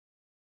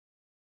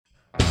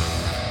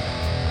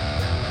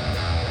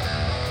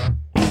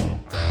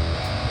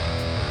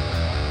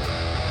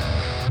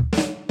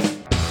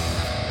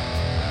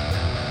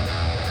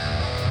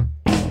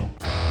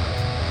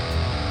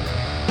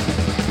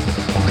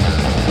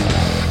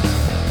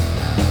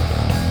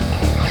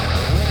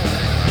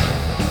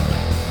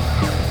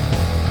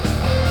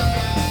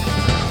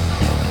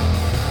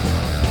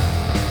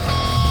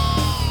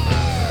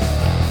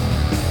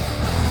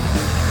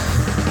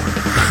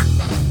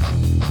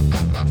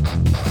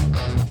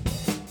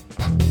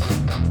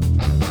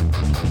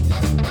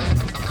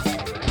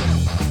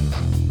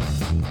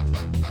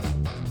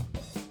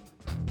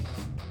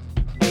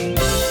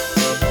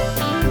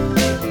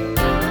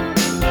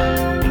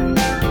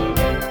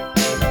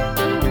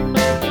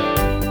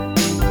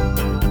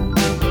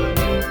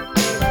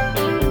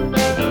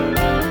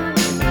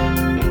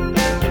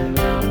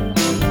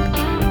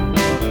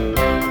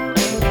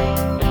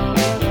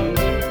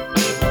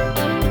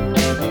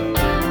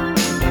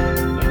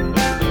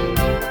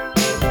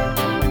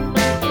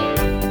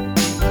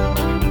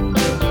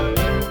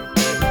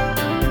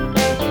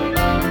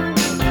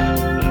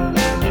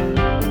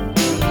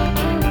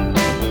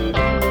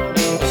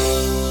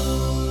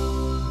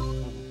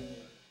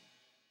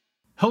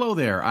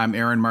there, I'm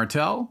Aaron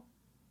Martell.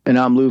 And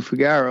I'm Lou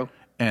Figaro.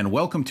 And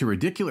welcome to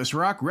Ridiculous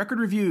Rock Record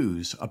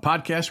Reviews, a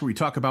podcast where we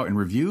talk about and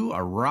review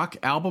a rock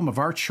album of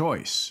our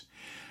choice.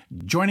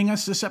 Joining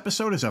us this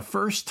episode is a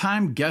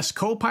first-time guest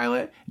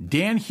co-pilot.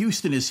 Dan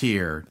Houston is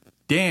here.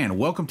 Dan,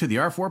 welcome to the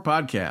R4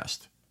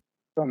 podcast.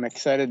 I'm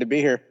excited to be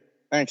here.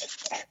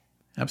 Thanks.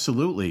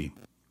 Absolutely.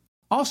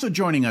 Also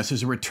joining us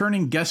is a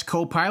returning guest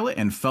co-pilot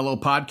and fellow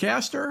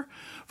podcaster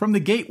from the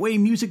Gateway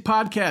Music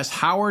Podcast.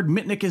 Howard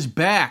Mitnick is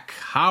back.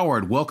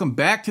 Howard, welcome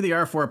back to the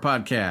R4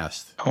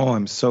 podcast. Oh,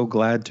 I'm so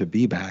glad to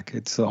be back.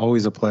 It's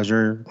always a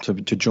pleasure to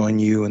join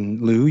you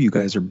and Lou. You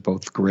guys are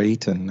both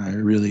great, and I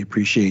really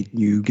appreciate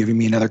you giving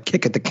me another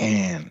kick at the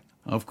can.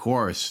 Of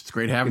course. It's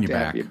great having you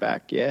back. Have you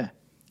back, yeah.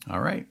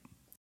 All right.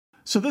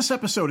 So this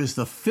episode is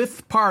the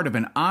fifth part of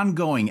an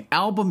ongoing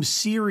album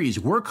series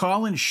we're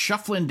calling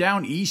Shuffling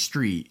Down E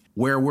Street,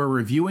 where we're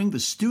reviewing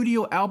the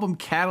studio album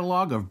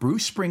catalog of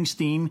Bruce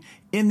Springsteen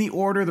in the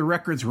order the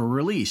records were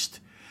released.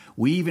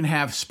 We even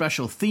have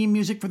special theme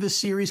music for this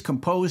series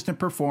composed and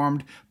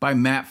performed by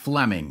Matt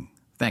Fleming.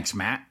 Thanks,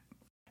 Matt.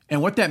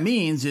 And what that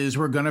means is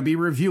we're going to be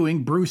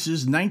reviewing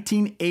Bruce's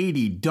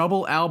 1980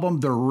 double album,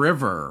 The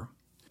River.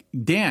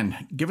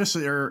 Dan, give us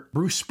your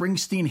Bruce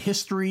Springsteen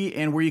history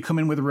and where you come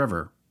in with The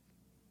River.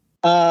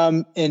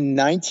 In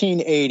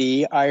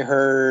 1980, I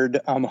heard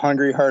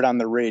Hungry Heart on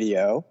the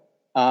radio.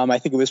 I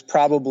think it was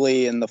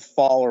probably in the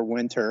fall or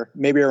winter,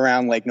 maybe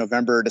around like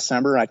November or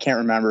December. I can't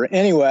remember.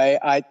 Anyway,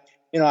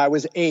 I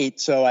was 8,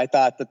 so I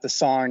thought that the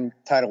song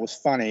title was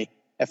funny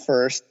at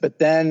first. But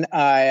then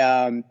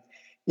I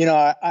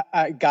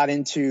got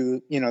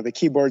into, the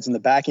keyboards and the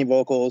backing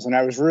vocals, and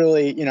I was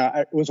really,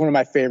 it was one of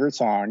my favorite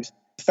songs.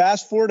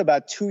 Fast forward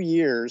about 2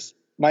 years,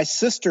 my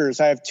sisters,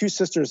 I have 2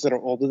 sisters that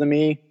are older than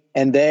me,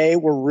 and they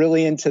were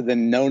really into the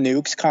No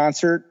Nukes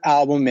concert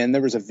album. And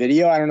there was a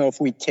video. I don't know if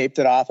we taped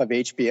it off of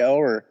HBO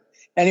or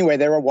anyway,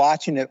 they were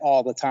watching it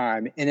all the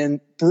time. And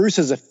then Bruce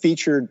is a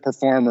featured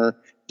performer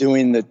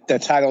doing the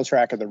title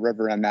track of The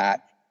River and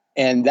that.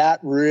 And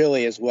that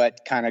really is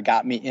what kind of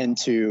got me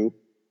into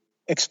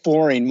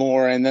exploring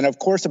more. And then, of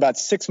course, about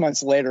 6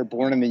 months later,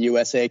 Born in the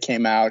USA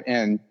came out.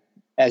 And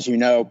as you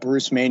know,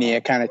 Bruce Mania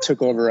kind of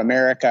took over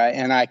America.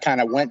 And I kind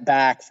of went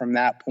back from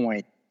that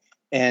point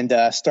and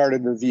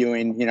started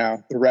reviewing,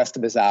 the rest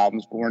of his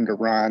albums, Born to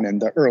Run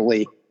and the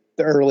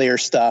earlier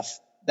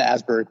stuff, the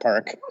Asbury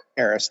Park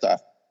era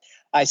stuff.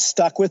 I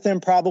stuck with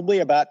him probably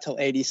about till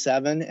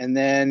 87 and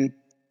then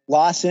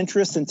lost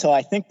interest until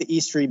I think the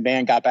E Street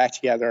Band got back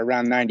together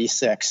around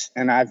 96.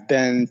 And I've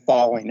been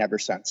following ever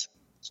since.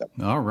 So.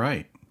 All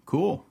right,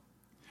 cool.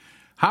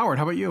 Howard,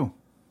 how about you?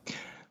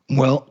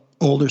 Well,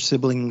 older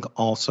sibling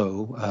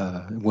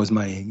also was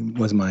my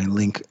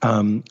link.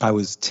 I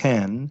was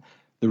 10.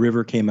 The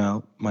River came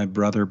out. My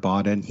brother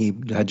bought it. He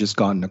had just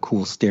gotten a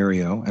cool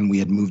stereo, and we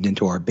had moved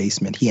into our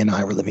basement. He and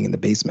I were living in the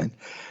basement.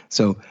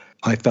 So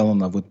I fell in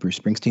love with Bruce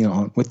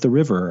Springsteen with The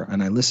River,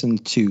 and I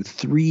listened to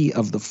 3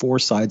 of the 4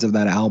 sides of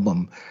that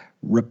album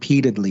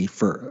repeatedly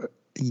for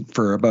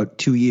about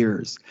 2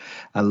 years.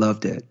 I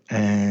loved it.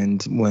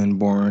 And when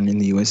Born in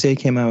the USA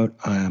came out,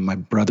 my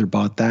brother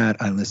bought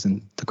that. I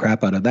listened the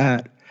crap out of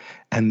that.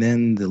 And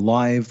then the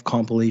live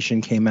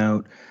compilation came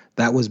out.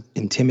 That was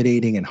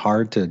intimidating and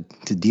hard to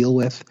deal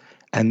with.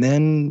 And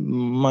then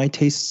my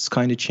tastes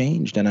kind of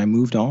changed and I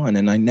moved on,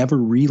 and I never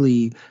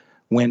really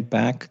went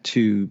back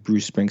to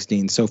Bruce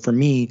Springsteen. So for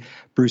me,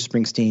 Bruce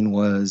Springsteen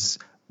was,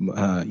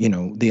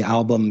 the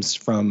albums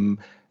from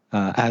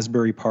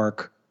Asbury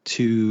Park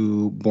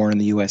to Born in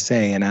the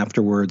USA. And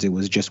afterwards, it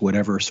was just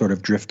whatever sort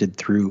of drifted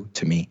through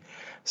to me.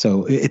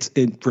 So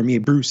for me,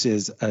 Bruce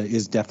is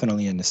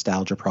definitely a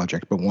nostalgia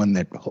project, but one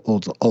that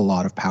holds a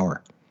lot of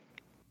power.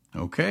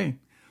 Okay.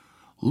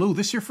 Lou,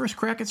 this your first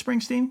crack at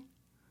Springsteen?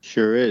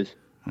 Sure is.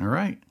 All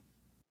right.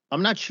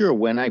 I'm not sure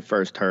when I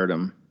first heard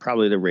him.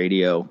 Probably the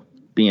radio.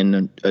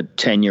 Being a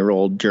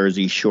 10-year-old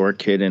Jersey Shore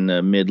kid in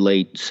the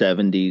mid-late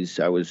 70s,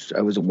 I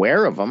was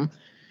aware of him.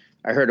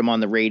 I heard him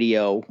on the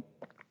radio,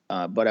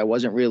 but I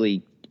wasn't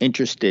really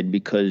interested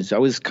because I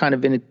was kind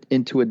of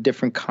into a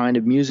different kind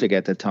of music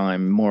at the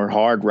time, more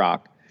hard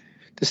rock.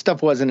 The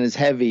stuff wasn't as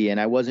heavy,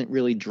 and I wasn't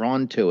really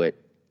drawn to it.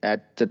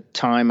 At the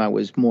time, I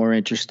was more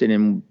interested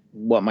in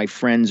what my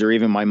friends or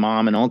even my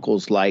mom and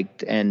uncles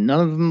liked, and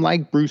none of them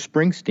liked Bruce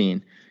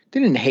Springsteen.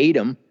 They didn't hate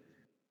him.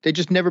 They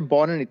just never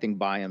bought anything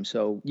by him.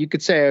 So you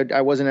could say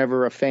I wasn't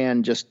ever a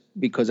fan just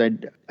because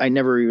I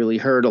never really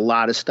heard a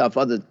lot of stuff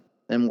other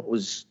than what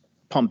was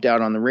pumped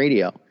out on the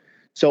radio.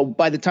 So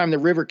by the time The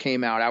River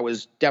came out, I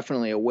was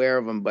definitely aware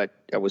of him, but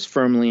I was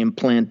firmly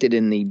implanted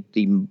in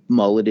the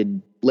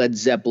mulleted Led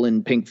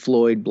Zeppelin, Pink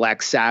Floyd,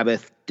 Black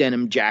Sabbath,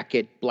 denim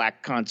jacket,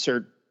 black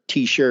concert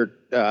T-shirt,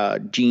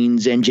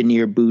 jeans,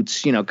 engineer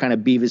boots, kind of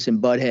Beavis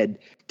and Butthead,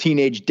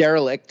 teenage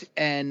derelict.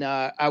 And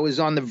I was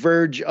on the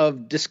verge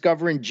of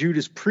discovering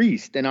Judas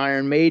Priest and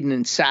Iron Maiden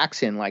and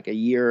Saxon like a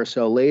year or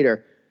so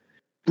later.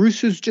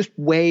 Bruce was just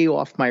way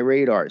off my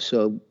radar.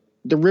 So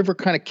The River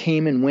kind of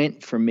came and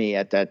went for me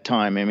at that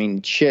time. I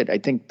mean, I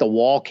think The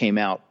Wall came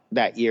out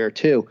that year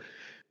too.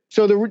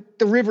 So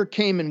the River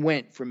came and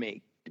went for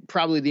me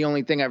probably the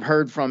only thing I've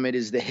heard from it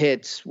is the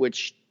hits,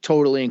 which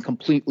totally and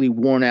completely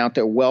worn out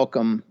their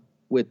welcome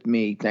with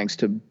me, thanks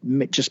to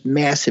just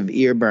massive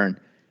ear burn.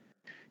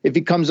 If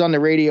it comes on the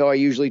radio, I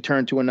usually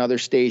turn to another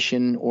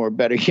station, or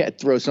better yet,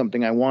 throw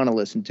something I want to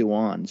listen to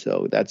on.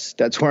 So that's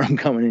where I'm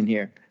coming in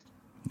here.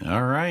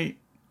 All right.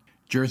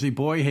 Jersey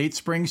boy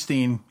hates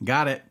Springsteen.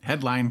 Got it.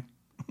 Headline.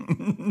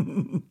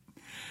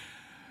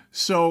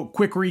 So,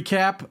 quick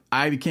recap.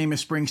 I became a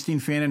Springsteen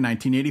fan in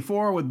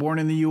 1984 with Born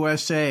in the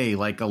USA,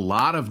 like a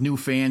lot of new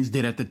fans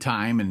did at the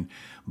time. And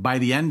by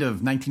the end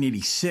of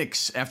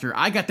 1986, after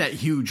I got that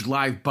huge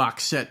live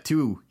box set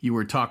too you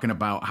were talking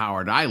about,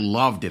 Howard, I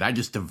loved it. I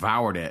just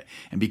devoured it.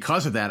 And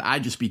because of that, I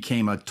just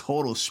became a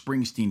total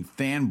Springsteen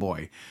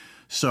fanboy.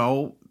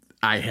 So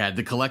I had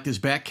to collect his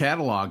back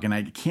catalog, and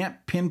I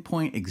can't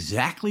pinpoint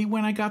exactly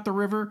when I got The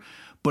River,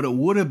 but it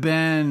would have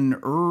been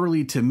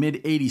early to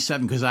mid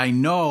 87, because I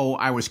know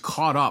I was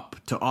caught up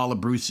to all of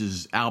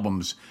Bruce's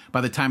albums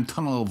by the time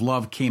Tunnel of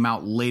Love came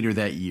out later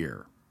that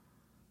year.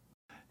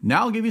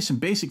 Now I'll give you some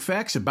basic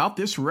facts about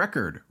this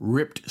record,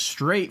 ripped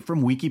straight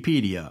from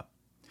Wikipedia.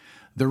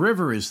 The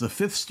River is the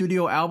fifth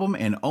studio album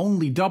and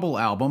only double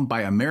album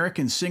by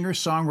American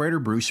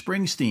singer-songwriter Bruce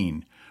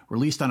Springsteen,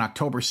 released on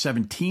October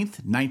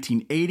 17th,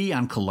 1980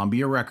 on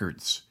Columbia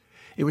Records.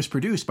 It was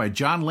produced by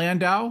John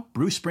Landau,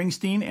 Bruce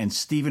Springsteen, and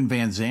Steven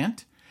Van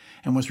Zandt,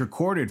 and was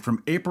recorded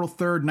from April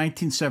 3rd,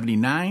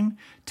 1979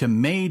 to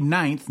May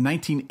 9th,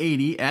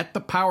 1980 at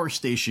the Power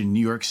Station, New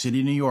York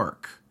City, New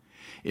York.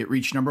 It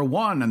reached number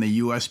 1 on the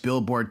U.S.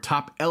 Billboard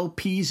Top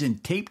LPs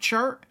and Tape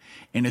chart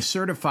and is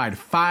certified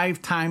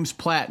 5 times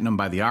platinum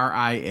by the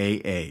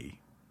RIAA.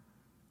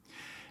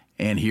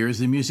 And here's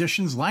the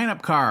musician's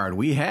lineup card.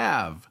 We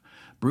have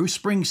Bruce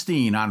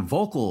Springsteen on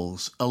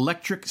vocals,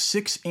 electric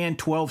 6 and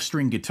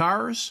 12-string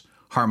guitars,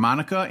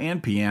 harmonica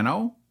and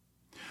piano.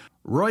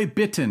 Roy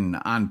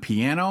Bittan on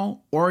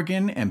piano,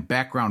 organ, and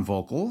background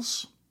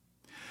vocals.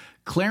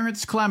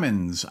 Clarence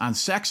Clemens on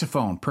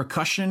saxophone,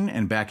 percussion,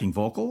 and backing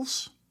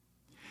vocals.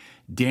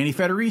 Danny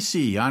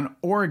Federici on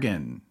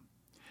organ.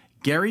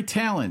 Gary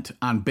Talent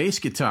on bass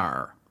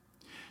guitar.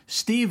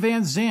 Steve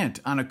Van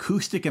Zandt on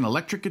acoustic and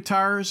electric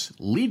guitars,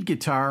 lead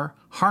guitar,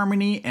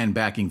 harmony, and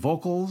backing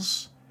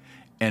vocals.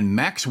 And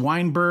Max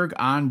Weinberg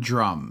on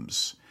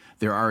drums.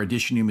 There are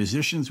additional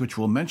musicians which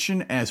we'll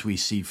mention as we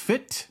see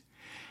fit.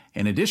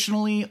 And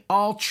additionally,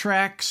 all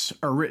tracks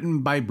are written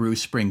by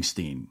Bruce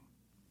Springsteen.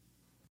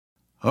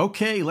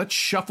 Okay, let's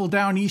shuffle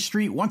down E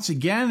Street once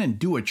again and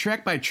do a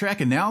track-by-track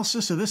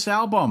analysis of this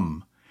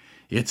album.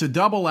 It's a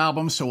double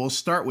album, so we'll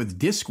start with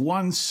Disc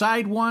 1,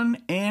 Side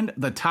 1, and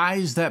The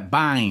Ties That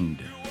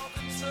Bind.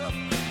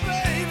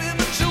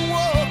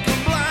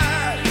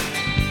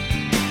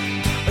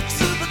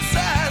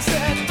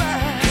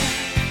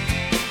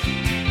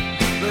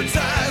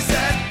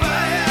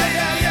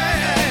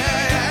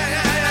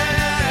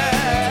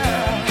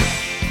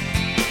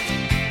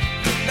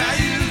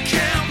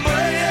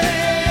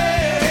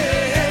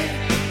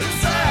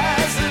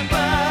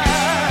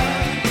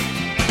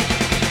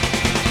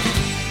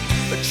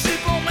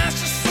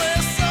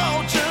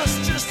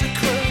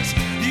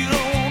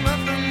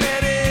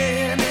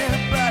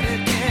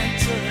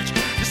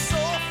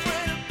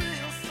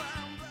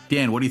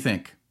 Dan, what do you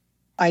think?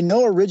 I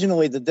know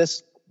originally that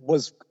this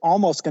was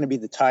almost going to be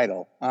the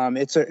title.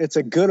 It's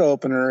a good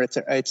opener.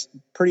 It's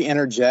pretty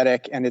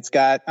energetic, and it's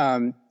got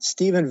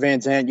Steven Van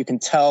Zandt. You can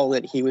tell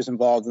that he was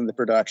involved in the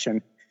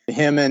production.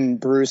 Him and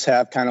Bruce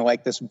have kind of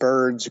like this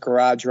Byrds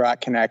garage rock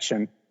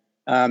connection.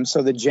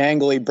 So the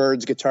jangly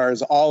Byrds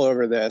guitars all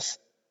over this,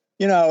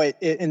 you know,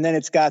 and then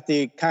it's got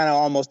the kind of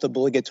almost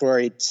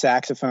obligatory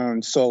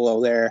saxophone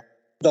solo there.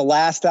 The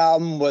last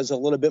album was a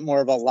little bit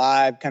more of a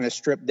live, kind of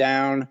stripped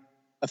down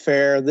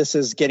affair. This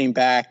is getting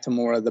back to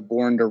more of the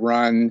Born to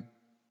Run,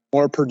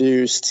 more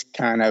produced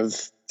kind of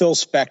Phil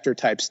Spector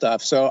type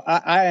stuff. So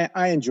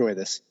I enjoy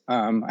this.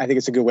 I think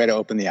it's a good way to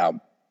open the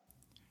album.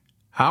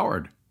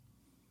 Howard.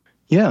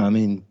 Yeah, I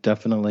mean,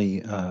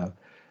 definitely.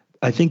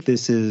 I think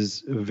this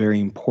is a very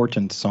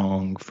important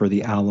song for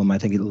the album. I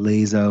think it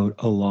lays out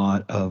a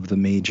lot of the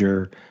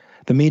major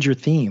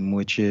theme,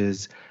 which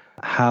is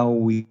how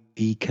we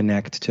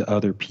connect to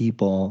other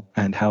people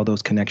and how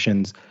those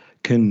connections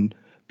can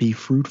be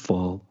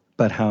fruitful,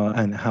 but how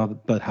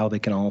they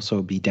can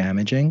also be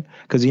damaging.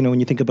 Because, you know,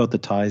 when you think about the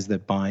ties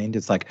that bind,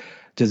 it's like,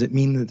 does it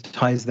mean the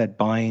ties that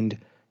bind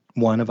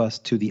one of us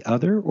to the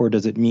other, or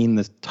does it mean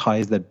the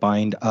ties that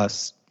bind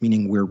us,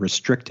 meaning we're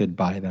restricted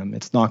by them?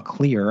 It's not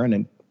clear, and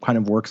it kind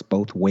of works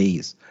both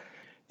ways.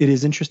 It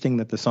is interesting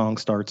that the song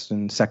starts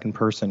in second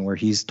person, where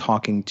he's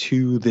talking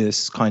to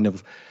this kind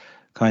of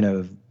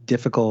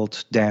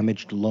difficult,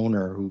 damaged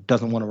loner who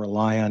doesn't want to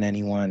rely on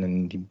anyone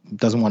and he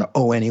doesn't want to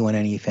owe anyone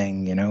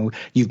anything. You know,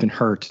 you've been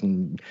hurt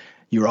and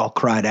you're all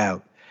cried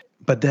out.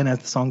 But then as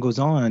the song goes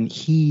on,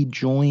 he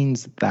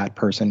joins that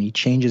person. He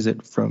changes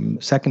it from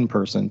second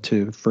person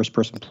to first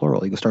person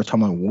plural. He starts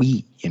talking about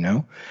we, you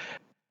know,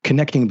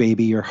 connecting,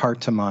 baby, your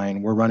heart to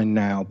mine. We're running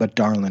now, but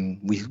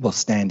darling, we will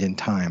stand in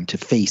time to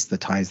face the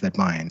ties that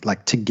bind,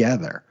 like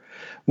together.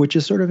 which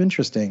is sort of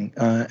interesting.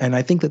 And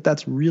I think that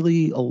that's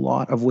really a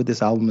lot of what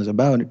this album is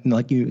about. And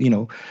like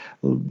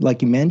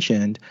you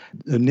mentioned,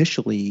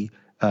 initially,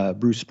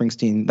 Bruce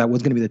Springsteen, that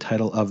was going to be the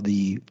title of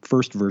the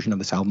first version of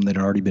this album that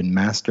had already been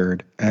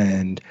mastered,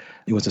 and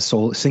it was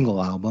a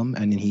single album,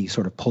 and then he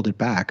sort of pulled it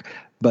back.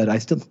 But I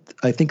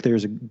think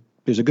there's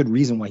a good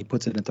reason why he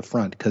puts it at the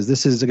front, because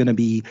this is going to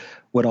be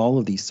what all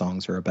of these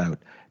songs are about.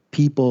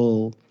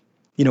 People,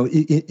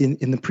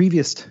 in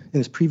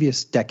this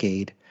previous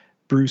decade,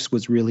 Bruce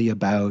was really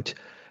about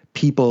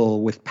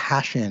people with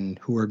passion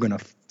who are going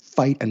to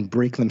fight and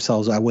break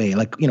themselves away,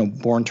 like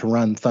Born to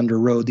Run, Thunder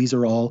Road. These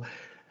are all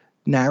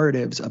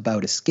narratives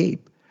about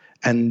escape.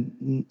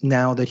 And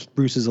now that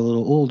Bruce is a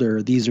little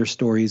older, these are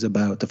stories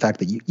about the fact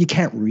that you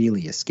can't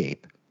really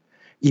escape,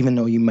 even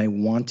though you may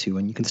want to,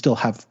 and you can still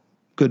have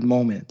good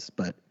moments,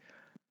 but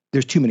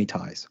there's too many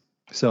ties.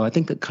 So I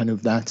think that kind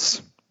of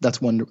that's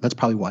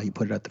probably why he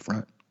put it at the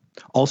front.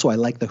 Also, I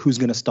like the "Who's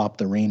Gonna Stop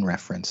the Rain"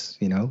 reference.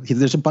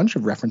 There's a bunch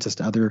of references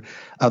to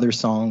other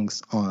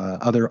songs,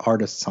 other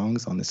artists'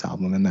 songs on this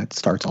album, and that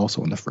starts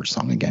also in the first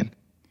song again.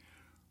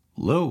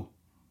 Lou,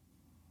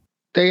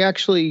 they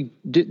actually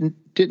didn't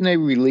they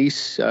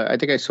release? I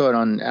think I saw it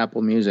on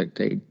Apple Music.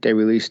 They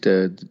released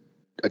a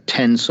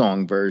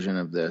 10-song version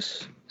of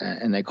this,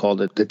 and they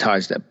called it "The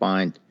Ties That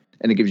Bind,"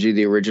 and it gives you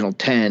the original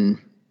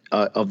 10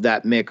 of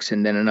that mix,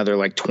 and then another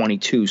like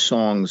 22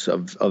 songs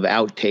of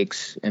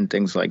outtakes and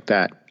things like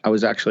that. I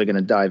was actually going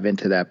to dive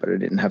into that, but I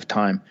didn't have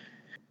time.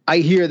 I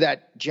hear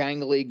that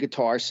jangly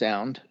guitar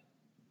sound.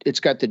 It's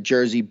got the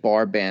Jersey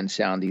bar band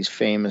sound he's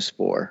famous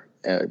for.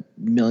 A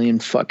million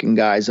fucking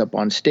guys up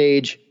on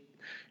stage,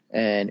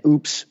 and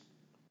oops,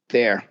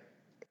 there.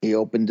 He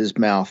opened his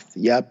mouth.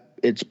 Yep,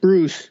 it's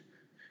Bruce.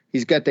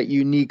 He's got that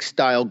unique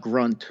style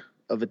grunt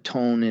of a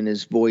tone in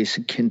his voice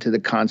akin to the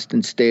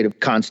constant state of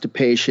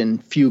constipation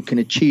few can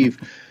achieve.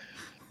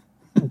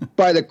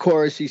 By the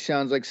chorus, he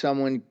sounds like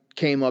someone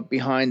came up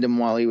behind him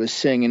while he was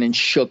singing and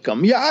shook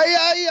him.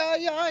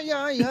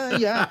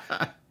 Yeah.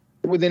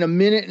 Within a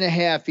minute and a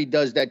half, he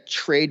does that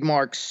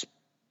trademark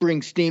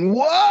Springsteen.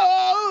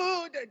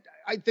 Whoa!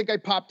 I think I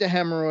popped a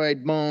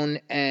hemorrhoid bone,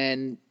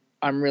 and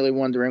I'm really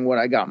wondering what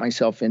I got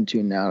myself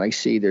into now. I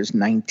see there's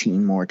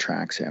 19 more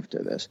tracks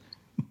after this.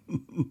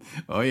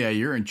 Oh, yeah,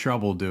 you're in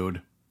trouble,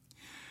 dude.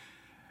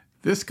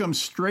 This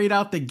comes straight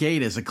out the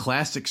gate as a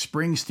classic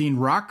Springsteen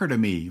rocker to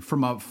me,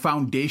 from a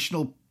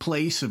foundational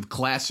place of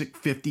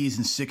classic 50s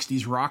and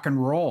 60s rock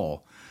and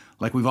roll.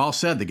 Like we've all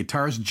said, the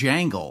guitars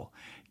jangle.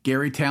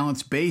 Gary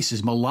Tallent's bass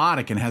is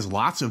melodic and has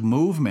lots of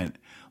movement.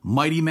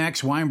 Mighty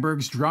Max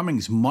Weinberg's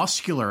drumming's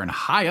muscular and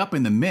high up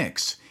in the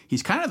mix.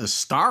 He's kind of the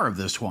star of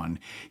this one.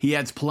 He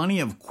adds plenty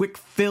of quick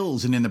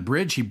fills, and in the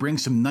bridge, he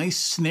brings some nice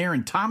snare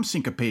and tom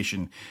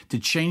syncopation to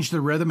change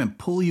the rhythm and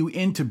pull you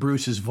into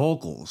Bruce's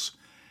vocals.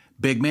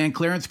 Big man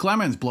Clarence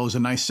Clemens blows a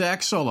nice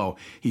sax solo.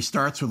 He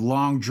starts with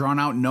long,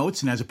 drawn-out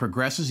notes, and as it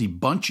progresses, he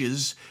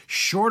bunches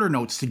shorter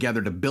notes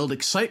together to build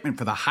excitement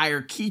for the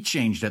higher key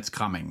change that's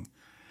coming.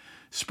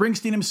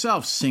 Springsteen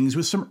himself sings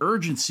with some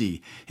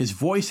urgency. His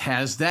voice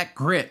has that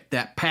grit,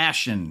 that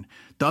passion.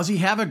 Does he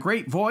have a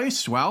great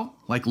voice? Well,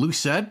 like Lou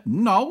said,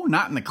 no,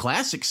 not in the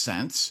classic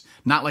sense,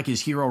 not like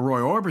his hero Roy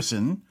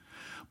Orbison.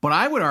 But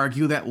I would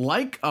argue that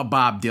like a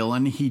Bob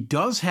Dylan, he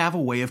does have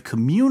a way of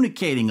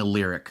communicating a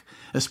lyric,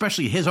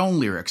 especially his own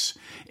lyrics,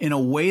 in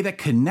a way that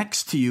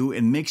connects to you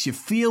and makes you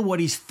feel what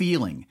he's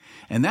feeling.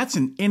 And that's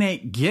an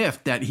innate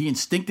gift that he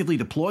instinctively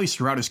deploys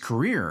throughout his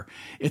career.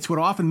 It's what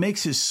often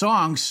makes his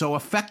songs so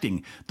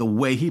affecting, the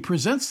way he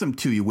presents them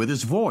to you with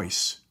his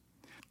voice.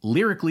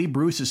 Lyrically,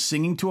 Bruce is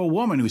singing to a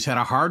woman who's had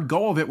a hard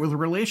go of it with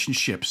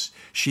relationships.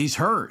 She's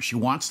her. She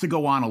wants to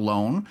go on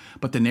alone,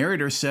 but the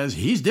narrator says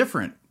he's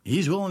different.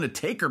 He's willing to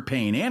take her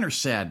pain and her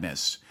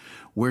sadness.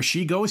 Where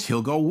she goes,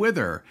 he'll go with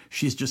her.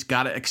 She's just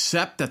got to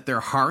accept that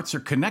their hearts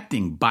are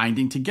connecting,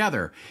 binding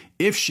together.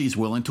 If she's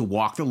willing to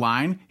walk the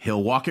line,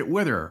 he'll walk it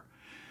with her.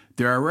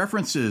 There are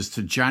references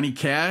to Johnny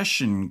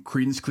Cash and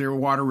Creedence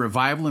Clearwater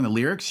Revival in the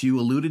lyrics. You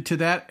alluded to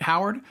that,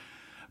 Howard.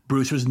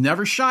 Bruce was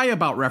never shy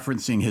about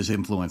referencing his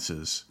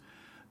influences.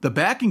 The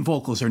backing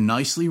vocals are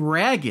nicely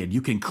ragged.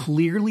 You can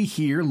clearly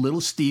hear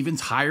Little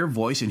Steven's higher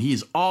voice, and he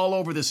is all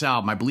over this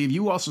album. I believe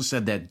you also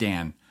said that,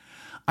 Dan.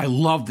 I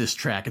love this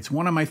track. It's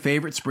one of my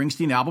favorite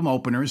Springsteen album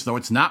openers, though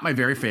it's not my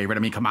very favorite.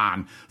 I mean, come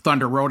on.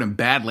 Thunder Road and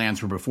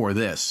Badlands were before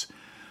this.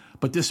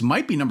 But this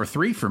might be number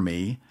 3 for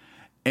me.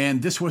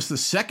 And this was the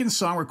second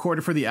song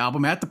recorded for the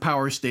album at the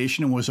Power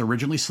Station and was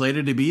originally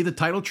slated to be the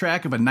title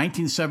track of a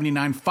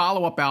 1979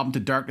 follow-up album to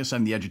Darkness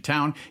on the Edge of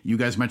Town. You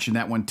guys mentioned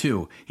that one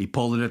too. He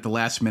pulled it at the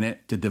last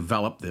minute to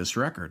develop this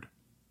record.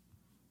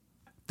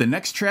 The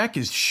next track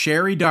is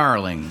Sherry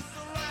Darling.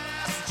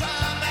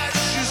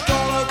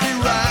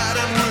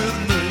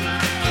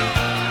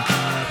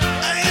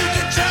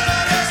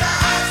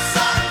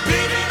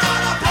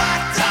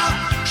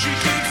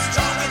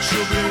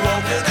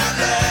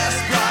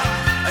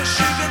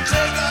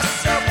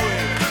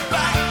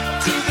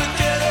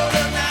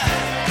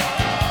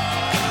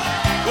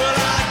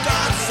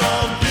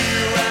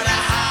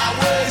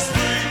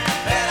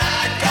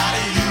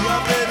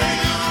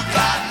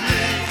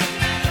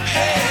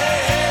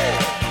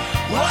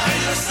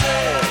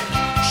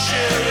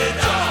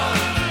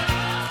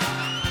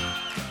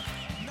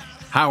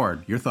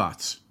 Howard, your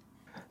thoughts?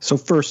 So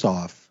first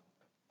off,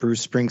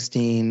 Bruce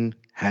Springsteen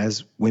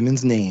has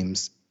women's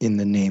names in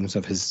the names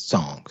of his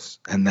songs.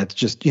 And that's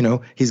just,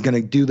 he's going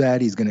to do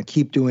that. He's going to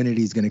keep doing it.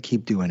 He's going to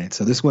keep doing it.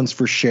 So this one's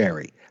for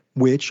Sherry,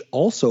 which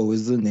also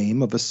is the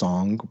name of a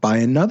song by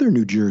another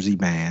New Jersey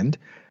band,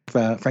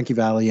 Frankie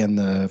Valli and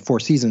the Four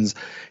Seasons.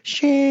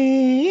 Sherry,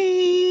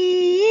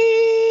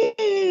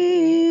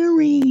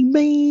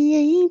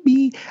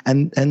 baby.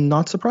 And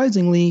not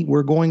surprisingly,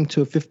 we're going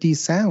to a 50s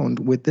sound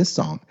with this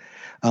song.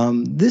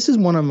 This is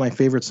one of my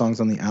favorite songs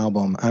on the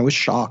album. I was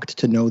shocked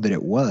to know that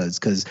it was,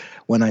 because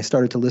when I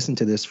started to listen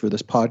to this for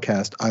this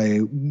podcast, I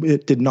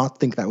did not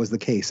think that was the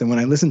case. And when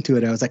I listened to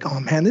it, I was like,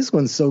 oh man, this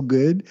one's so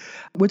good.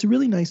 What's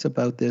really nice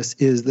about this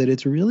is that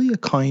it's really a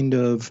kind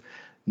of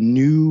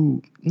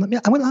new, I'm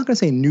not going to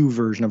say new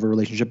version of a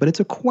relationship, but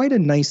it's quite a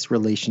nice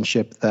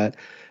relationship that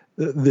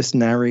this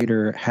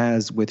narrator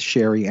has with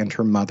Sherry and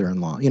her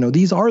mother-in-law.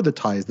 These are the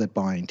ties that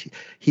bind.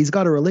 He's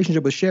got a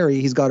relationship with Sherry.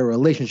 He's got a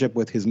relationship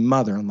with his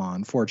mother-in-law,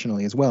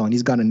 unfortunately, as well. And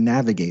he's got to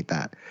navigate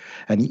that.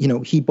 And,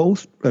 he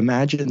both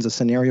imagines a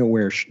scenario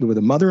where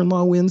the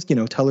mother-in-law wins,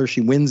 tell her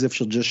she wins if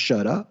she'll just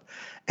shut up.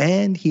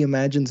 And he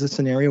imagines a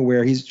scenario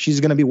where she's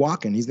going to be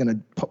walking. He's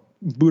going to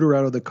boot her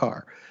out of the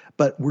car.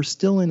 But we're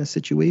still in a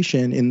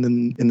situation in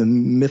the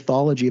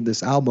mythology of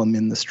this album,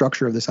 in the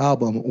structure of this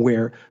album,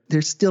 where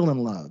they're still in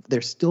love,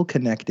 they're still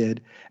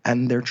connected,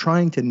 and they're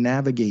trying to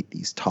navigate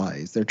these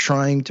ties. They're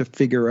trying to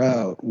figure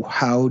out,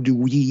 how do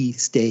we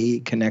stay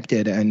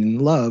connected and in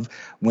love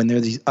when there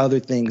are these other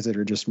things that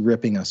are just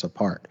ripping us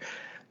apart.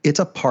 It's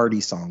a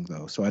party song,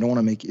 though, so I don't want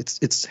to make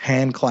it's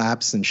hand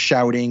claps and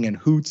shouting and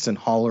hoots and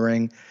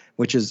hollering,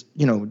 which is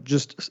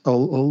just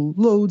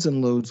loads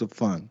and loads of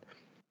fun.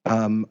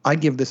 I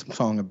give this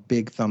song a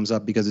big thumbs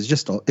up because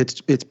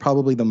it's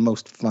probably the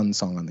most fun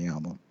song on the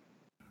album.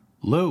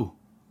 Lou.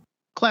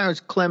 Clarence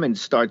Clemons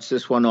starts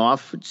this one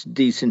off. It's a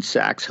decent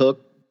sax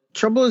hook.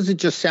 Trouble is, it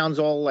just sounds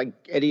all like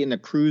Eddie and the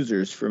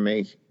Cruisers for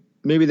me.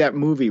 Maybe that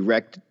movie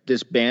wrecked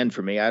this band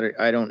for me.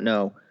 I don't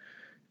know.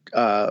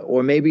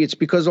 Or maybe it's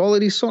because all of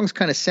these songs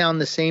kind of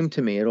sound the same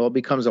to me. It all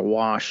becomes a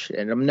wash,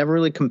 and I'm never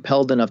really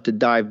compelled enough to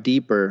dive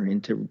deeper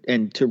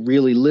and to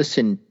really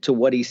listen to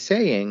what he's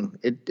saying.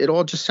 It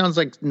all just sounds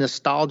like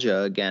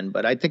nostalgia again,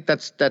 but I think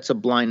that's a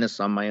blindness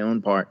on my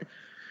own part.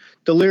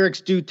 The lyrics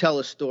do tell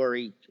a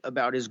story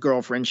about his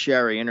girlfriend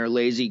Sherry and her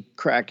lazy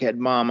crackhead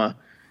mama.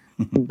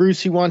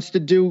 Bruce, all he wants to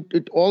do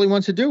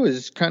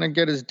is kind of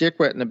get his dick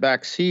wet in the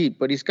back seat,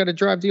 but he's got to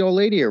drive the old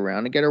lady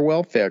around and get her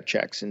welfare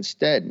checks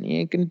instead, and he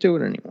ain't going to do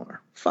it anymore.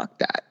 Fuck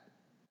that.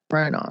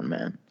 Right on,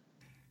 man.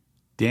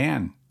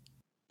 Dan.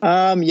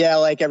 Yeah,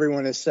 like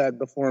everyone has said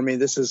before me,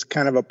 this is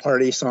kind of a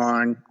party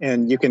song,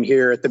 and you can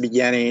hear at the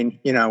beginning,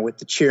 with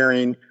the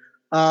cheering.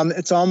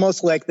 It's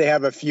almost like they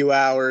have a few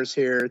hours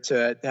here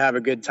to have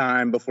a good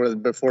time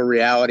before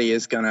reality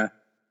is going to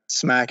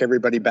smack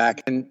everybody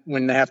back, and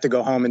when they have to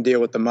go home and deal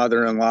with the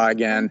mother-in-law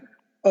again.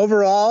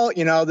 Overall,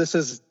 this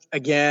is,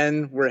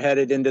 again, we're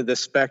headed into the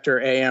Spectre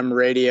AM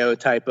radio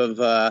type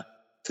of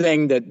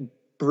thing that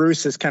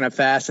Bruce is kind of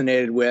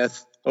fascinated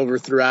with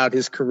throughout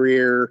his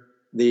career.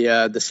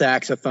 The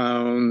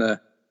saxophone, the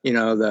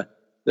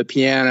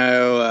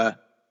piano.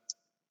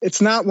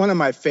 It's not one of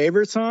my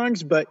favorite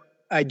songs, but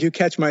I do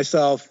catch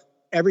myself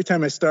every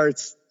time it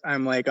starts.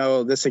 I'm like,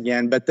 oh, this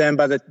again. But then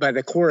by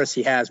the chorus,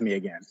 he has me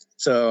again.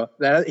 So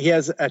that he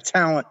has a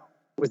talent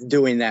with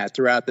doing that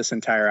throughout this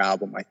entire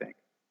album, I think.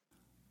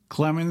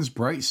 Clemons'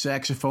 bright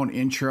saxophone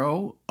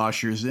intro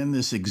ushers in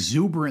this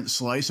exuberant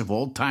slice of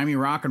old-timey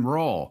rock and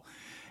roll.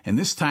 And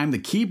this time, the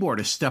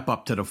keyboardists step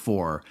up to the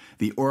fore.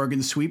 The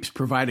organ sweeps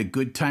provide a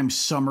good-time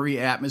summery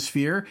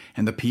atmosphere,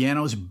 and the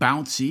piano's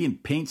bouncy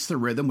and paints the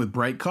rhythm with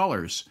bright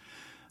colors.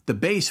 The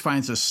bass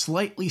finds a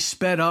slightly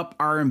sped-up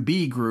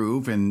R&B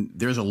groove, and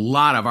there's a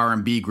lot of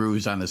R&B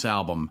grooves on this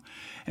album.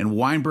 And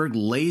Weinberg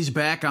lays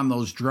back on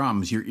those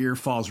drums. Your ear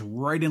falls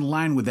right in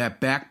line with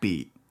that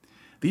backbeat.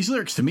 These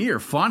lyrics to me are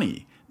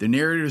funny. The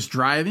narrator's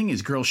driving,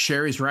 his girl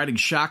Sherry's riding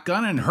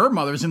shotgun, and her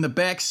mother's in the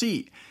back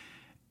seat.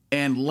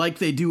 And like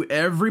they do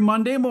every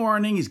Monday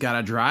morning, he's got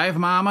to drive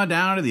Mama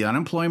down to the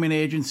unemployment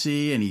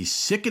agency, and he's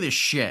sick of this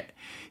shit.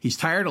 He's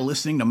tired of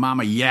listening to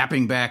Mama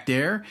yapping back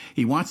there.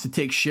 He wants to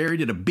take Sherry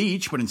to the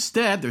beach, but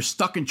instead they're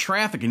stuck in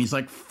traffic, and he's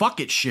like, fuck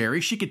it,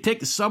 Sherry. She could take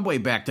the subway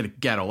back to the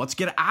ghetto. Let's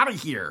get out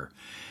of here.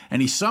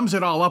 And he sums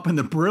it all up in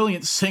the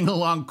brilliant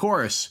sing-along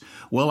chorus.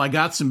 Well, I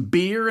got some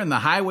beer and the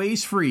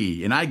highway's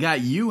free, and I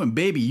got you, and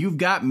baby, you've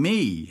got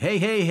me. Hey,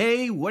 hey,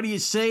 hey, what do you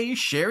say,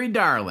 Sherry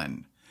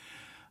darling?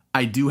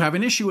 I do have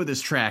an issue with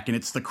this track, and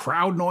it's the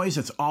crowd noise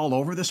that's all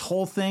over this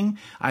whole thing.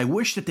 I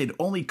wish that they'd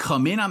only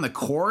come in on the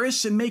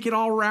chorus and make it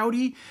all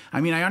rowdy. I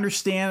mean, I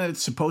understand that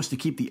it's supposed to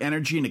keep the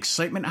energy and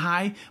excitement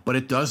high, but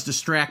it does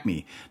distract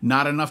me.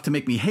 Not enough to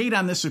make me hate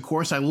on this, of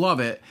course. I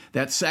love it.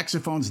 That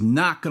saxophone's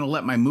not going to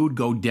let my mood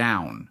go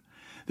down.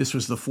 This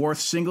was the fourth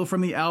single from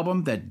the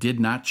album that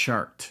did not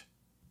chart.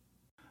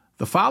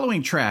 The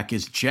following track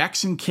is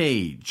Jackson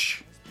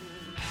Cage.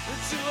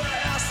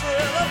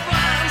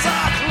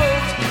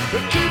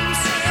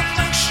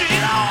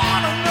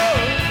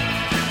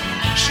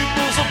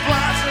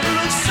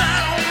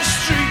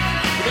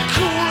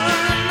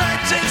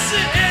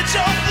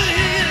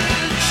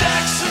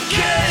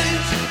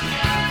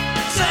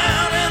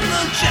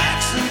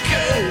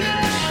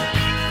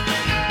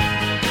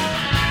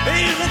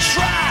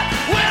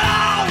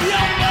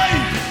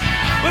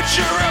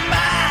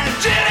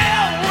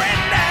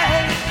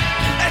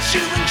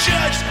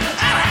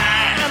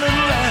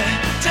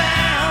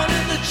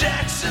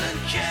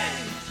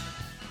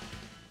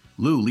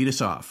 Lou, lead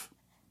us off.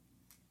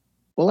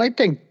 Well, I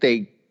think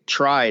they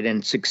tried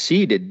and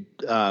succeeded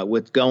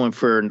with going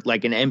for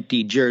like an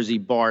empty Jersey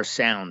bar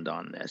sound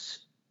on this.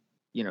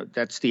 You know,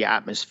 that's the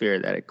atmosphere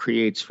that it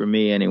creates for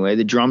me anyway.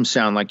 The drums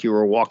sound like you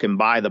were walking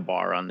by the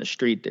bar on the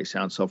street. They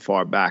sound so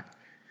far back.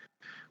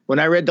 When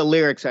I read the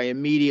lyrics, I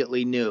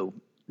immediately knew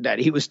that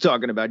he was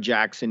talking about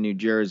Jackson, New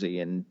Jersey,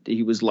 and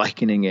he was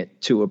likening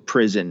it to a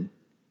prison.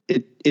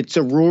 It's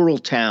a rural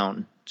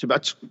town. It's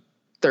about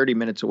 30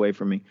 minutes away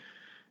from me,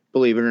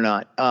 believe it or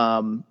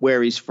not,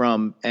 where he's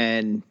from.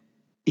 And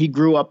he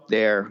grew up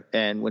there,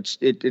 and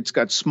it's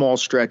got small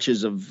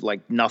stretches of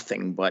like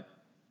nothing, but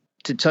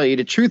to tell you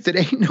the truth, it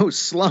ain't no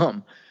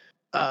slum.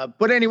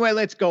 But anyway,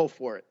 let's go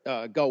for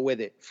it. Go with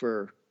it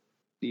for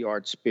the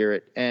art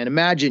spirit. And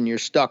imagine you're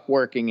stuck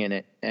working in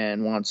it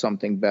and want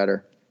something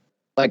better,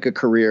 like a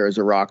career as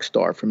a rock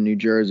star from New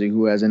Jersey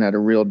who hasn't had a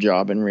real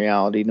job in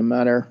reality, no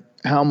matter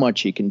how much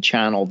he can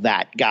channel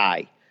that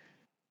guy.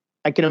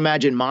 I can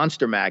imagine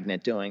Monster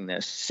Magnet doing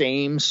this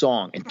same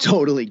song and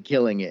totally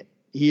killing it.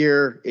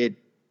 Here, it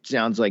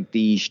sounds like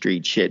the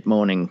street shit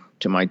moaning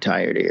to my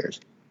tired ears.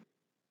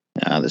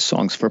 The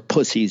song's for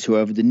pussies who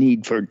have the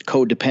need for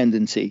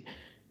codependency.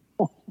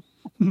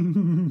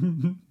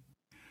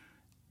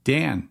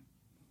 Dan.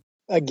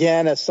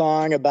 Again, a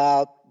song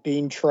about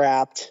being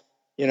trapped,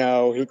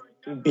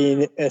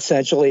 being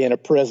essentially in a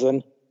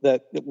prison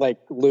that, like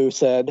Lou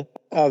said,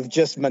 of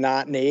just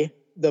monotony.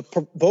 The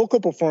vocal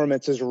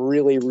performance is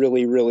really,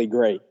 really, really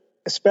great,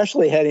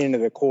 especially heading into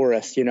the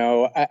chorus.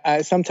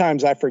 I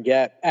sometimes I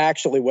forget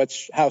actually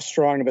how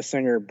strong of a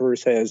singer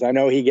Bruce is. I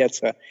know he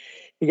gets a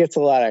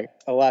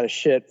lot of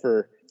shit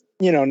for,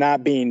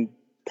 not being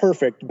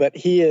perfect, but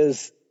he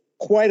is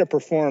quite a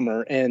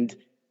performer, and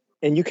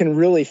you can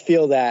really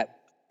feel that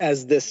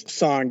as this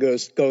song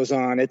goes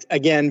on. It's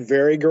again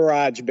very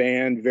garage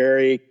band,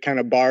 very kind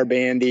of bar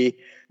bandy.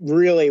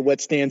 Really,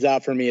 what stands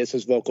out for me is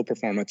his vocal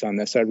performance on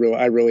this. I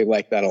really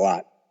like that a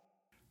lot.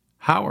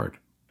 Howard.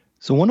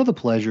 So one of the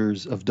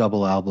pleasures of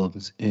double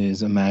albums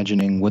is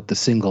imagining what the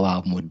single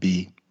album would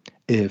be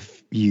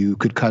if you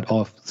could cut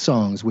off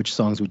songs. Which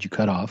songs would you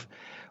cut off?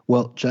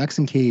 Well,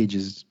 Jackson Cage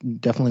is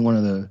definitely one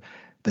of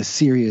the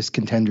serious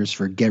contenders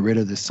for get rid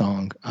of this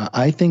song.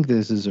 I think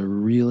this is a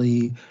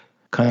really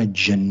kind of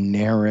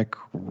generic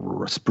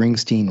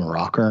Springsteen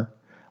rocker.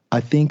 I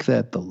think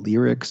that the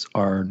lyrics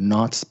are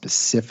not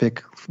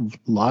specific, a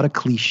lot of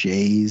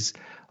cliches,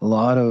 a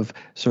lot of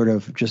sort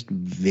of just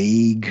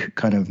vague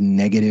kind of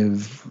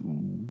negative,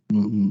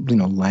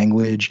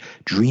 language,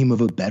 dream of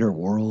a better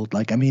world.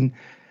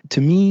 To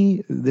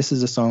me, this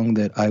is a song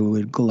that I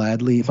would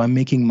gladly, if I'm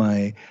making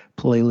my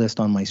playlist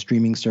on my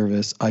streaming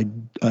service, I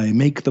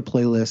make the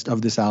playlist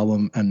of this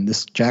album, and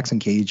this Jackson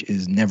Cage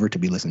is never to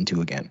be listened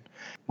to again.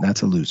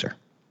 That's a loser.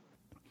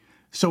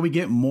 So we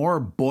get more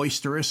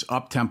boisterous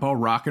up-tempo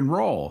rock and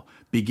roll,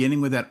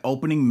 beginning with that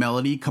opening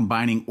melody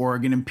combining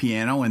organ and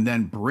piano, and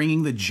then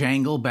bringing the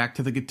jangle back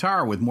to the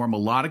guitar with more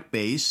melodic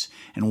bass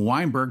and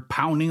Weinberg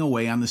pounding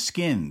away on the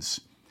skins.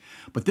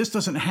 But this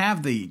doesn't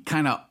have the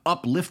kind of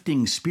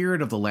uplifting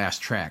spirit of the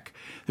last track.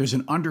 There's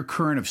an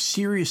undercurrent of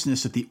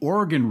seriousness that the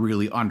organ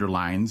really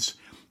underlines,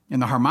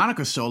 and the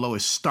harmonica solo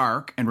is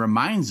stark and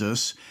reminds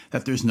us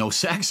that there's no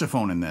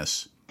saxophone in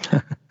this.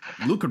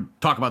 Luke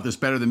could talk about this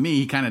better than me.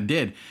 He kind of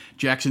did.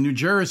 Jackson, New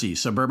Jersey,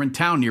 suburban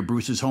town near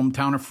Bruce's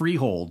hometown of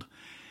Freehold.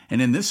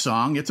 And in this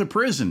song, it's a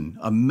prison,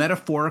 a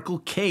metaphorical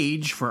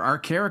cage for our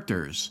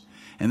characters.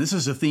 And this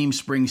is a theme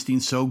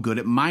Springsteen's so good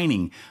at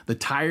mining. The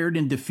tired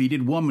and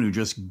defeated woman who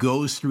just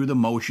goes through the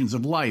motions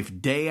of life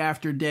day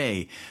after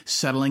day,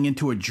 settling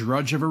into a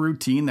drudge of a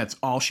routine that's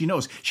all she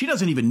knows. She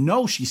doesn't even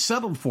know she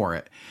settled for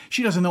it.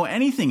 She doesn't know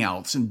anything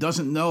else and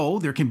doesn't know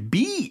there can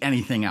be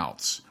anything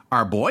else.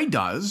 Our boy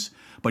does,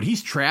 but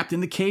he's trapped in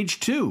the cage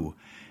too.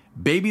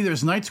 Baby,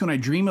 there's nights when I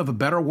dream of a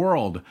better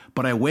world,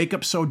 but I wake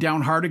up so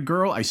downhearted,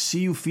 girl. I see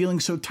you feeling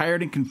so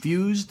tired and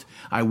confused.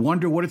 I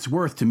wonder what it's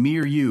worth to me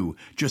or you,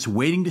 just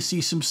waiting to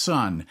see some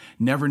sun,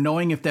 never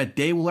knowing if that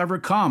day will ever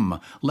come,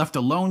 left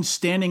alone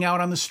standing out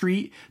on the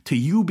street, till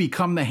you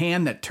become the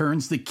hand that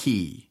turns the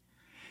key.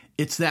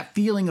 It's that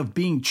feeling of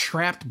being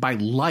trapped by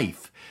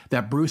life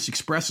that Bruce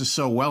expresses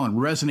so well and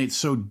resonates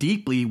so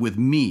deeply with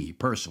me,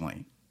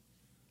 personally.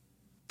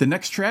 The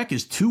next track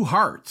is Two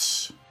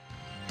Hearts.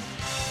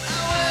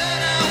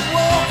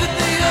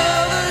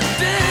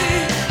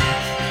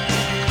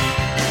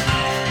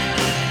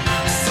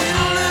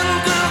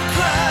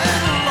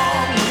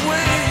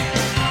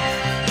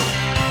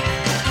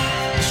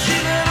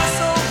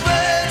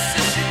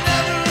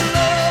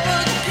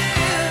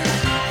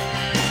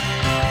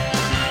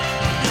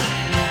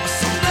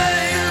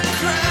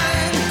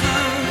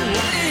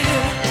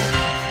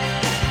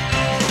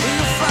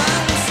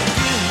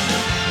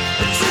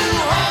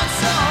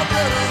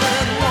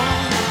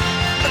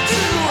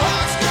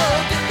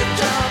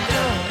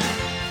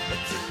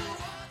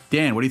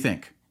 Dan, what do you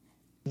think?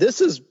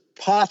 This is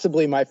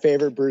possibly my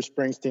favorite Bruce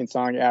Springsteen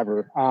song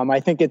ever.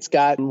 I think it's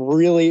got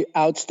really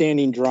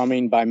outstanding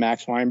drumming by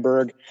Max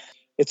Weinberg.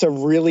 It's a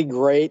really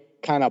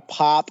great kind of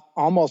pop,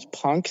 almost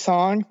punk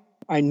song.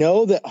 I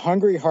know that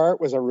Hungry Heart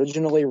was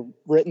originally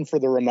written for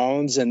the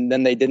Ramones and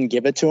then they didn't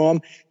give it to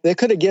them. They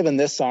could have given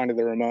this song to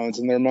the Ramones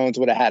and the Ramones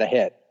would have had a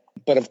hit.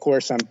 But of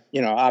course,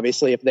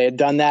 obviously if they had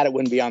done that, it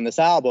wouldn't be on this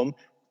album.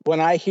 When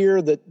I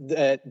hear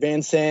that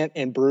Van Sant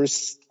and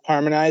Bruce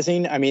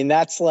harmonizing, I mean,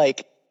 that's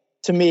like,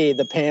 to me,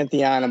 the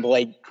pantheon of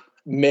like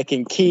Mick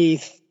and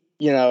Keith,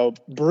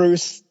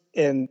 Bruce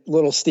and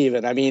Little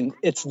Steven. I mean,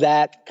 it's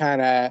that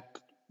kind of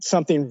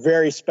something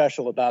very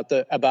special about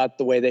the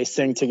way they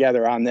sing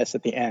together on this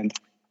at the end.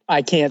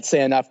 I can't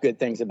say enough good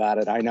things about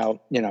it. I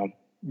know,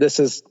 this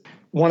is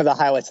one of the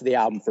highlights of the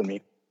album for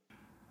me.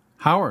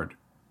 Howard.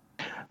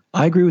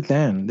 I agree with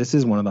Dan. This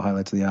is one of the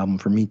highlights of the album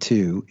for me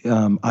too.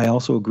 I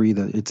also agree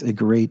that it's a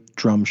great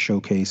drum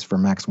showcase for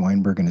Max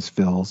Weinberg and his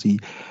fills.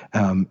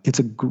 It's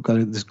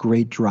got this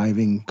great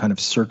driving kind of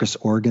circus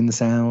organ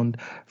sound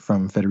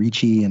from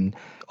Federici, and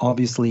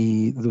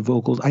obviously the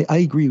vocals. I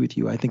agree with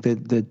you. I think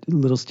that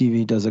Little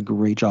Stevie does a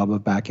great job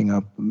of backing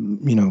up,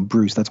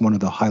 Bruce. That's one of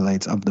the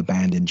highlights of the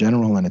band in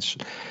general, and it's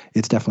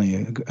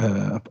definitely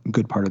a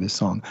good part of this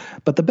song.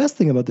 But the best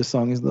thing about this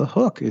song is the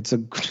hook. It's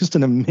just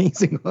an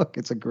amazing hook.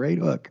 It's a great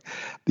hook.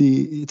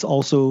 It's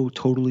also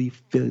totally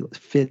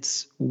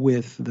fits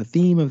with the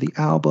theme of the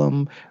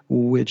album,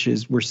 which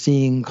is we're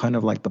seeing kind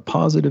of like the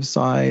positive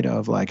side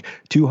of like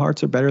two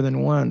hearts are better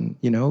than one.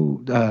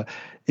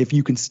 If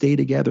you can stay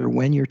together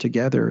when you're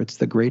together, it's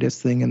the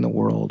greatest thing in the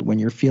world. When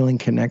you're feeling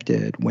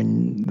connected,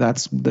 when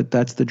that's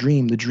the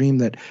dream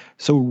that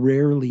so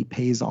rarely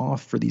pays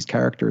off for these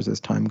characters as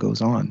time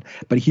goes on.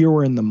 But here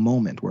we're in the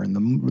moment, we're in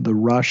the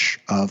rush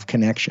of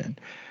connection.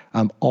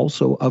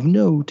 Also of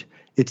note,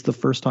 it's the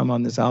first time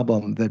on this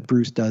album that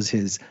Bruce does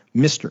his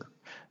Mr.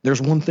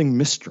 There's one thing,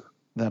 Mr.,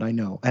 that I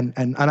know. And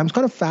I'm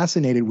kind of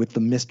fascinated with the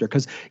Mr.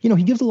 because, he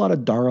gives a lot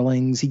of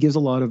darlings, he gives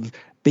a lot of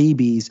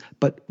babies,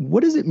 but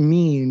what does it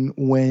mean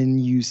when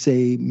you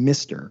say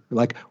Mr.?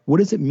 Like, what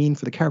does it mean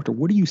for the character?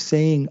 What are you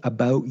saying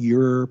about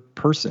your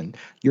person?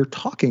 You're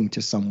talking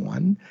to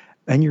someone,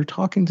 and you're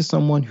talking to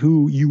someone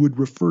who you would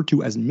refer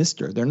to as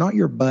Mr. They're not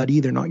your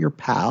buddy. They're not your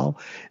pal.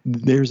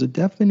 There's a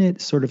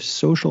definite sort of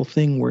social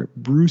thing where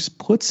Bruce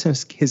puts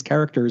his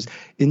characters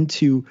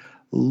into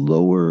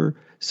lower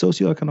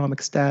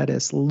socioeconomic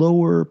status,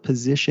 lower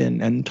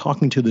position, and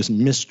talking to this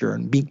Mr.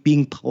 and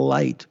being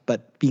polite,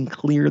 but being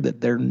clear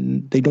that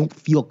they don't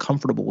feel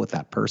comfortable with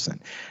that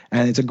person.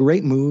 And it's a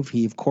great move.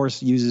 He, of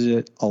course, uses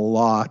it a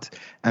lot,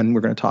 and I'm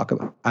going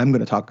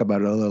to talk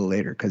about it a little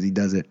later because he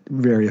does it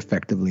very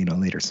effectively in a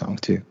later song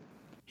too.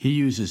 He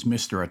uses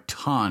Mr. a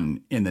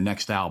ton in the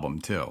next album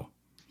too.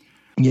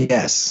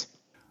 Yes.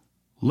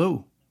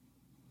 Lou.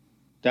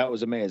 That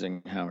was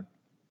amazing, Howard.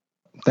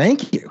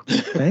 Thank you.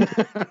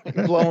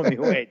 You're blowing me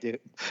away, dude.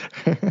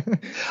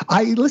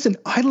 I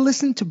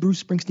listened to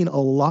Bruce Springsteen a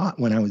lot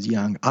when I was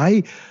young.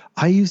 I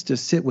used to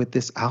sit with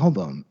this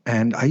album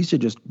and I used to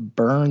just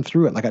burn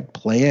through it. Like I'd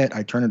play it,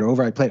 I'd turn it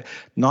over, I'd play it.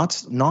 Not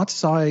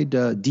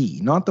side D,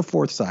 not the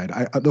fourth side.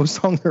 Those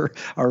songs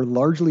are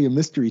largely a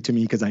mystery to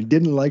me because I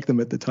didn't like them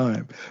at the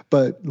time.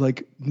 But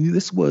like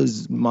this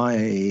was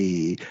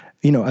my,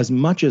 as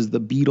much as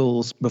the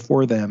Beatles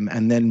before them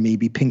and then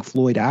maybe Pink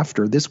Floyd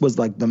after, this was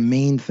like the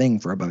main thing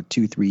for about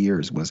 2-3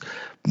 years was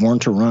Born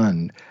to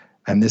Run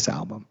and this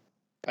album.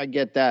 I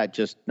get that,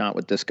 just not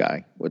with this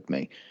guy, with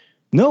me.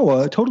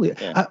 No, totally.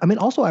 Yeah. I mean,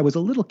 also, I was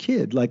a little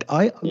kid. Like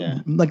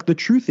like the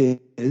truth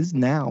is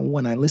now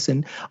when I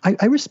listen,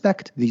 I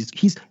respect these.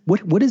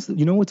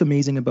 What's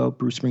amazing about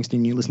Bruce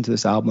Springsteen? You listen to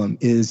this album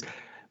is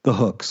the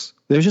hooks.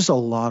 There's just a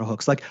lot of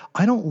hooks. Like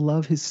I don't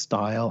love his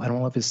style. I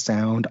don't love his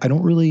sound. I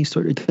don't really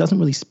it doesn't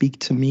really speak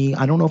to me.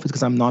 I don't know if it's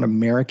because I'm not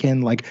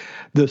American. Like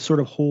the sort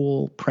of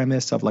whole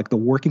premise of like the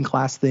working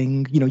class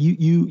thing,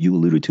 you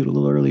alluded to it a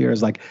little earlier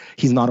as like,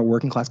 he's not a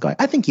working class guy.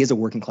 I think he is a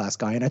working class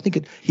guy. And I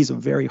think he's a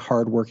very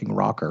hardworking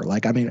rocker.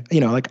 Like, I mean,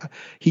 like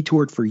he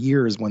toured for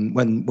years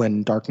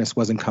when Darkness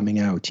wasn't coming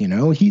out,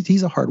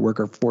 he's a hard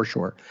worker for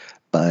sure.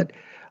 But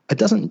it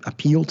doesn't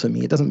appeal to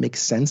me. It doesn't make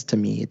sense to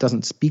me. It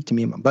doesn't speak to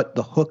me. But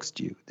the hooks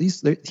do.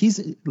 He's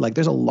like,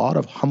 there's a lot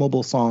of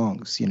hummable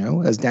songs,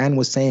 as Dan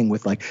was saying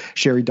with like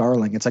Sherry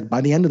Darling. It's like by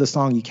the end of the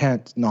song, you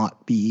can't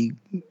not be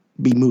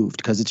moved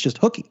because it's just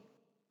hooky.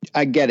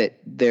 I get it.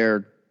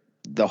 They're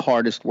the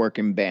hardest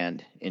working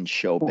band in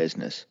show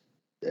business.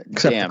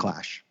 Except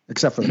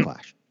for the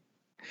Clash.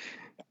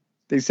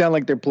 They sound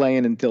like they're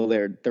playing until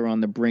they're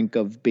on the brink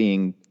of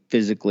being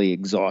physically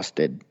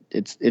exhausted.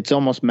 It's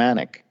almost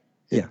manic.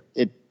 Yeah.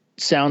 It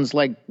sounds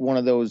like one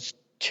of those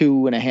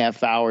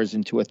 2.5 hours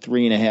into a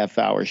 3.5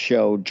 hour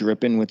show,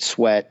 dripping with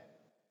sweat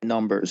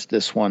numbers.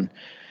 This one,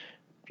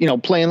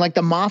 playing like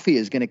the Mafia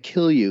is going to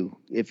kill you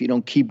if you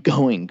don't keep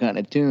going kind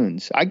of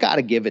tunes. I got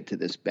to give it to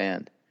this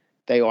band.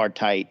 They are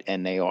tight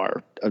and they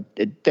are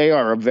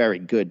a very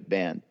good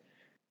band.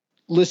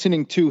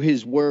 Listening to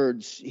his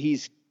words,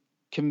 he's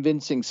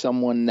convincing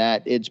someone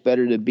that it's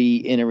better to be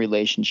in a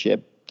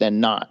relationship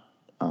than not.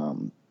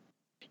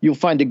 You'll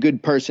find a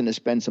good person to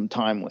spend some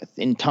time with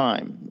in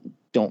time.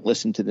 Don't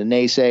listen to the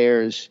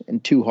naysayers,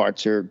 and two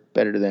hearts are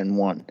better than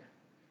one.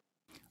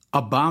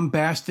 A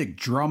bombastic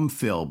drum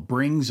fill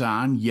brings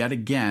on, yet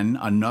again,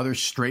 another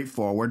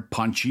straightforward,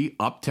 punchy,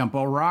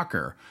 up-tempo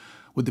rocker,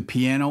 with the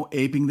piano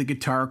aping the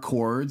guitar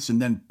chords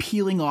and then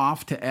peeling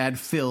off to add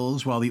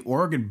fills while the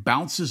organ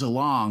bounces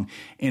along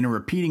in a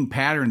repeating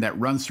pattern that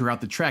runs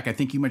throughout the track. I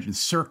think you mentioned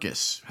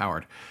circus,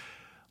 Howard.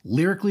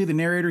 Lyrically, the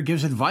narrator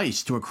gives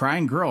advice to a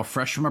crying girl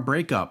fresh from a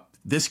breakup.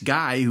 This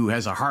guy who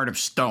has a heart of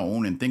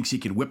stone and thinks he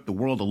can whip the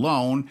world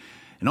alone.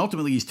 And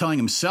ultimately, he's telling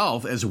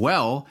himself as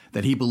well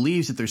that he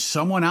believes that there's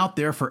someone out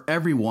there for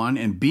everyone,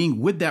 and being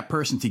with that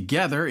person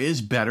together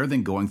is better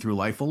than going through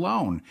life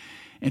alone.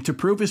 And to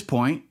prove his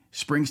point,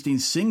 Springsteen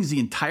sings the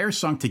entire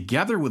song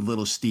together with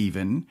Little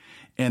Steven,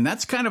 and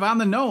that's kind of on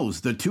the nose.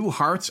 The two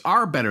hearts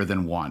are better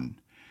than one.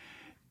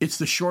 It's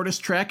the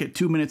shortest track at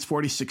 2 minutes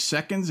 46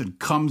 seconds and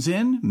comes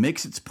in,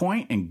 makes its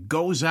point, and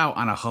goes out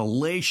on a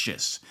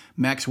hellacious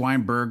Max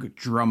Weinberg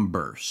drum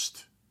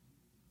burst.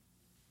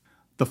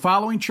 The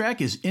following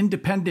track is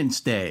Independence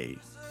Day.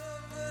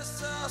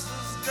 There's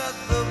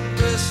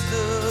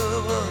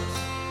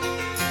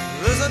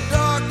a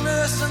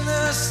darkness in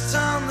this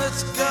town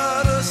that's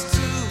got us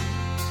too.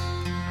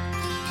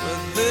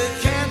 But they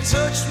can't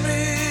touch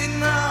me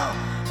now,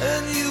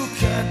 and you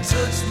can't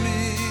touch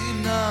me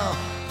now.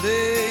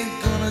 They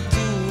ain't gonna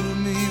do to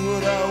me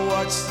what I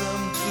watch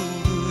them do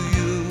to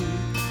you.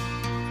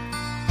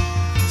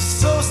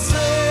 So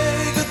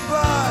say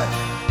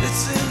goodbye.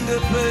 It's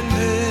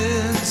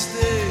Independence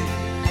Day.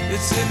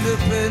 It's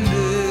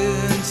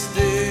Independence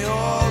Day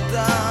all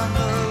down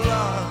the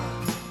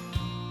line.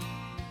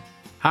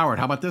 Howard,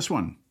 how about this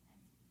one?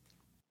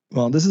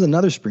 Well, this is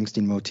another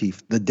Springsteen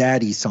motif, the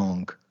daddy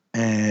song.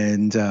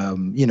 And,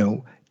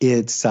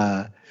 it's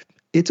a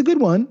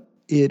good one.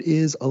 It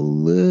is a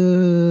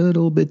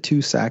little bit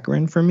too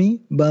saccharine for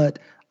me, but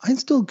I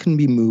still can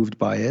be moved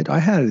by it. I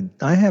have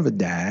a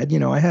dad,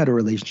 I had a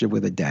relationship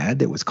with a dad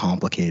that was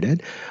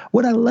complicated.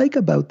 What I like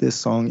about this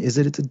song is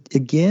that it's,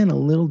 again, a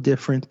little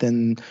different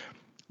than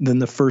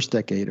the first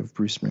decade of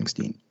Bruce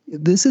Springsteen.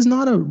 This is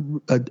not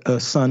a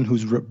son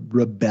who's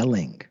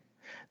rebelling.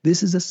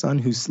 This is a son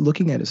who's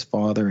looking at his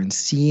father and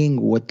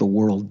seeing what the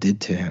world did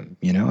to him,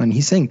 and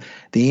he's saying,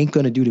 they ain't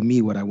going to do to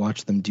me what I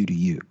watch them do to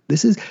you.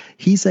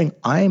 He's saying,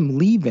 I'm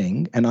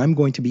leaving and I'm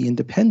going to be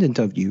independent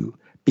of you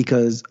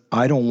because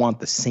I don't want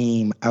the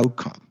same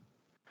outcome.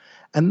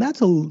 And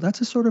that's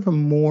a sort of a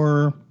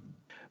more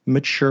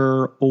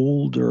mature,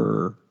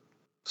 older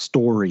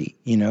story,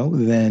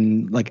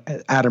 than like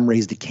Adam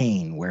Raised a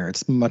Cain, where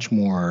it's much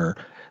more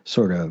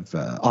sort of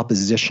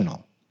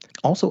oppositional.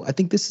 Also, I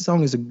think this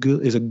song is a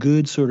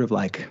good sort of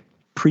like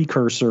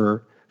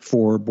precursor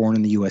for Born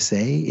in the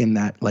USA, in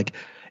that like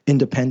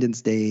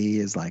Independence Day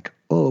is like,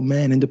 oh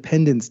man,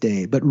 Independence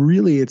Day. But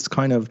really it's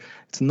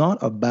not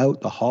about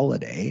the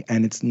holiday,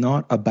 and it's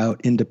not about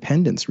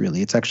independence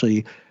really. It's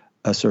actually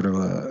a sort of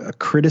a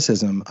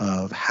criticism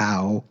of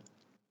how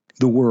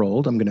the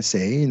world, I'm going to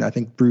say, and I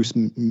think Bruce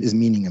is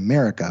meaning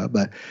America,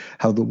 but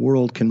how the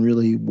world can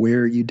really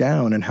wear you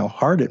down, and how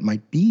hard it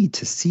might be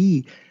to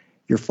see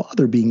your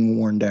father being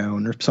worn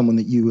down, or someone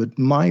that you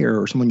admire,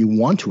 or someone you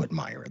want to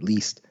admire at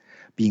least,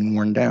 being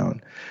worn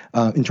down.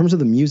 In terms of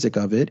the music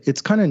of it,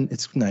 it's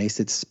nice.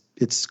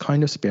 It's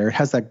kind of spare. It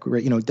has that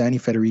great, Danny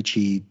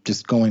Federici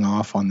just going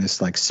off on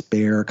this like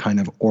spare kind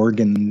of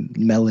organ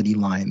melody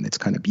line that's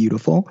kind of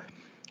beautiful.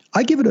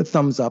 I give it a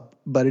thumbs up,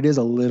 but it is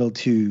a little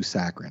too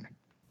saccharine.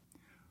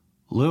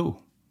 Lou.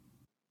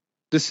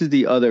 This is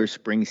the other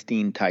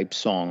Springsteen type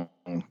song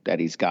that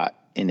he's got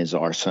in his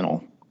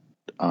arsenal.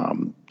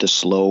 The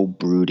slow,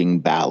 brooding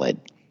ballad,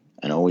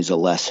 and always a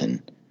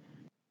lesson.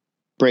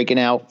 Breaking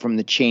out from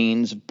the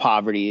chains of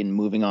poverty and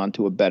moving on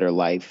to a better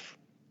life.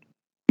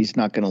 He's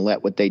not going to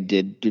let what they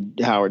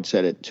did, Howard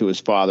said it, to his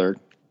father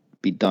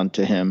be done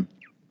to him.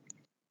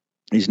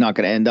 He's not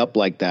going to end up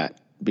like that,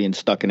 being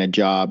stuck in a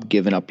job,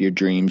 giving up your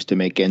dreams to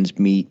make ends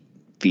meet,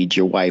 feed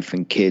your wife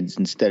and kids,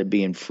 instead of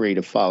being free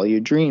to follow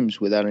your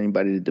dreams without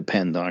anybody to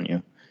depend on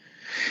you.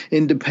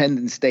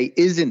 Independence Day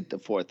isn't the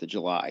 4th of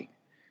July.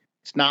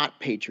 It's not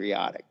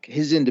patriotic.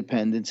 His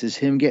independence is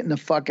him getting the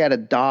fuck out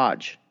of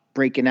Dodge,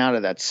 breaking out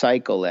of that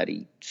cycle that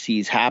he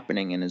sees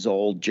happening in his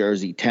old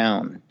Jersey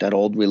town, that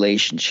old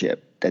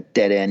relationship, that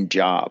dead-end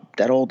job,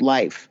 that old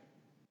life.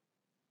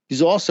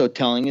 He's also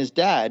telling his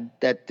dad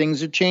that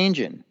things are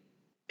changing.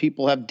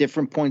 People have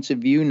different points of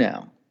view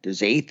now.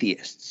 There's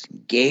atheists,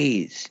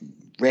 gays,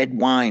 red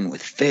wine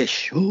with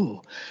fish.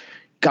 Ooh,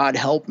 God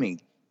help me.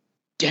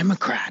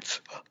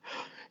 Democrats.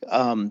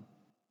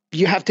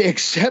 You have to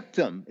accept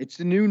them. It's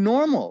the new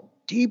normal.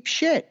 Deep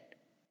shit.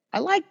 I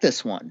like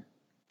this one.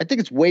 I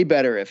think it's way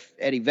better if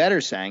Eddie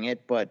Vedder sang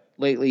it, but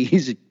lately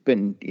he's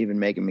been even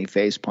making me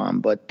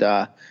facepalm. But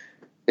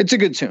it's a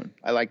good tune.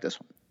 I like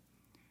this one.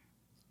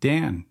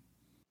 Dan.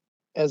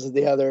 As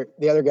the other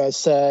guy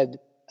said,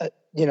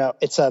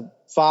 it's a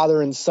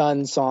father and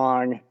son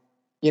song.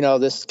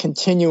 This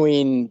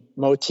continuing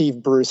motif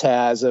Bruce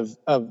has of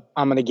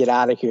I'm going to get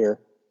out of here.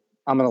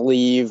 I'm going to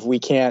leave.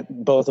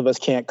 Both of us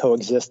can't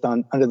coexist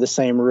under the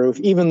same roof,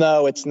 even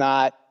though it's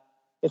not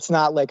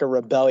like a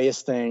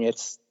rebellious thing.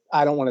 It's,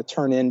 I don't want to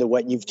turn into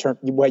what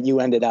you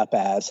ended up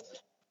as.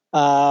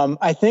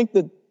 I think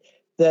that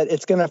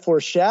it's going to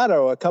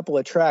foreshadow a couple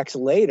of tracks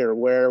later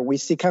where we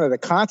see kind of the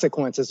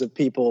consequences of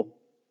people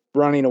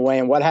running away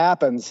and what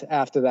happens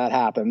after that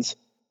happens.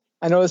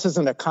 I know this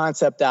isn't a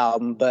concept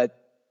album, but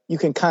you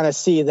can kind of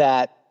see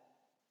that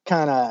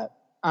kind of,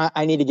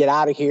 I need to get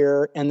out of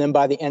here. And then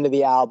by the end of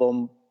the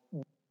album,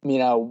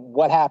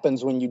 what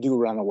happens when you do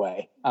run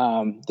away?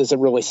 Does it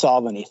really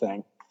solve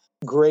anything?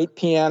 Great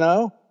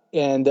piano.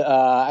 And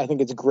I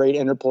think it's a great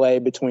interplay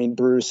between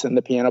Bruce and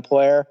the piano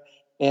player.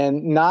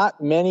 And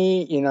not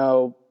many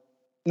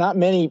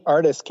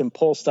artists can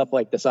pull stuff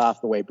like this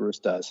off the way Bruce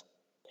does.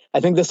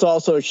 I think this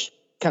also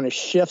kind of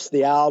shifts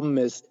the album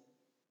as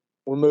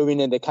we're moving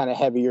into kind of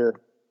heavier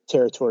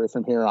territory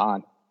from here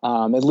on,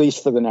 at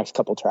least for the next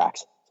couple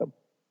tracks. So.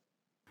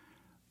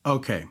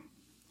 Okay.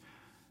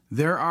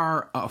 There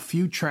are a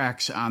few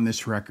tracks on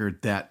this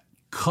record that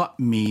cut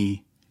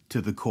me to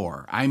the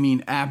core. I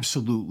mean,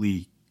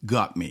 absolutely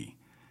gut me.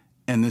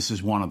 And this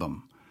is one of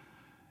them.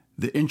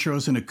 The intro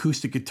is an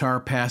acoustic guitar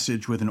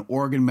passage with an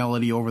organ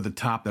melody over the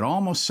top that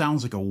almost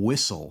sounds like a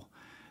whistle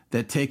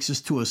that takes us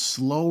to a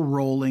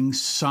slow-rolling,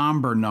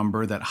 somber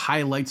number that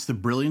highlights the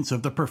brilliance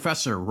of the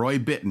professor, Roy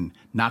Bittan,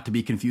 not to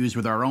be confused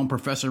with our own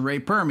Professor Ray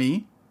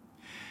Permy,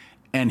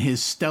 and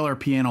his stellar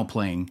piano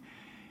playing.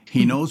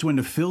 He knows when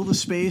to fill the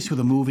space with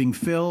a moving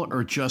fill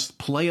or just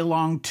play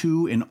along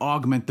to and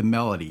augment the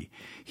melody.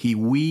 He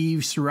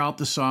weaves throughout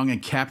the song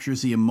and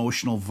captures the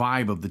emotional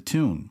vibe of the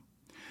tune.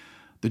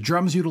 The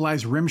drums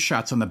utilize rim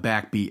shots on the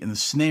backbeat and the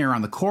snare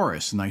on the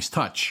chorus, nice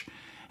touch.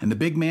 And the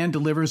big man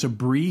delivers a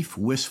brief,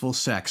 wistful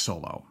sax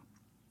solo.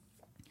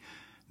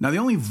 Now, the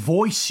only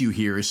voice you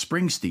hear is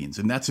Springsteen's,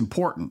 and that's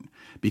important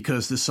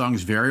because this song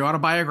is very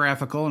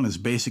autobiographical and is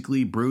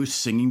basically Bruce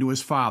singing to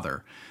his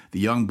father. The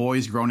young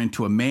boy's grown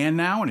into a man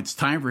now, and it's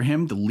time for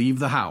him to leave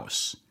the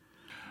house.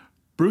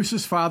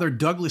 Bruce's father,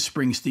 Douglas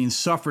Springsteen,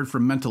 suffered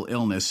from mental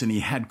illness, and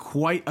he had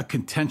quite a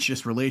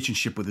contentious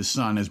relationship with his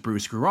son as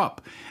Bruce grew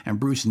up, and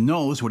Bruce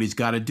knows what he's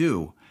got to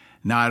do.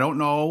 Now, I don't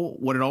know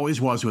what it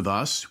always was with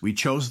us. We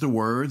chose the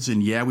words,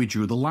 and yeah, we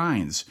drew the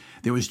lines.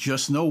 There was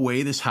just no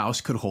way this house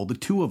could hold the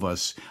two of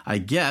us. I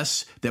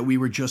guess that we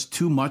were just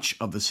too much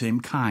of the same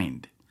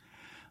kind.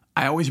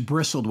 I always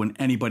bristled when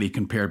anybody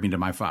compared me to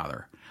my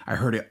father. I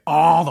heard it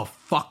all the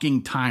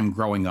fucking time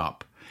growing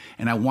up,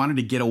 and I wanted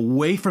to get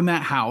away from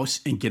that house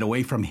and get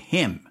away from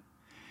him.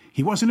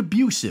 He wasn't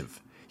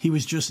abusive. He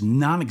was just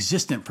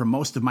non-existent for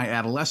most of my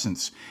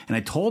adolescence, and I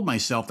told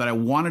myself that I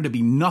wanted to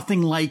be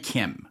nothing like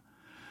him.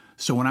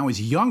 So when I was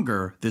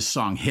younger, this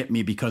song hit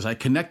me because I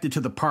connected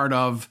to the part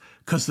of,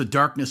 because the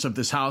darkness of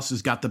this house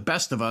has got the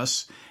best of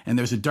us, and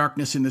there's a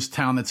darkness in this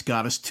town that's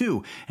got us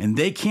too. And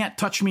they can't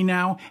touch me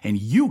now, and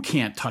you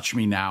can't touch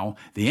me now.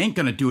 They ain't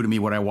going to do to me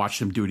what I watched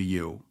them do to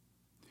you.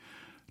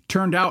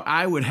 Turned out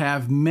I would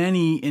have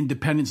many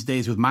Independence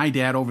Days with my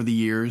dad over the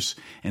years,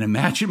 and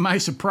imagine my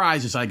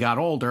surprise as I got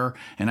older,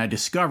 and I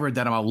discovered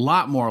that I'm a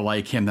lot more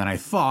like him than I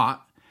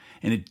thought,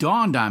 and it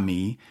dawned on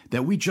me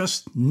that we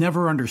just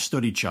never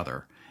understood each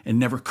other. And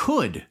never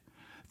could.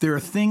 There are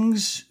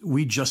things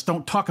we just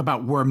don't talk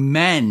about. We're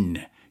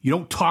men. You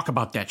don't talk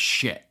about that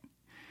shit.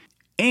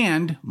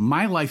 And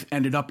my life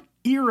ended up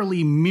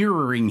eerily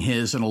mirroring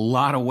his in a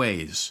lot of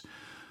ways.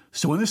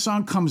 So when this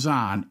song comes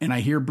on and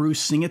I hear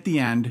Bruce sing at the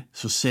end,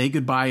 so say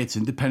goodbye, it's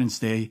Independence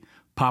Day.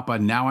 Papa,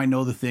 now I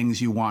know the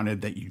things you wanted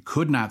that you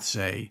could not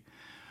say.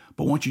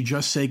 But won't you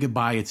just say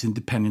goodbye, it's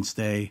Independence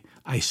Day.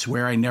 I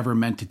swear I never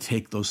meant to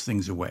take those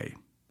things away.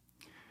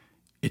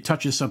 It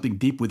touches something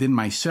deep within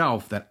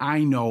myself that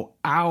I know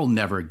I'll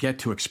never get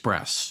to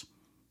express,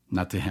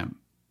 not to him.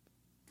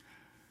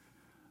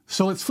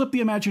 So let's flip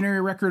the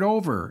imaginary record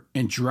over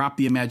and drop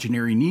the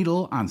imaginary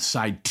needle on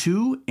side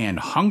 2 and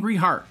Hungry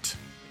Heart.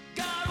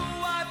 Got a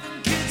wife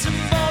and kids in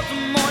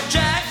Baltimore,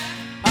 Jack.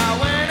 I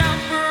went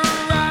out for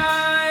a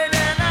ride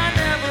and I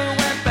never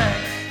went back.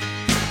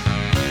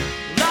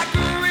 Like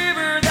a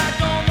river that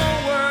don't know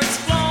where it's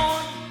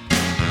flowing.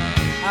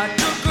 I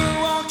took a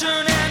wrong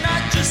turn and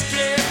I just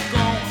kept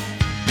going.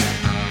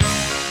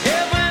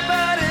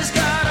 Everybody's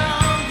got a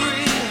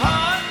hungry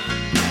heart.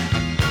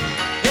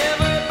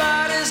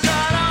 Everybody's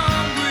got a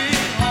hungry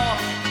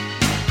heart.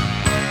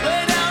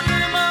 Lay down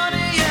your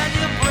money and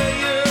you play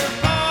your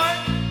part.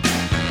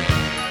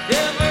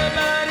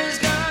 Everybody's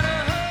got a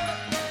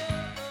heart.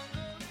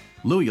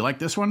 Lou, you like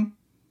this one?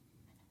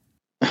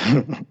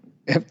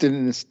 After the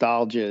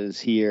nostalgia is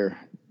here,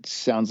 it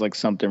sounds like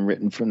something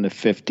written from the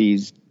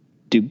 50s,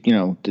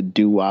 the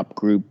doo-wop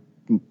group,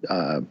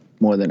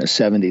 more than a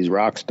 70s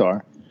rock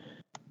star.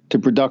 The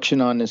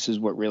production on this is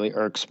what really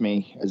irks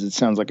me, as it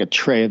sounds like a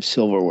tray of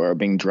silverware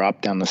being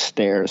dropped down the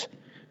stairs.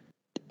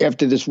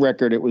 After this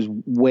record, it was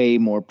way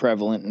more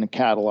prevalent in the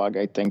catalog,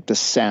 I think, the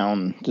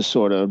sound, the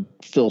sort of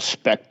Phil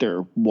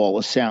Spector, Wall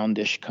of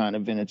Sound-ish kind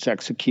of in its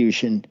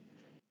execution.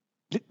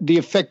 The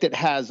effect it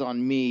has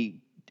on me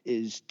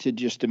is to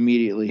just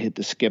immediately hit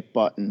the skip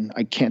button.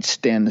 I can't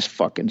stand this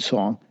fucking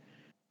song.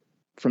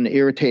 from the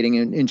irritating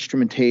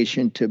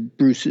instrumentation to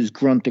Bruce's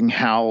grunting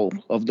howl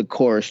of the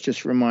chorus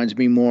just reminds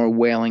me more of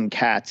Wailing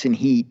Cats in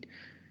Heat,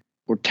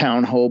 or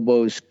town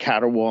hobos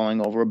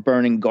caterwauling over a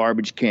burning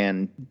garbage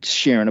can,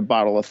 sharing a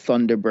bottle of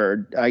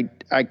Thunderbird.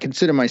 I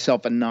consider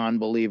myself a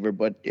non-believer,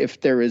 but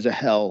if there is a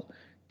hell,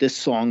 this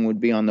song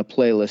would be on the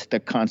playlist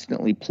that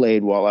constantly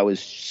played while I was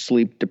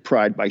sleep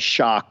deprived by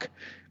shock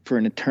for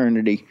an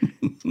eternity.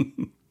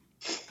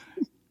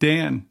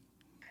 Dan.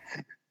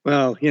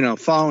 Well,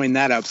 following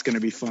that up is going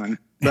to be fun.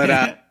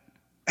 But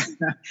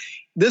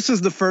this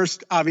is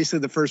obviously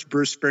the first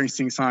Bruce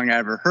Springsteen song I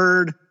ever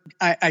heard.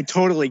 I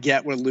totally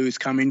get where Lou's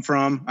coming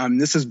from.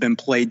 This has been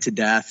played to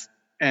death.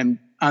 And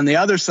on the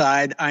other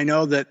side, I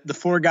know that the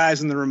four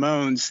guys in the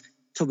Ramones,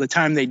 till the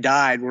time they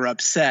died, were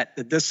upset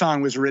that this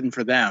song was written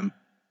for them.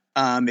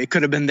 It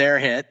could have been their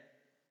hit,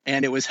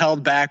 and it was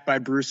held back by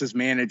Bruce's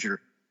manager,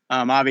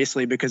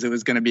 obviously because it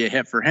was going to be a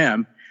hit for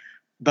him.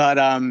 But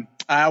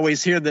I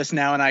always hear this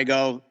now and I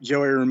go,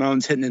 Joey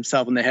Ramone's hitting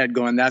himself in the head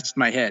going, that's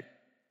my hit.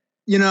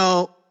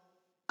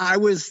 I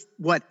was,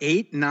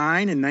 8,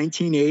 9 in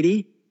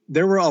 1980?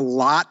 There were a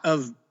lot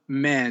of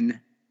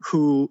men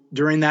who,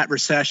 during that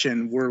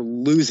recession, were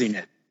losing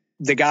it.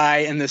 The guy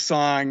in the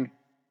song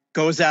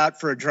goes out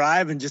for a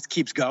drive and just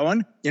keeps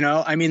going.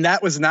 That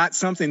was not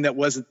something that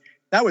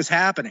was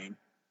happening.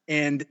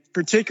 And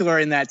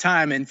particularly in that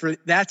time, and for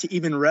that to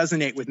even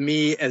resonate with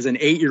me as an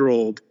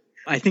 8-year-old,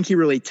 I think he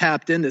really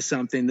tapped into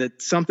something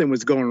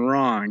was going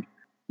wrong.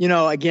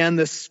 Again,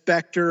 the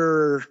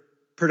Spector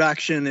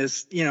production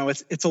is,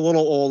 it's a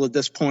little old at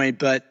this point,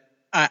 but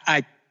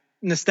I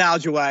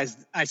nostalgia-wise,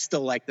 I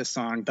still like this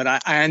song, but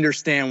I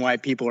understand why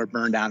people are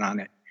burned out on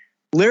it.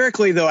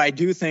 Lyrically, though, I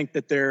do think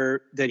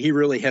that he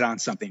really hit on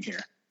something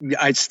here.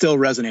 It still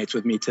resonates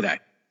with me today.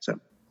 So,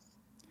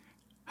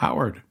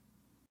 Howard.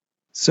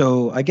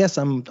 So I guess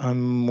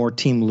I'm more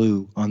Team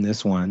Lou on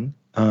this one.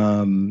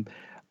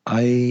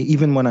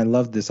 Even when I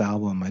loved this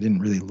album, I didn't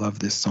really love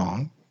this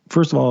song.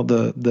 First of all,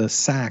 the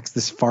sax,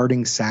 this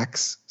farting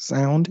sax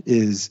sound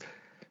is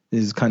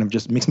kind of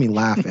just makes me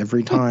laugh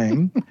every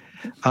time.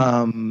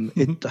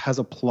 It has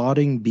a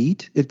plodding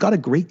beat. It got a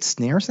great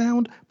snare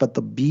sound, but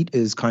the beat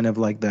is kind of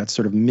like that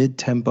sort of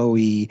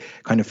mid-tempo-y,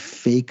 kind of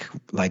fake,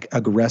 like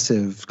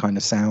aggressive kind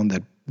of sound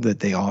that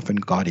they often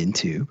got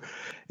into.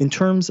 In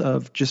terms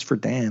of, just for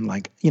Dan,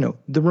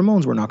 the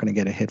Ramones were not going to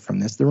get a hit from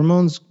this. The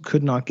Ramones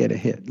could not get a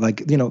hit.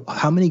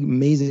 How many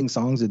amazing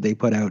songs did they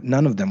put out?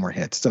 None of them were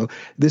hits. So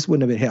this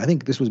wouldn't have been a hit. I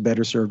think this was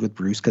better served with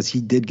Bruce because he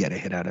did get a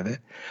hit out of it.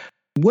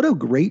 What a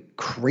great,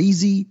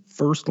 crazy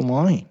first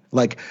line.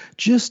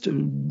 He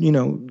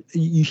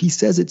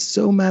says it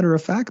so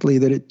matter-of-factly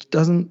that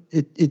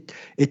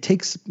it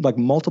takes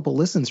multiple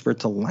listens for it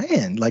to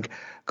land.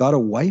 Got a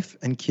wife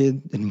and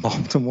kid in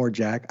Baltimore,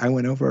 Jack. I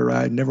went out for a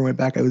ride, never went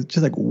back. I was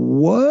just like,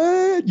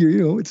 what?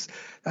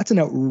 That's an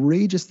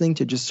outrageous thing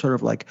to just sort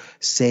of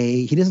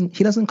say. He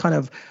doesn't kind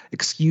of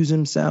excuse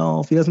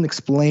himself. He doesn't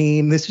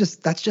explain. That's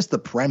just the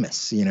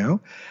premise,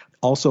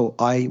 Also,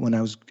 when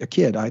I was a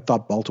kid, I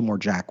thought Baltimore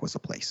Jack was a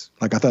place.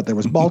 I thought there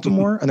was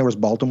Baltimore and there was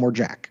Baltimore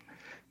Jack.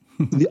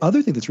 The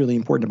other thing that's really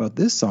important about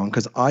this song,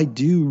 because I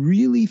do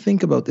really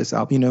think about this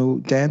album.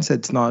 Dan said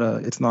it's not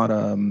a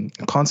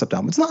concept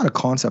album. It's not a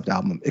concept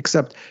album,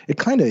 except it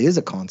kind of is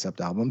a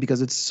concept album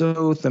because it's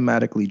so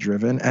thematically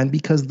driven and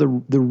because the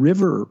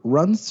river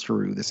runs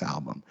through this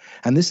album.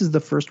 And this is the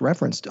first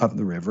reference of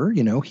the river.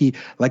 He,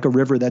 like a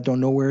river that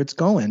don't know where it's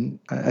going.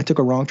 I took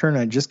a wrong turn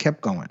and I just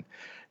kept going.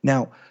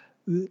 Now,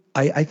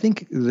 I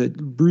think that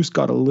Bruce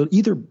got a little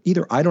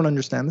either I don't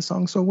understand the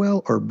song so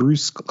well, or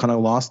Bruce kind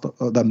of lost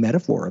the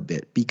metaphor a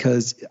bit,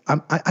 because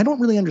I don't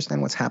really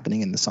understand what's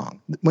happening in the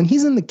song. When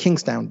he's in the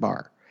Kingstown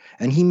bar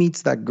and he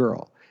meets that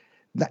girl,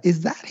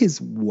 is that his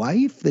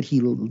wife that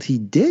he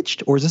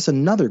ditched, or is this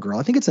another girl?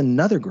 I think it's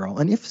another girl.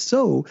 And if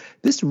so,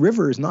 this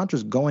river is not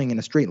just going in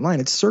a straight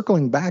line. It's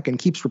circling back and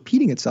keeps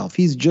repeating itself.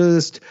 He's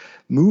just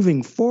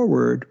moving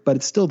forward, but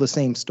it's still the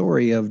same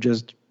story of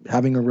just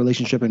having a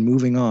relationship and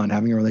moving on,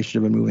 having a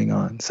relationship and moving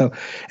on. So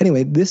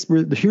anyway,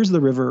 here's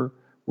the river.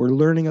 We're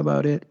learning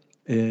about it.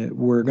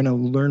 We're going to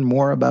learn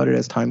more about it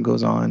as time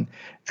goes on.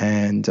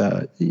 And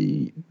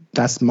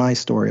that's my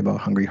story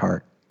about Hungry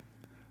Heart.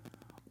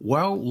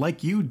 Well,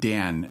 like you,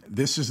 Dan,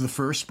 this is the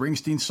first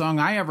Springsteen song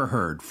I ever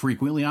heard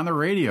frequently on the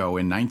radio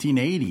in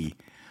 1980.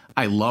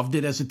 I loved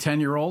it as a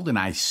 10-year-old, and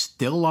I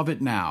still love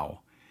it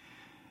now.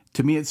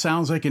 To me, it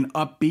sounds like an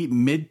upbeat,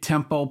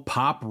 mid-tempo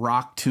pop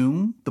rock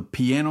tune. The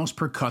piano's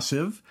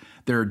percussive.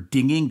 There are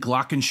dinging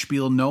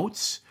glockenspiel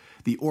notes.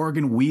 The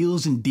organ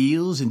wheels and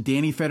deals, and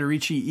Danny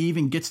Federici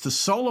even gets to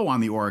solo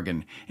on the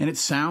organ, and it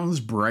sounds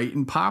bright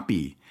and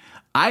poppy.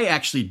 I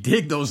actually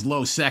dig those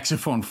low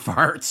saxophone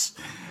farts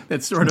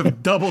that sort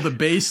of double the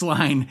bass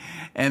line,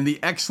 and the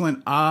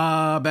excellent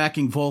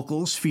backing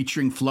vocals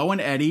featuring Flo and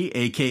Eddie,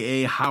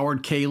 a.k.a.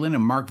 Howard Kaylan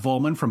and Mark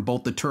Volman from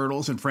both the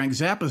Turtles and Frank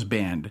Zappa's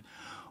band.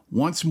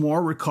 Once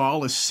more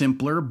recall a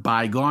simpler,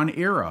 bygone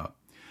era.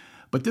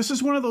 But this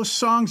is one of those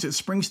songs that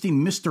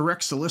Springsteen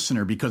misdirects the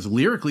listener because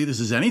lyrically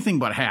this is anything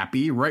but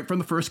happy. Right from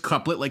the first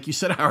couplet, like you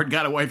said, Howard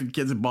got a wife and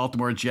kids in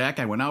Baltimore, Jack.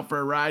 I went out for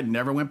a ride and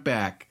never went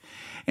back.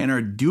 And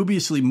our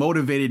dubiously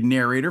motivated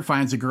narrator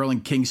finds a girl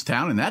in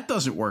Kingstown, and that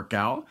doesn't work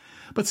out.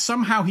 But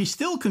somehow he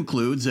still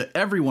concludes that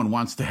everyone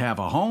wants to have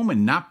a home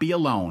and not be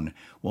alone.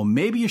 Well,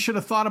 maybe you should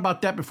have thought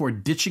about that before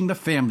ditching the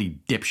family,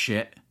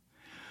 dipshit.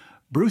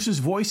 Bruce's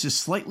voice is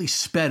slightly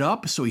sped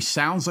up, so he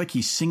sounds like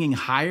he's singing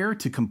higher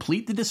to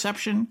complete the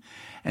deception,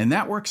 and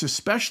that works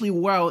especially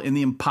well in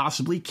the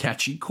impossibly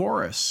catchy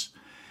chorus.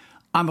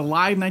 On the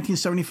live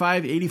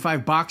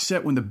 1975-85 box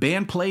set, when the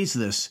band plays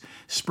this,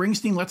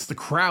 Springsteen lets the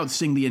crowd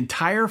sing the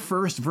entire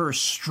first verse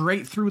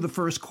straight through the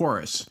first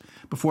chorus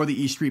before the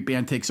E Street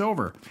Band takes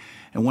over.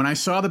 And when I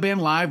saw the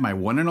band live, my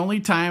one and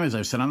only time, as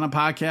I've said on the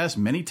podcast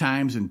many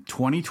times in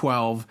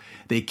 2012,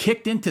 they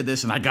kicked into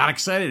this and I got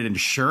excited, and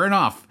sure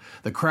enough,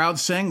 the crowd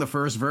sang the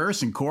first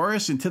verse and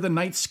chorus into the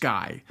night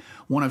sky.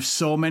 One of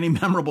so many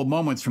memorable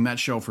moments from that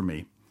show for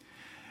me.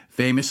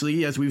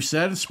 Famously, as we've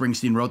said,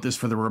 Springsteen wrote this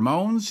for the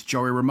Ramones.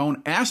 Joey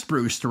Ramone asked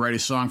Bruce to write a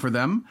song for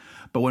them,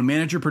 but when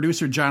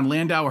manager-producer John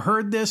Landau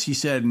heard this, he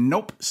said,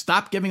 "Nope,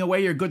 stop giving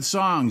away your good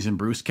songs," and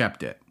Bruce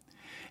kept it.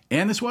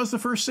 And this was the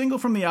first single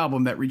from the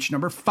album that reached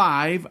number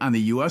 5 on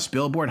the U.S.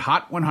 Billboard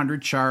Hot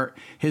 100 chart,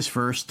 his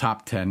first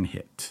top 10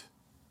 hit.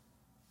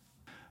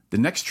 The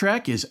next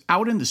track is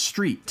Out in the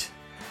Street.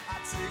 I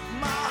take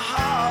my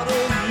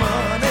hard-earned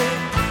money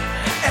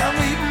and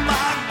leave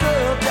my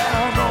girl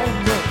down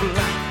on the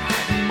block.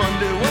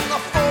 Monday when the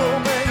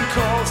foreman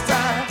calls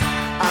time,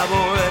 I've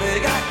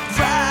already got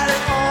Friday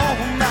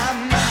on my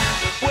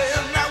mind.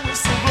 Well, now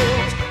whistle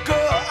blows,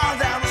 girl, I'm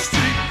down the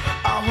street.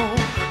 I'm home,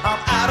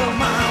 I'm out of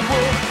my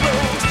work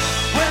clothes.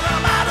 When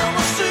I'm out on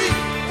the street,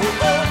 oh,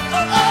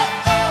 oh, oh,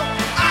 oh, oh,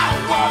 I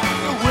walk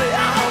the way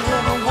I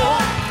wanna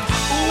walk.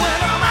 When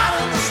I'm out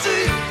in the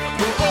street,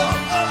 oh, oh,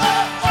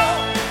 oh, oh,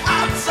 oh,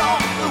 I talk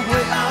the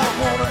way I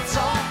wanna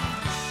talk.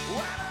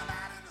 When I'm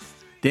out in the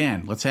street.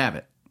 Dan, let's have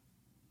it.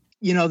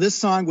 You know, this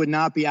song would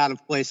not be out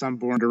of place on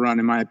Born to Run,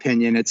 in my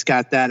opinion. It's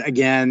got that,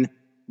 again,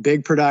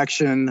 big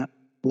production,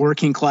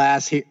 working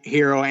class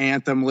hero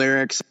anthem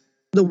lyrics.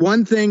 The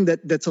one thing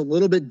that's a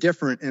little bit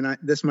different, and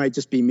this might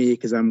just be me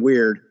because I'm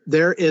weird,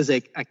 there is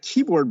a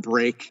keyboard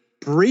break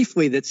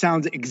briefly that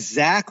sounds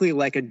exactly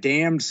like a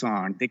Damned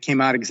song that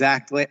came out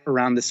exactly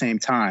around the same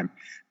time.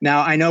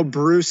 Now, I know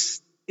Bruce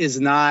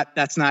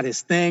that's not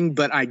his thing,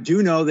 but I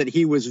do know that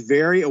he was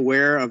very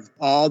aware of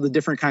all the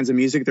different kinds of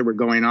music that were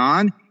going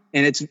on.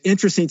 And it's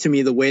interesting to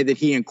me the way that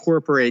he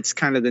incorporates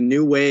kind of the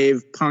new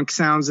wave punk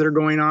sounds that are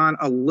going on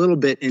a little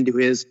bit into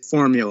his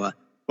formula.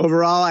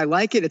 Overall, I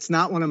like it. It's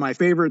not one of my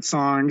favorite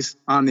songs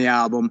on the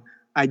album.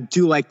 I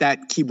do like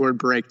that keyboard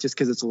break just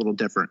because it's a little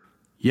different.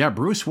 Yeah,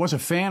 Bruce was a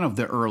fan of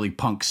the early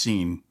punk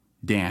scene,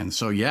 Dan.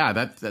 So yeah,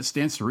 that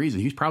stands to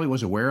reason. He probably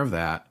was aware of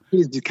that.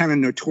 He's kind of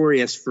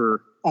notorious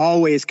for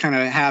always kind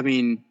of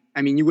having,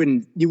 I mean, you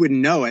wouldn't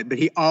know it, but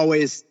he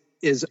always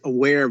is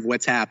aware of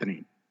what's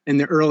happening. In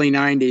the early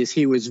 90s,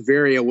 he was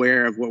very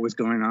aware of what was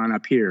going on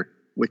up here,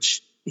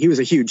 which he was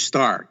a huge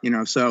star, you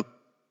know, so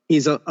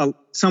he's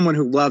someone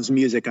who loves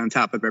music on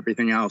top of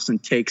everything else and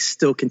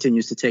still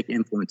continues to take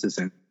influences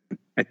in,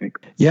 I think.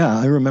 Yeah,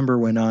 I remember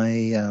when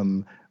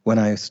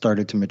I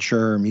started to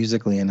mature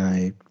musically and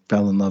I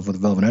fell in love with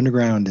Velvet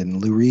Underground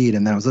and Lou Reed,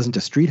 and I was listening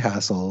to Street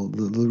Hassle,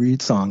 the Lou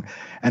Reed song,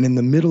 and in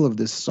the middle of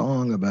this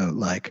song about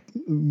like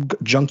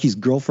Junkie's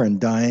girlfriend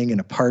dying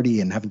in a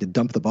party and having to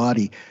dump the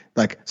body,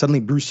 like suddenly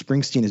Bruce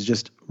Springsteen is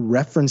just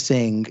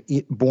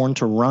referencing Born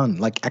to Run,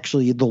 like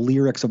actually the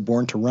lyrics of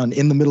Born to Run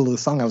in the middle of the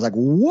song. I was like,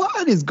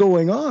 what is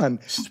going on?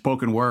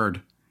 Spoken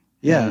word.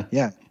 Yeah,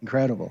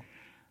 incredible.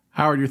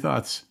 Howard, your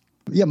thoughts?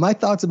 Yeah, my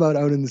thoughts about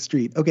Out in the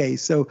Street. Okay,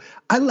 so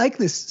I like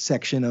this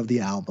section of the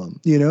album.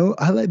 You know,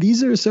 I like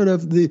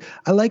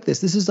this.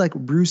 This is like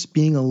Bruce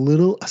being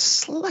a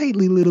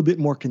slightly little bit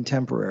more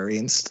contemporary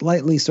and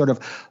slightly sort of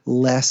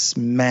less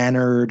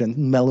mannered and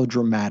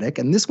melodramatic.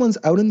 And this one's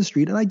Out in the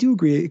Street, and I do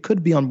agree it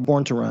could be on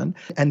Born to Run.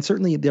 And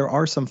certainly there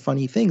are some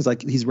funny things,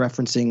 like he's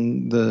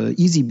referencing the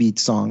Easy Beat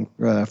song,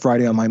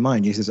 Friday on My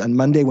Mind. He says, on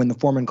Monday when the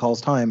foreman calls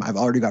time, I've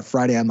already got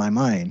Friday on my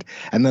mind.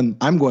 And then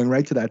I'm going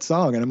right to that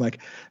song, and I'm like,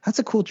 that's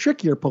a cool trick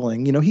you're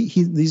pulling. You know,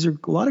 these are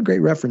a lot of great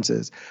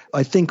references.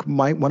 I think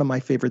one of my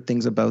favorite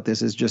things about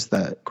this is just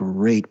that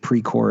great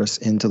pre-chorus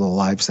into the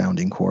live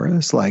sounding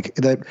chorus. Like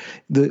that,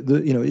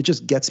 you know, it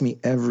just gets me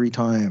every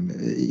time.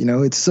 You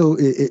know,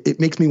 it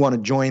makes me want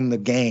to join the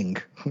gang,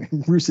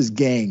 Bruce's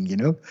gang. You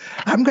know,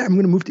 I'm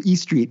going to move to E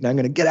Street and I'm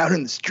going to get out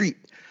in the street.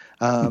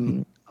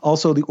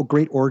 Also, the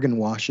great organ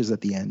washes at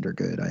the end are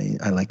good.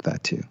 I like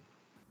that too.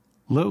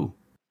 Lou.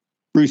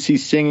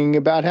 Brucey's singing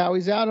about how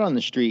he's out on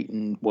the street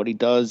and what he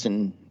does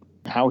and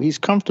how he's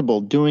comfortable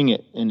doing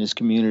it in his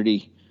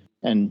community.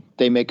 And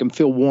they make him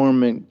feel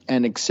warm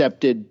and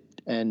accepted.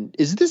 And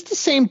is this the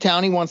same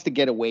town he wants to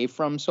get away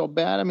from so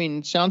bad? I mean,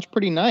 it sounds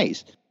pretty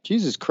nice.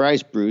 Jesus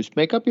Christ, Bruce,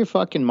 make up your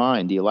fucking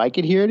mind. Do you like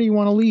it here or do you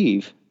want to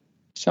leave?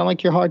 You sound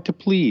like you're hard to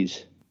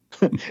please.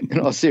 In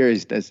all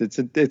seriousness,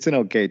 it's an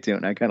okay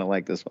tune. I kind of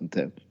like this one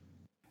too.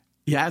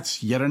 Yeah,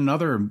 it's yet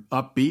another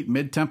upbeat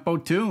mid-tempo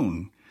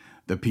tune.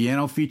 The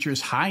piano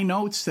features high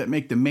notes that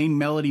make the main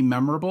melody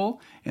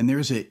memorable, and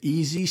there's an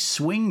easy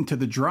swing to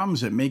the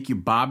drums that make you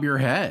bob your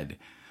head.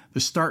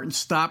 The start and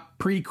stop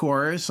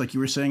pre-chorus, like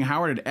you were saying,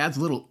 Howard, it adds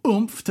a little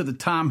oomph to the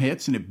tom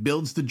hits, and it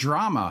builds the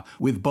drama,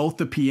 with both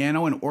the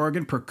piano and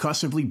organ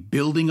percussively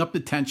building up the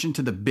tension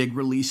to the big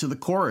release of the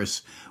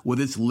chorus, with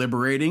its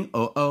liberating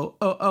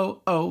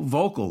oh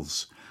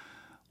vocals.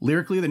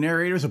 Lyrically, the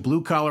narrator's a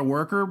blue-collar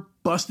worker,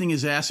 busting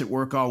his ass at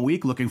work all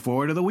week, looking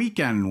forward to the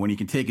weekend when he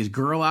can take his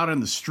girl out on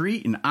the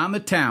street and on the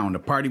town to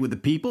party with the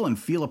people and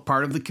feel a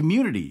part of the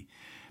community.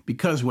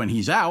 Because when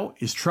he's out,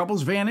 his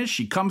troubles vanish,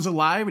 he comes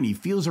alive, and he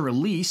feels a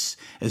release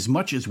as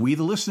much as we,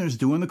 the listeners,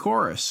 do in the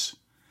chorus.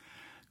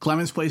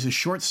 Clemens plays a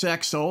short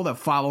sax solo that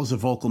follows a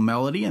vocal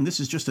melody, and this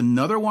is just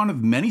another one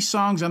of many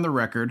songs on the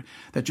record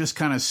that just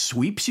kind of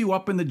sweeps you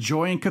up in the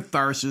joy and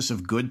catharsis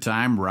of good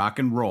time rock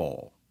and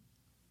roll.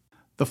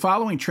 The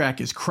following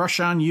track is Crush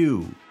on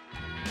You.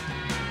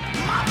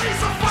 My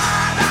piece of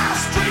fire down the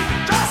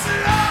street, just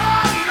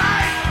another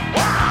night.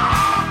 We're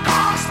all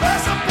gone,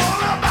 space and pull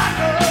it back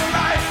to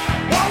life.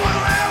 What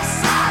will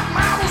inside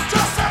man was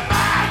just a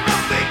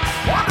magnifique.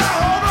 Want to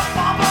hold a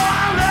bumper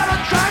and let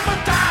it drag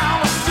me down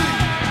the street.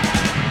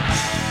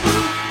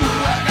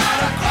 Ooh, I got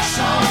a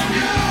crush on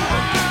you.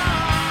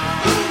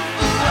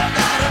 Ooh, I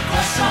got a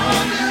crush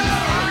on you.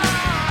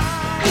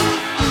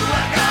 Ooh,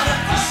 I got a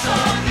crush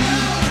on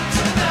you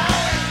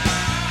tonight.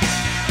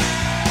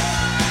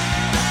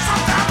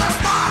 Sometimes I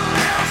spot a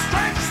little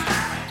stranger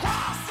standing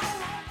across the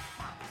road.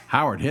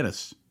 Howard, hit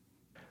us.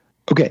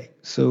 Okay,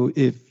 so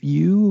if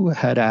you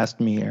had asked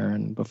me,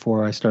 Aaron,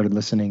 before I started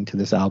listening to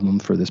this album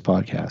for this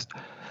podcast,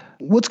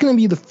 what's going to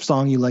be the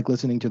song you like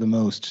listening to the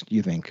most, do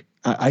you think?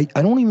 I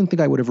don't even think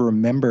I would have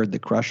remembered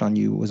that Crush on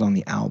You was on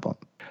the album.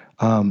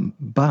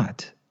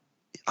 But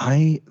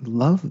I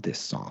love this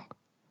song.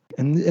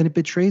 And it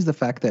betrays the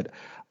fact that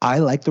I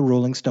like the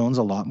Rolling Stones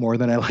a lot more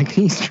than I like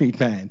the E Street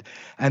Band.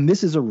 And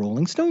this is a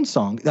Rolling Stones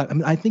song. I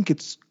mean, I think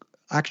it's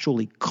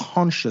actually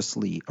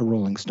consciously a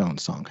Rolling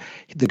Stones song.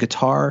 The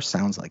guitar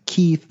sounds like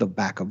Keith. The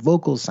backup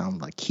vocals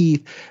sound like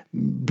Keith.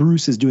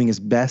 Bruce is doing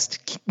his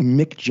best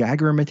Mick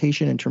Jagger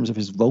imitation in terms of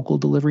his vocal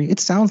delivery. It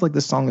sounds like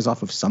this song is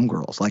off of Some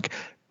Girls, like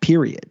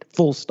period,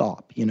 full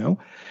stop, you know?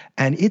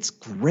 And it's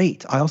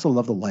great. I also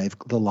love the live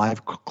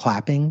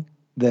clapping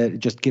that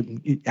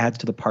it adds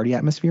to the party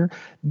atmosphere.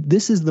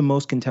 This is the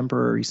most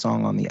contemporary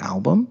song on the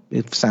album.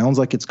 It sounds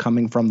like it's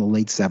coming from the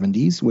late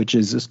 70s, which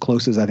is as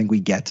close as I think we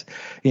get,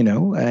 you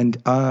know,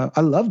 and I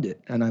loved it,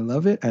 and I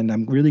love it, and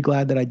I'm really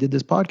glad that I did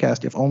this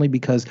podcast, if only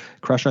because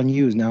Crush on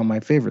You is now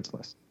my favorites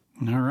list.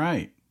 All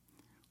right.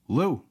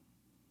 Lou.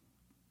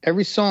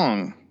 Every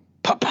song,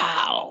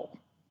 pow,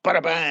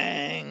 bada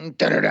bang,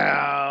 da da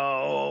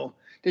da.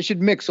 They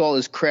should mix all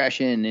his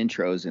crash-in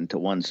intros into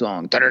one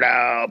song.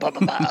 Da-da-da,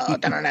 ba-ba-ba,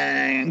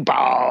 da-da-dang,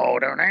 bow,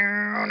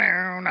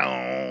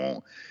 da-da-da.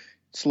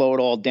 Slow it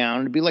all down.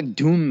 It'd be like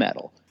doom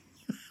metal.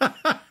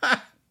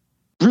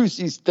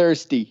 Brucey's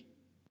thirsty,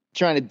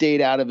 trying to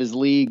date out of his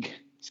league.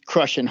 He's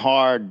crushing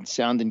hard,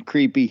 sounding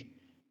creepy.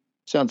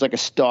 Sounds like a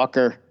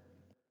stalker.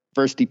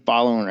 First he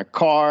following her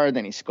car,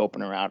 then he's scoping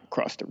her out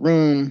across the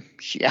room.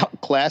 She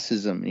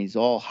outclasses him, and he's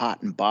all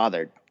hot and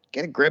bothered.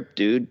 Get a grip,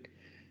 dude.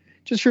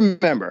 Just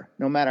remember,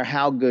 no matter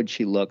how good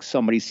she looks,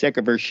 somebody's sick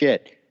of her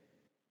shit.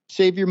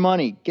 Save your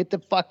money. Get the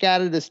fuck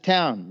out of this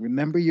town.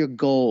 Remember your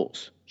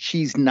goals.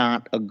 She's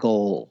not a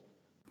goal.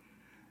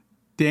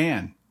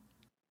 Dan.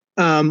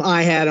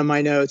 I had on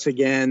my notes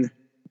again,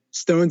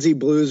 Stonesy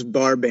Blues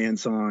Bar Band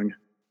song.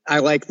 I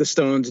like the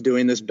Stones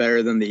doing this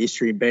better than the E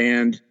Street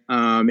Band.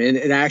 And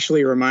it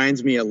actually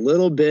reminds me a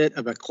little bit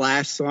of a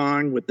Clash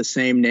song with the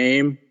same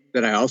name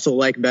that I also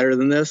like better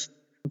than this.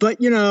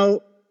 But, you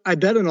know, I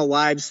bet in a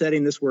live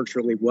setting, this works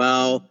really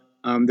well.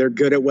 They're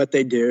good at what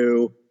they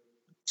do.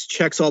 It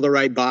checks all the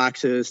right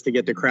boxes to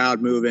get the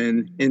crowd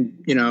moving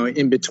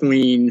in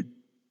between,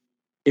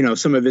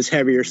 some of his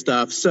heavier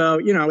stuff. So,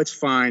 it's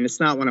fine. It's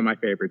not one of my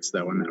favorites,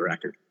 though, on that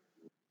record.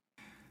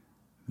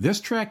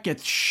 This track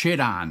gets shit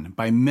on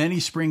by many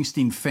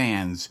Springsteen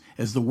fans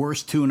as the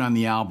worst tune on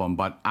the album,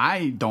 but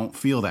I don't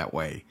feel that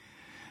way.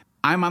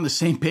 I'm on the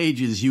same page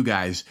as you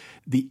guys.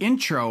 The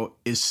intro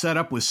is set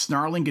up with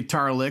snarling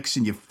guitar licks,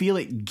 and you feel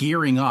it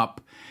gearing up.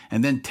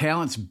 And then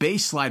Talent's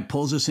bass slide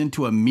pulls us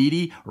into a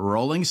meaty,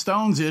 Rolling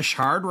Stones-ish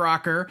hard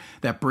rocker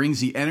that brings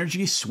the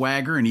energy,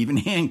 swagger, and even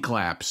hand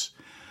claps.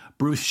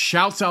 Bruce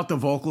shouts out the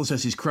vocals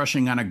as he's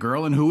crushing on a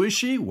girl, and who is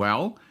she?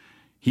 Well,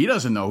 he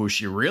doesn't know who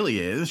she really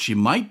is. She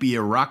might be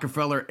a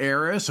Rockefeller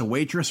heiress, a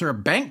waitress, or a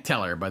bank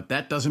teller, but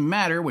that doesn't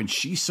matter when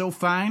she's so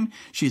fine.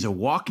 She's a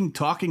walking,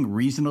 talking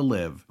reason to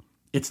live.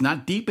 It's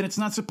not deep, and it's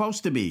not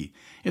supposed to be.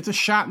 It's a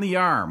shot in the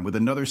arm with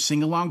another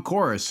sing-along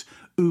chorus.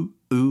 Ooh,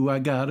 ooh, I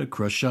got a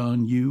crush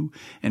on you.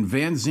 And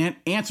Van Zandt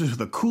answers with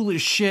the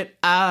coolest shit.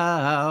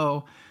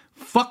 Ow.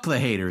 Fuck the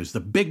haters. The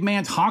big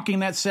man's honking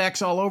that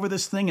sax all over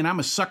this thing, and I'm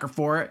a sucker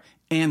for it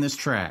and this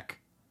track.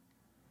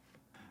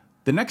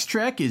 The next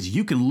track is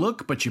You Can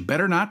Look, But You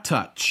Better Not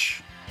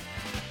Touch.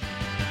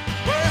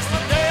 Well,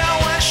 yesterday I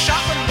went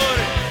shopping,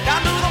 buddy,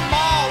 down to the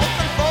mall,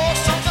 looking for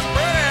something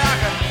pretty I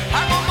could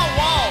hang on my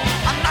wall.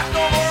 I knocked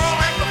over a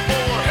lamp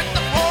before, hit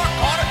the floor,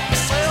 caught it. The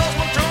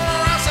salesman turned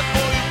around, said,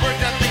 boy, you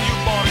break that thing you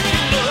bought. You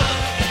can look,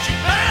 but you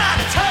better not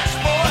touch,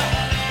 boy.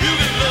 You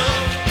can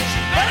look, but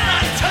you better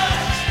not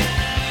touch.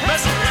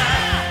 Mess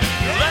around,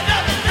 you let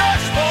nothing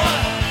touch, boy.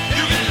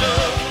 You can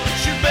look, but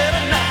you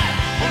better not.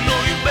 Oh no,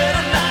 you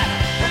better not.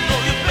 Oh no,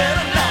 you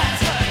better not.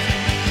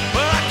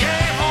 Well, I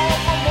came home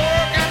from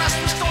work and I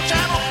switched on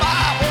channel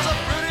 5. Was a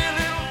pretty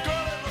little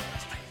girl that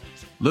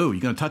looked. Lou, you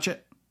going to touch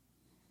it?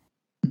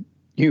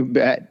 You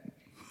bet.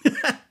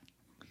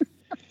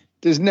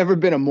 There's never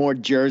been a more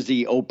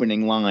Jersey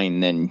opening line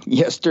than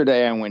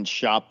yesterday I went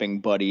shopping,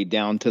 buddy,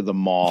 down to the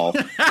mall.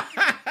 And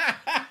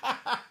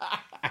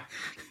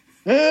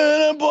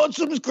I bought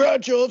some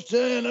scratch-offs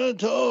and I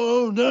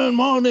told them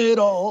on it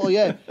all.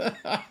 Yeah.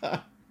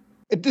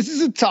 This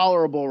is a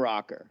tolerable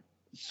rocker.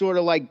 It sort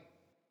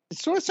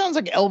of sounds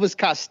like Elvis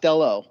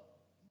Costello.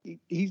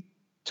 He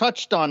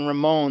touched on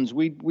Ramones.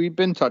 We've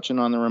been touching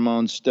on the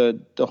Ramones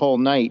the whole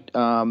night.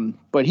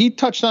 But he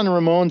touched on the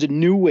Ramones and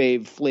new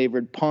wave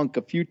flavored punk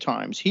a few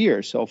times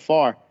here so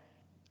far.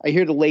 I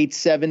hear the late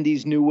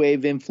 70s new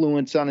wave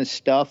influence on his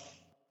stuff.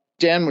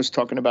 Dan was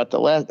talking about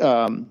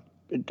on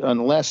the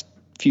last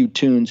few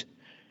tunes.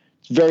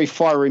 It's very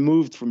far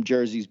removed from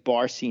Jersey's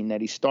bar scene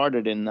that he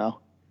started in, though.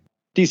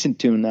 Decent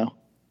tune, though.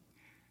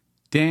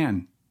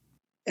 Dan.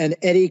 An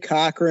Eddie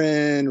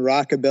Cochran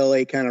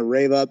rockabilly kind of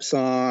rave up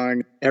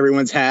song.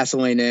 Everyone's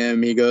hassling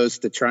him. He goes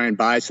to try and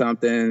buy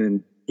something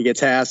and he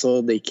gets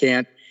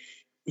hassled.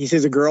 He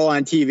sees a girl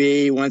on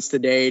TV, wants to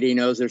date. He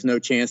knows there's no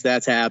chance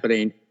that's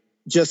happening.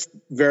 Just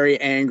very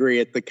angry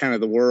at the kind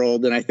of the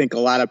world. And I think a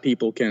lot of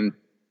people can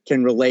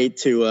relate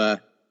to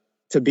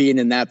being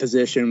in that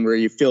position where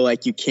you feel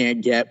like you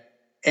can't get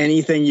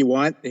anything you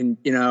want. And,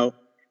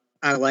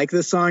 I like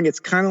this song.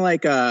 It's kind of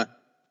like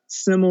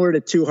similar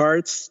to Two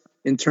Hearts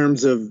in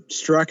terms of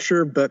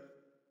structure, but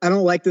I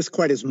don't like this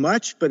quite as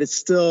much, but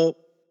it's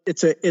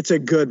a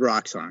good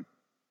rock song.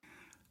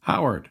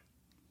 Howard.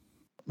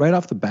 Right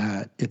off the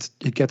bat,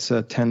 it gets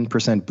a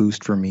 10%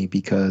 boost for me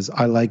because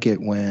I like it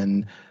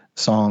when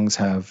songs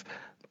have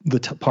the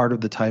part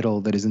of the title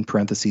that is in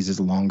parentheses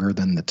is longer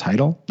than the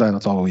title.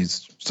 It's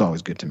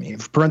always good to me.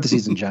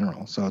 Parentheses in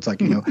general. So it's like,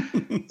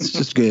 it's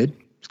just good.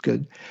 It's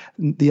good.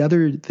 The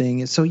other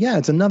thing is,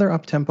 it's another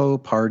up-tempo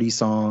party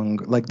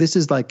song. Like this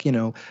is like,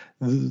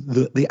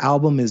 the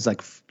album is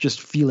like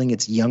just feeling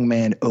its young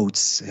man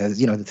oats. As,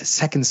 the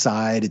second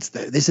side,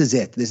 this is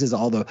it. This is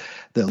all the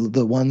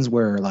ones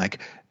where like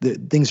the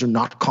things are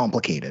not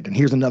complicated. And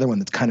here's another one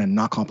that's kind of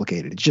not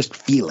complicated. It's just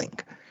feeling.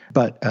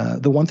 But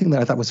the one thing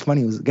that I thought was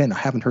funny was, again, I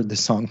haven't heard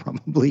this song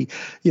probably,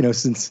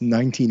 since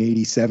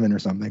 1987 or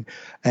something.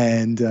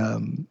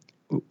 And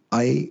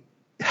I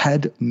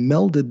had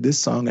melded this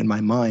song in my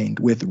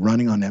mind with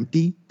Running on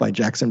Empty by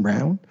Jackson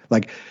Browne.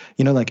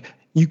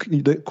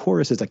 The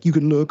chorus is like, you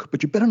can look,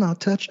 but you better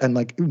not touch. And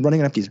like Running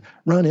on Empty is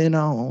running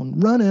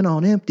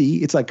on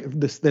empty. It's like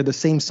they're the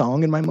same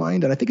song in my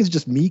mind. And I think it's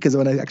just me because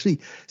when I actually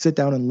sit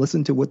down and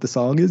listen to what the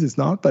song is, it's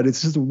not. But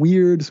it's just a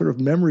weird sort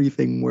of memory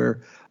thing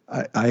where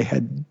I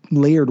had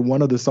layered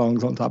one of the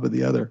songs on top of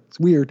the other. It's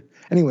weird.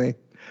 Anyway,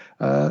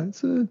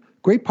 it's a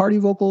great party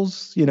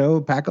vocals,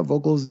 backup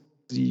vocals.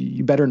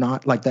 You better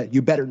not like that.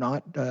 You better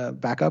not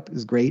backup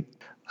is great.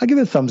 I give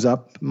it a thumbs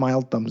up,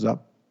 mild thumbs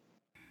up.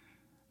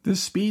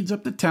 This speeds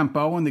up the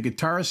tempo, and the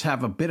guitars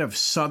have a bit of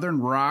southern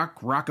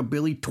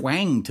rockabilly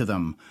twang to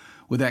them,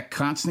 with that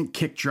constant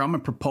kick drum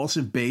and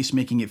propulsive bass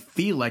making it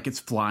feel like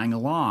it's flying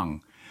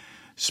along.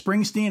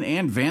 Springsteen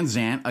and Van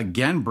Zandt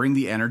again bring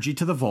the energy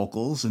to the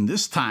vocals, and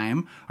this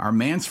time our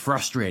man's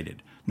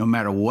frustrated. No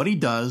matter what he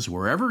does,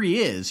 wherever he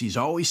is, he's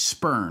always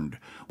spurned.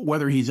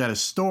 Whether he's at a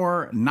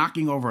store,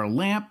 knocking over a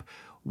lamp,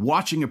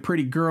 watching a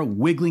pretty girl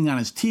wiggling on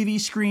his TV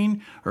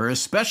screen, or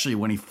especially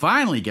when he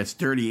finally gets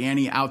Dirty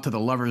Annie out to the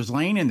lover's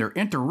lane and they're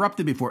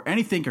interrupted before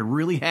anything can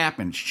really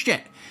happen.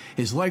 Shit,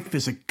 his life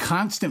is a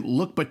constant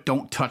look but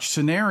don't touch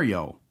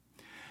scenario.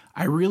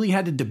 I really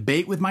had to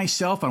debate with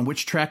myself on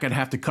which track I'd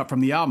have to cut from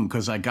the album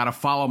because I got to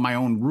follow my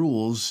own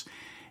rules.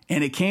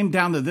 And it came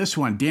down to this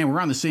one. Damn, we're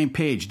on the same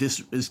page.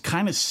 This is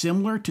kind of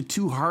similar to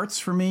Two Hearts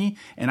for me,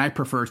 and I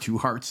prefer Two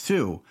Hearts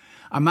too.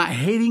 I'm not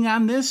hating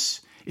on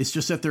this. It's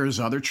just that there's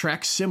other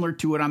tracks similar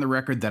to it on the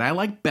record that I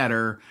like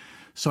better.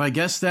 So I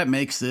guess that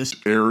makes this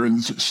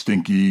Aaron's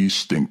Stinky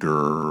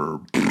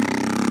Stinker.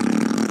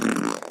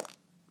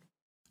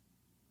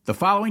 The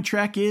following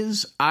track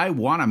is I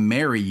Wanna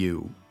Marry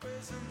You.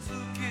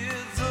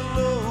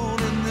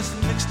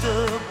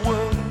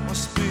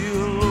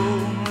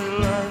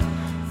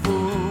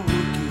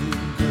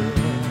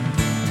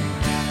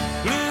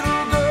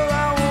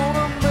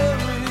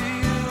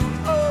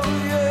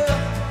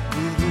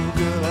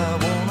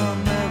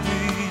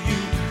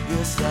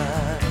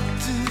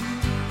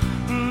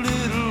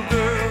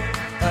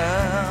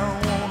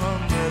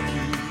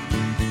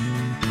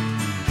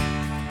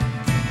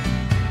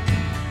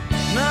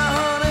 Now,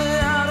 honey,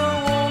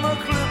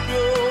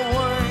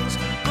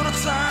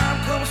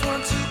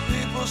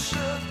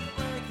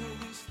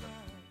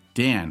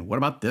 Dan, what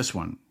about this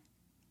one?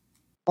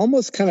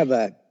 Almost kind of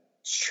a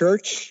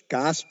church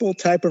gospel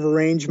type of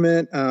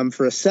arrangement.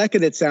 For a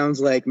second, it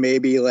sounds like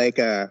maybe like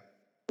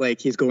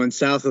he's going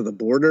south of the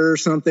border or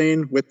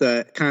something, with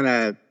the kind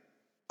of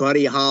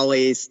Buddy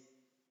Holly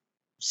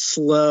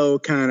slow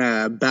kind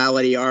of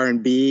ballady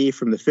R&B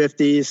from the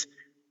 50s.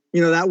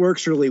 That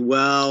works really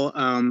well.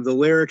 The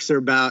lyrics are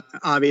about,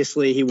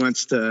 obviously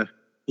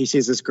he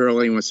sees this girl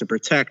and he wants to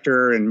protect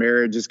her, and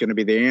marriage is going to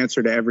be the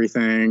answer to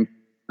everything.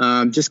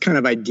 Just kind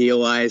of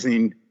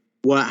idealizing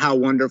how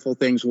wonderful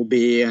things will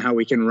be and how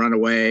we can run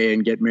away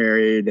and get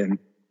married and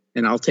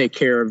I'll take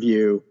care of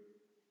you.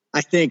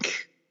 I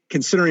think,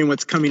 considering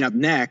what's coming up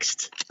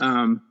next,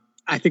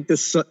 I think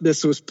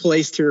this was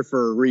placed here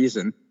for a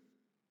reason.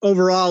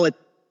 Overall,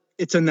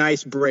 it's a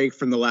nice break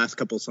from the last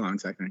couple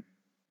songs, I think.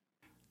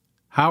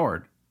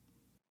 Howard.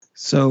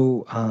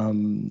 So,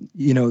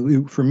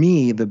 for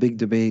me, the big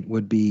debate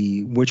would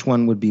be which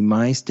one would be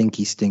my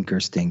stinky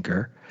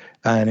stinker.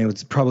 And it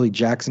was probably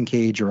Jackson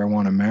Cage or I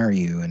Want to Marry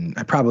You. And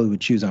I probably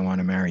would choose I Want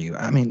to Marry You.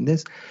 I mean,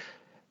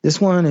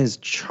 this one is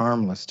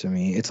charmless to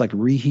me. It's like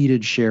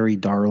reheated Sherry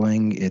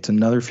Darling. It's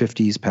another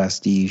 50s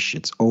pastiche.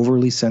 It's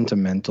overly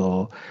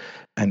sentimental.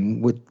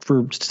 And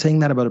for saying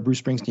that about a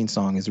Bruce Springsteen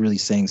song is really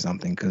saying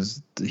something,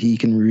 because he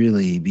can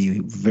really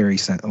be very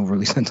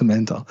overly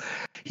sentimental.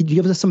 He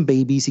gives us some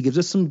babies. He gives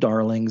us some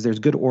darlings. There's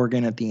good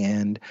organ at the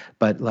end.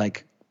 But,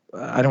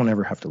 I don't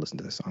ever have to listen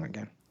to this song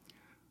again.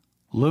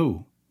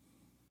 Lou.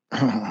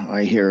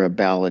 I hear a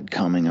ballad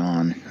coming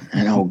on,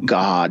 and oh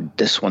God,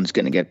 this one's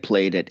going to get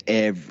played at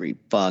every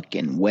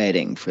fucking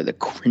wedding for the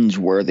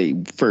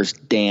cringeworthy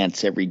first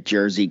dance every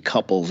Jersey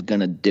couple's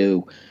going to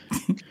do.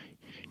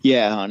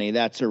 Yeah, honey,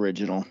 that's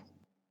original.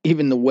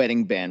 Even the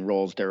wedding band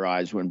rolls their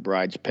eyes when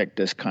brides pick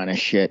this kind of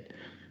shit.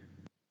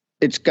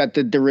 It's got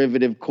the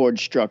derivative chord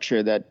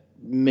structure that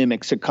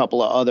mimics a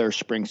couple of other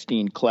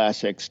Springsteen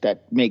classics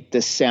that make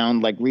this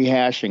sound like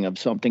rehashing of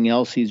something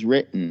else he's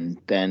written.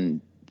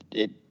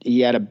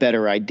 He had a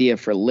better idea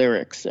for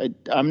lyrics.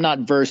 I'm not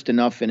versed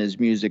enough in his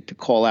music to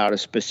call out a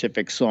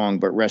specific song,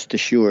 but rest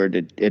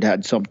assured it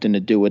had something to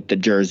do with the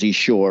Jersey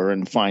Shore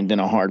and finding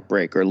a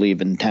heartbreak or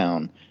leaving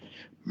town.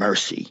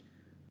 Mercy.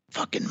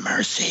 Fucking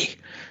mercy.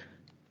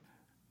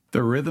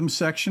 The rhythm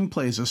section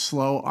plays a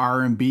slow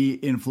R&B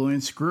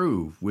influenced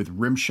groove with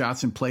rim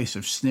shots in place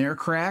of snare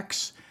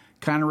cracks.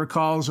 Kind of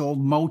recalls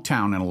old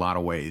Motown in a lot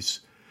of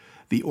ways.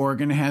 The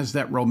organ has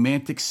that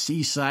romantic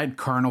seaside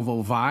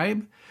carnival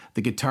vibe.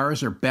 The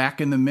guitars are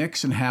back in the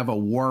mix and have a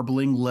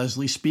warbling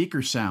Leslie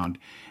speaker sound,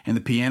 and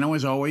the piano,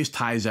 as always,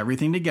 ties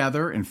everything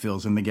together and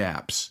fills in the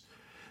gaps.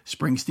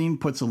 Springsteen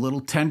puts a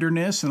little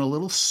tenderness and a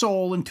little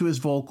soul into his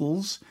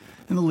vocals,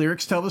 and the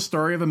lyrics tell the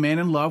story of a man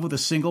in love with a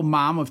single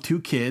mom of 2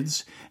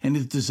 kids and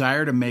his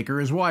desire to make her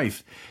his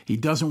wife. He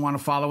doesn't want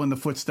to follow in the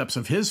footsteps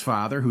of his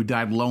father, who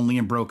died lonely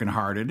and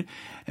brokenhearted,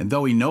 and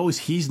though he knows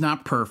he's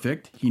not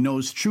perfect, he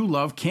knows true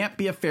love can't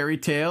be a fairy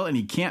tale and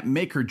he can't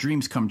make her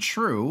dreams come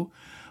true,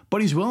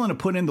 but he's willing to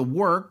put in the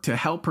work to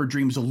help her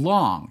dreams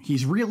along.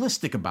 He's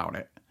realistic about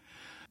it.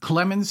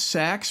 Clemens'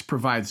 sax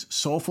provides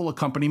soulful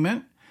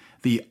accompaniment.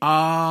 The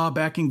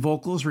backing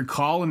vocals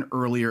recall an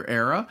earlier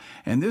era,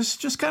 and this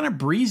just kind of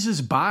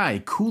breezes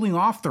by, cooling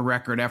off the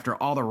record after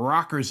all the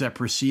rockers that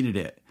preceded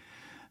it.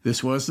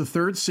 This was the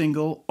 3rd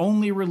single,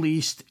 only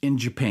released in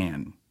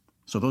Japan.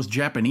 So those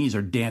Japanese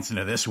are dancing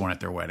to this one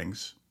at their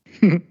weddings.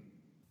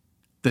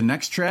 The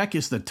next track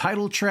is the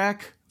title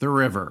track, The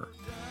River.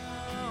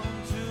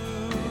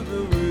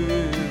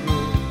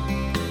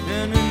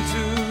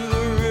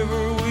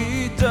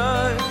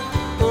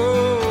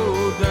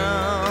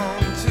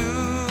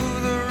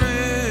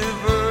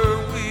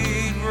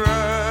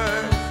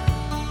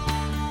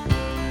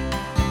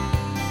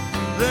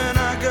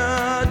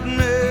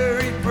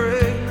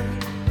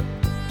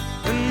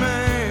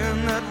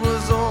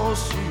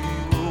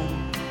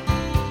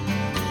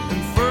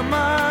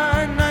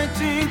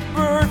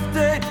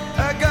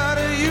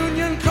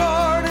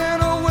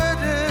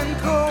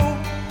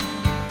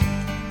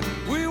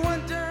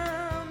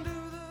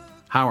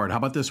 Howard, how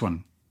about this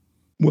one?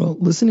 Well,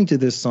 listening to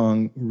this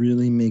song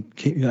really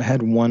I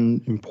had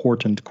one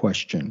important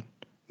question,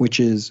 which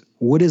is,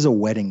 what is a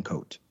wedding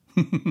coat?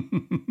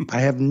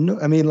 That's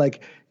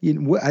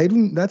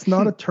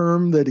not a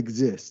term that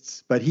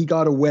exists, but he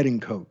got a wedding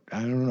coat.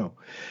 I don't know.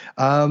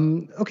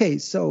 Okay,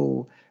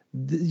 so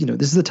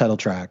this is the title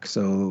track,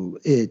 so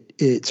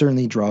it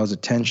certainly draws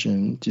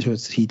attention to.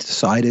 He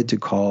decided to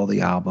call the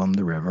album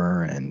 "The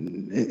River,"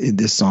 and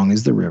this song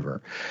is "The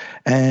River,"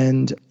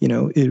 and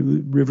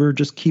River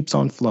just keeps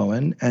on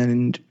flowing,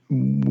 and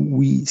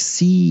we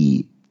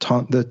see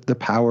the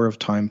power of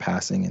time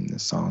passing in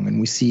this song, and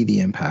we see the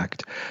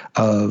impact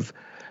of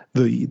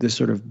the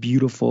sort of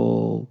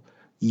beautiful,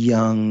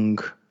 young,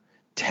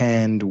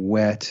 tanned,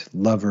 wet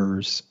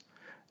lovers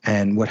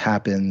and what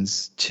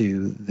happens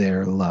to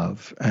their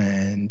love.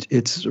 And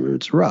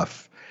it's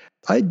rough.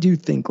 I do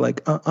think,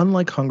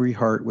 unlike Hungry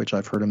Heart, which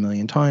I've heard a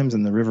million times,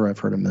 and The River I've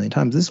heard a million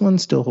times, this one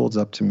still holds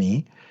up to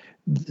me.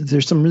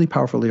 there's some really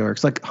powerful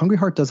lyrics. Like Hungry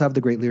Heart does have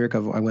the great lyric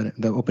of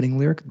the opening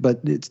lyric, but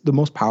it's the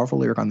most powerful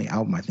lyric on the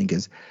album, I think,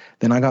 is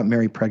 "Then I got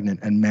Mary pregnant,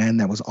 and man,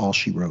 that was all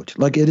she wrote."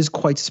 Like, it is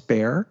quite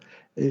spare,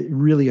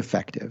 really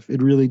effective.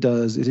 It really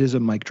does. It is a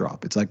mic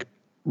drop. It's like,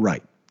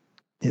 right.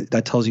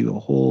 That tells you a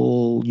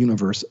whole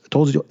universe. It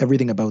tells you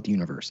everything about the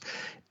universe.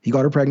 He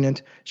got her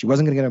pregnant. She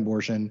wasn't going to get an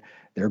abortion.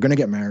 They're going to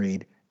get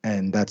married,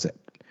 and that's it.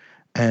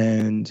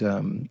 And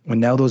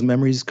now those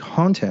memories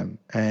haunt him.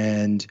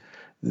 And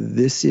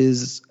this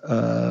is,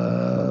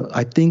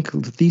 I think,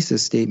 the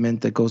thesis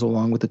statement that goes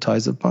along with the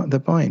ties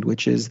that bind,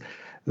 which is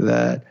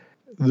that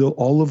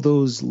all of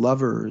those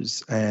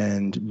lovers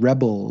and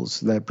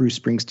rebels that Bruce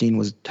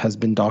Springsteen has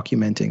been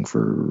documenting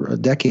for a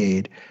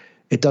decade,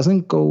 it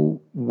doesn't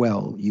go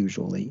well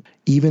usually.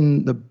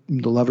 Even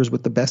the lovers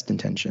with the best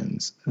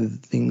intentions,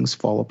 things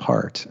fall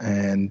apart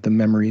and the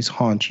memories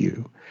haunt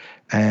you.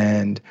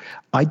 And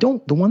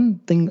the one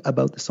thing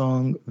about the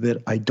song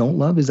that I don't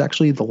love is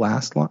actually the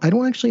last line. I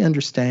don't actually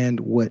understand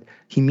what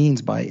he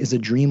means by, is a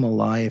dream a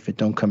lie if it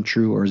don't come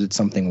true, or is it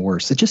something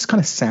worse? It just kind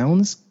of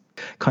sounds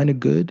kind of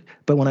good,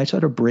 but when I try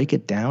to break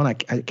it down, I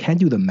can't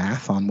do the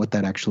math on what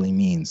that actually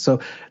means. So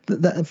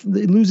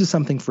it loses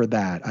something for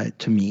that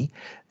to me.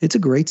 It's a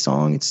great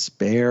song. It's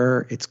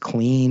spare. It's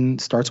clean.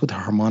 Starts with a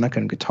harmonica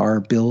and guitar,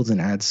 builds and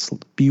adds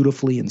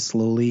beautifully and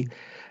slowly.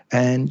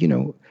 And,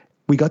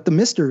 we got the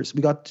misters.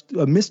 We got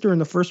a mister in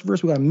the first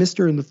verse. We got a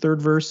mister in the third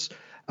verse.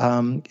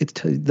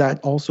 That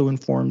also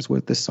informs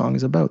what this song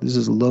is about. This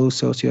is low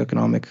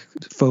socioeconomic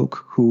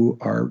folk who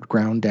are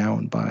ground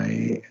down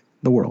by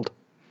the world,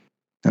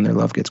 and their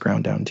love gets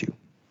ground down too.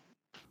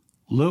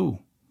 Lou.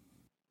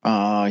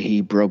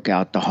 He broke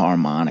out the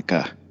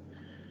harmonica.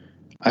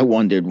 I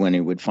wondered when he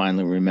would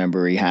finally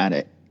remember he had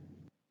it.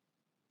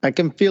 I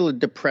can feel a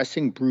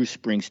depressing Bruce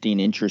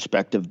Springsteen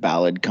introspective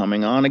ballad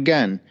coming on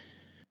again.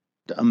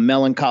 A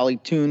melancholy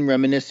tune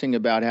reminiscing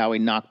about how he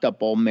knocked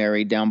up old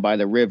Mary down by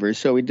the river,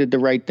 so he did the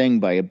right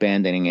thing by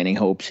abandoning any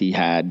hopes he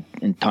had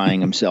and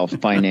tying himself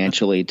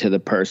financially to the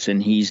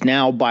person he's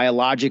now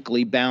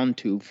biologically bound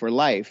to for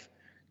life.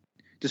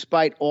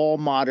 Despite all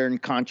modern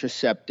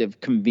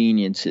contraceptive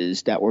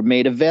conveniences that were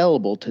made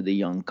available to the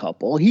young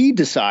couple, he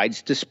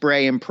decides to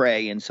spray and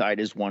pray inside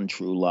his one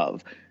true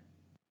love.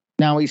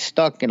 Now he's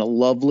stuck in a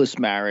loveless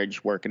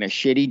marriage, working a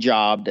shitty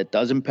job that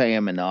doesn't pay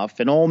him enough,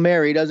 and old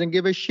Mary doesn't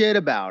give a shit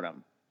about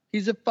him.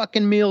 He's a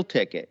fucking meal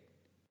ticket.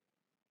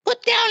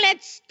 Put down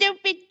that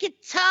stupid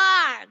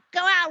guitar. Go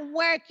out and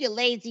work, you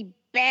lazy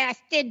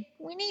bastard.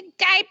 We need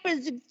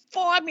diapers and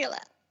formula.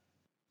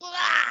 Blah.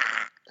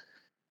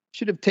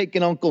 Should have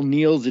taken Uncle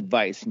Neil's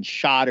advice and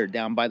shot her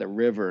down by the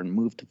river and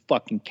moved to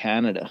fucking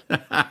Canada.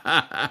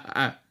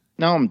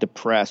 Now I'm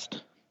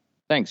depressed.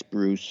 Thanks,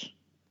 Bruce.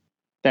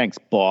 Thanks,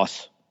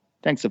 boss.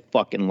 Thanks a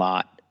fucking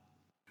lot.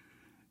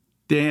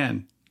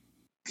 Dan.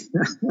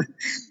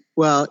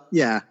 Well,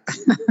 yeah.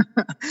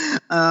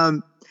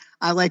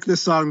 I like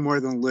this song more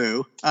than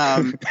Lou.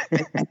 I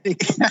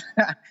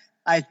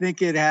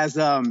think it has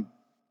the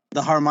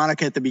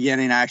harmonica at the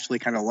beginning I actually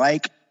kind of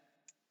like.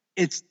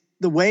 It's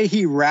the way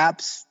he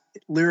raps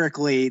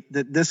lyrically,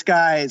 that this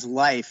guy's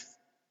life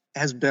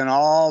has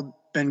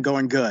been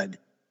going good.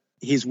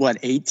 He's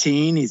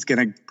 18? He's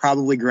going to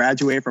probably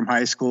graduate from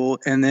high school.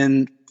 And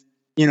then,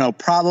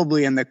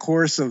 probably in the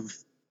course of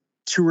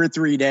 2 or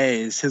 3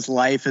 days, his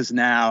life he's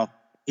now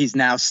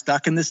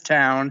stuck in this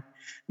town.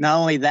 Not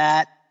only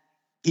that,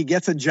 he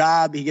gets a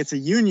job, he gets a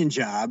union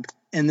job,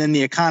 and then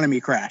the economy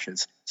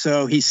crashes.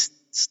 So he's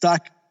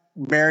stuck,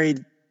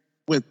 married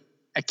with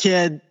a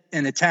kid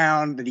in a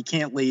town that he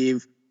can't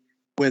leave,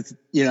 with,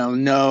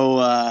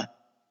 no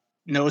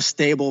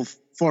stable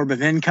form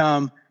of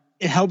income.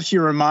 It helps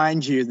you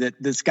remind you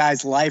that this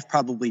guy's life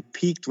probably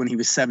peaked when he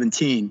was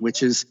 17,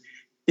 which is,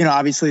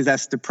 obviously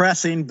that's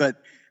depressing, but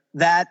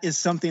that is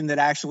something that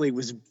actually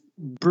was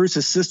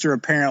Bruce's sister.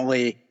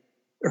 Apparently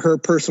her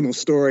personal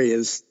story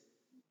is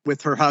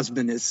with her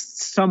husband is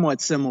somewhat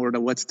similar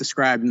to what's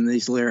described in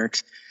these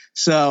lyrics.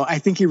 So I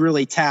think he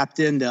really tapped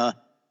into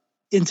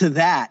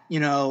that,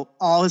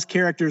 all his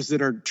characters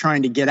that are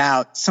trying to get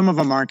out, some of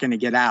them aren't going to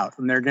get out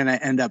and they're going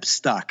to end up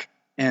stuck,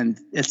 and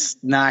it's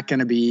not going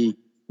to be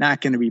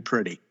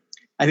pretty.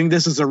 I think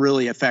this is a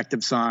really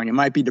effective song. It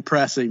might be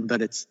depressing,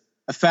 but it's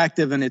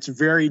effective, and it's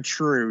very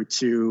true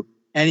to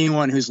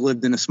anyone who's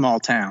lived in a small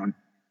town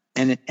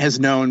and has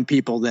known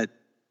people that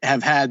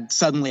have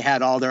suddenly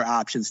had all their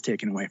options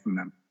taken away from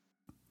them.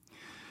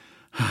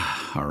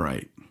 All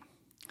right.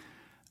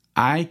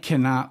 I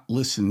cannot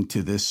listen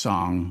to this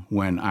song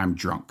when I'm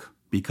drunk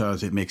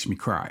because it makes me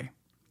cry.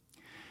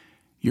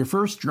 You're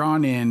first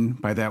drawn in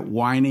by that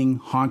whining,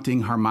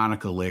 haunting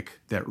harmonica lick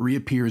that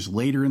reappears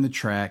later in the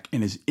track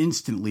and is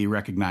instantly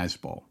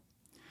recognizable.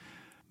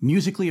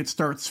 Musically, it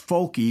starts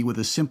folky with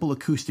a simple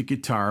acoustic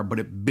guitar, but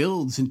it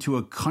builds into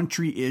a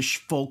country-ish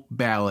folk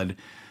ballad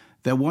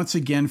that once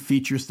again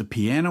features the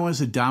piano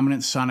as a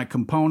dominant sonic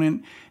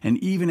component, and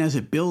even as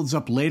it builds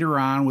up later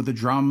on with the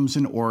drums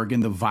and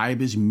organ, the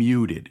vibe is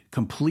muted,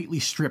 completely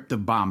stripped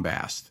of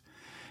bombast.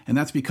 and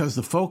that's because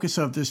the focus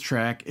of this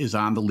track is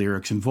on the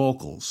lyrics and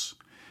vocals.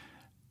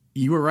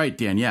 You were right,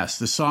 Dan. Yes,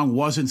 the song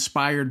was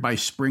inspired by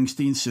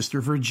Springsteen's sister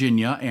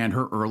Virginia and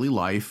her early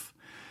life,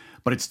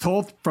 but it's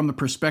told from the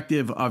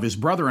perspective of his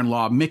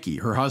brother-in-law, Mickey,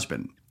 her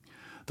husband,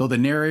 though the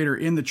narrator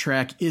in the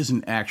track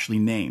isn't actually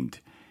named.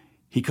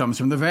 He comes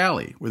from the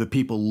valley, where the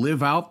people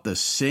live out the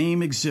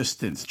same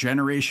existence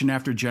generation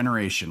after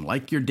generation,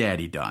 like your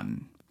daddy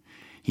done.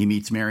 He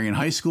meets Mary in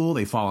high school,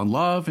 they fall in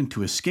love, and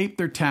to escape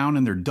their town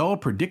and their dull,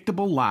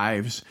 predictable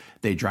lives,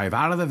 they drive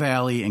out of the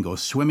valley and go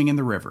swimming in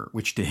the river,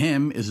 which to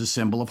him is a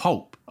symbol of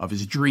hope, of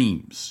his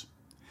dreams.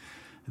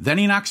 Then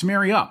he knocks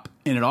Mary up,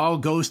 and it all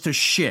goes to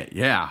shit.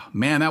 Yeah,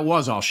 man, that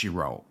was all she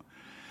wrote.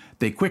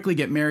 They quickly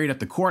get married at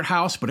the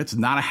courthouse, but it's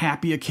not a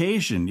happy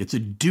occasion. It's a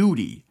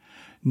duty.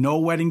 No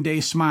wedding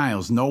day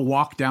smiles, no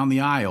walk down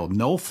the aisle,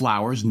 no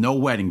flowers, no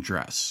wedding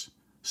dress.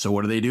 So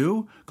what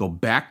do? Go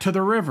back to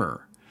the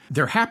river.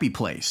 Their happy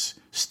place,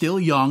 still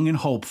young and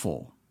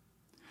hopeful.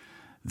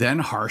 Then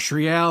harsh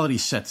reality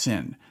sets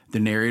in. The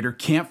narrator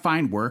can't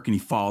find work and he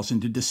falls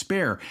into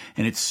despair,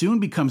 and it soon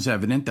becomes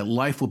evident that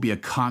life will be a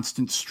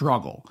constant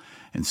struggle.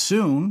 And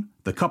soon,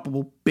 the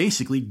couple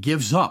basically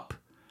gives up.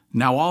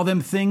 Now all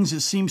them things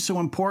that seem so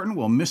important,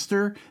 well,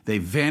 mister, they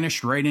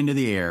vanished right into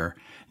the air.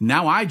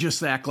 Now I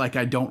just act like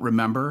I don't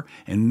remember,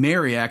 and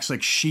Mary acts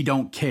like she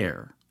don't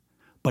care.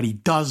 But he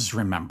does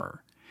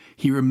remember.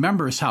 He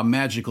remembers how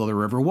magical the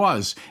river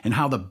was and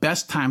how the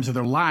best times of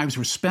their lives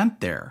were spent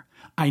there.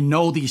 I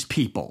know these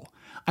people.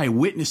 I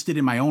witnessed it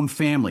in my own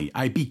family.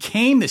 I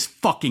became this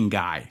fucking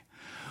guy.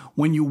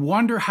 When you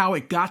wonder how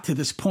it got to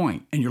this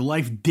point and your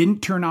life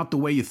didn't turn out the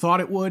way you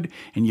thought it would,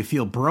 and you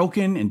feel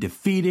broken and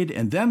defeated,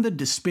 and then the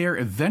despair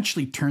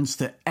eventually turns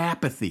to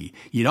apathy.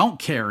 You don't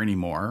care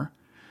anymore.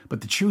 But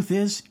the truth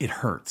is, it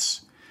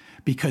hurts.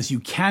 Because you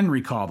can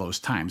recall those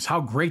times, how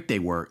great they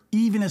were,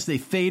 even as they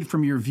fade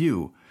from your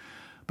view.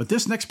 But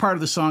this next part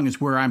of the song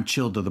is where I'm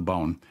chilled to the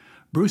bone.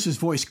 Bruce's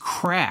voice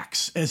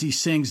cracks as he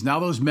sings, now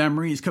those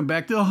memories come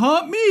back to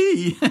haunt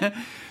me.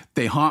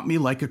 They haunt me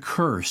like a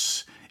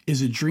curse.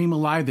 Is a dream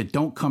alive that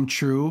don't come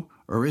true,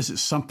 or is it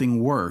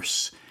something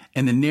worse?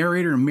 And the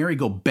narrator and Mary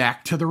go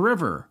back to the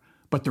river,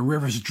 but the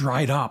river's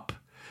dried up,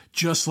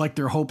 just like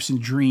their hopes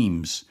and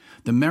dreams.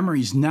 The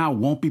memories now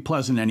won't be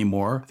pleasant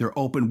anymore. They're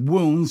open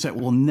wounds that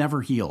will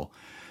never heal.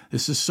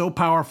 This is so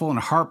powerful and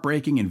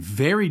heartbreaking and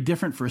very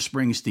different for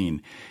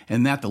Springsteen,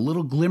 and that the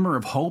little glimmer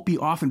of hope he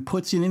often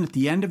puts in at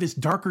the end of his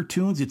darker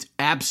tunes, it's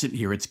absent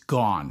here, it's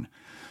gone.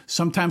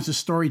 Sometimes the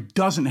story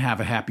doesn't have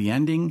a happy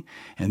ending,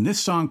 and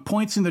this song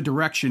points in the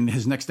direction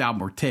his next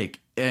album will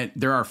take. And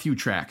there are a few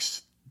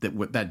tracks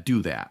that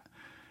do that.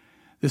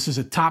 This is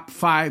a top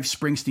 5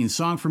 Springsteen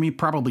song for me,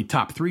 probably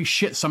top 3.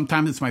 Shit,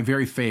 sometimes it's my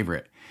very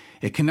favorite.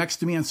 It connects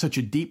to me on such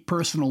a deep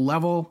personal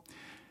level.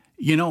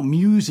 You know,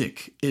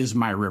 music is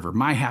my river,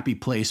 my happy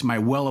place, my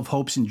well of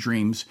hopes and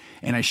dreams,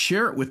 and I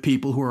share it with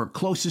people who are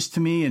closest to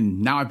me,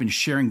 and now I've been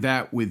sharing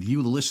that with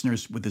you, the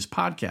listeners, with this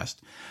podcast.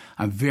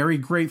 I'm very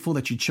grateful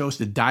that you chose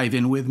to dive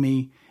in with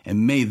me,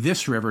 and may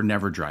this river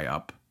never dry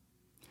up.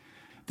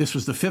 This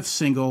was the 5th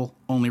single,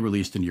 only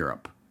released in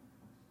Europe.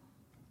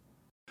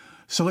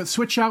 So let's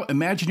switch out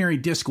Imaginary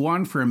Disc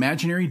 1 for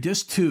Imaginary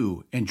Disc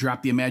 2 and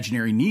drop the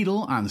Imaginary Needle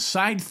on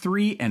side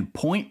 3 and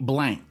Point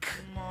Blank.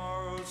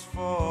 Tomorrow's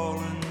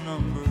falling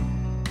number.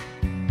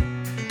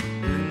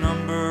 You're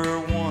number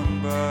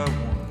one by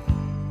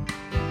one.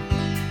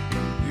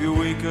 You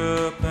wake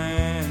up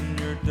and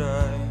you're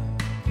dying.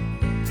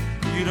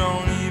 You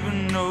don't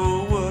even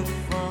know what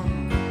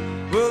from.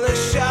 Well, they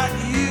shot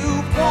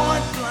you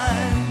point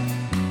blank.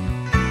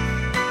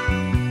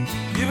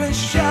 You've been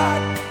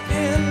shot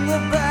in the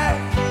back,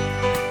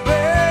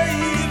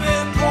 baby,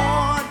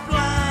 point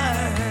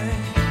blank.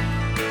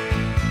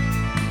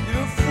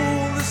 You're a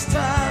fool this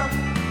time,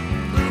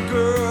 little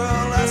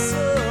girl, that's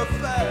a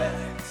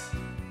fact.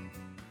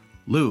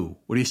 Lou,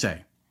 what do you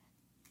say?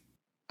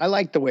 I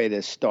like the way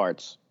this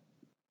starts.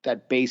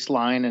 That bass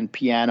line and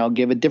piano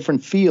give a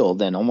different feel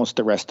than almost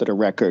the rest of the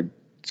record.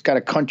 It's got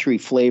a country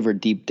flavor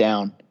deep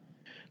down.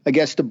 I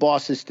guess the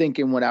boss is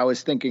thinking what I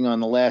was thinking on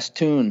the last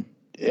tune,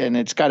 and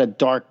it's got a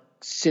dark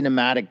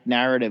cinematic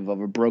narrative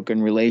of a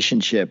broken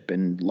relationship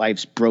and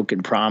life's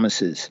broken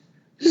promises.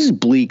 This is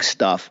bleak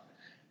stuff.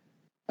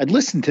 I'd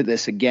listen to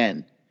this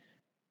again.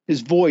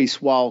 His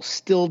voice, while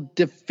still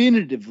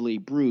definitively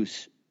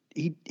Bruce,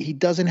 he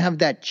doesn't have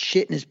that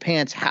shit in his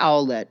pants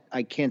howl that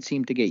I can't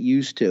seem to get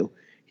used to.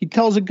 He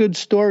tells a good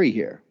story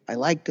here. I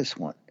like this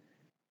one.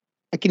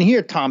 I can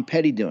hear Tom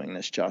Petty doing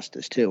this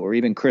justice too, or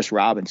even Chris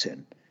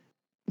Robinson.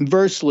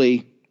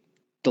 Inversely,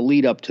 the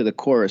lead up to the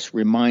chorus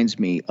reminds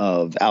me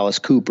of Alice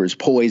Cooper's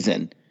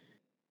Poison.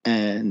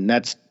 And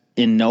that's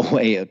in no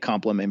way a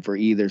compliment for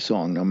either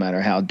song, no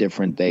matter how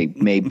different they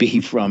may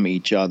be from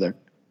each other.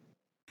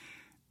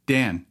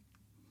 Dan.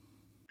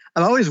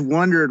 I've always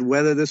wondered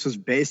whether this was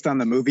based on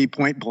the movie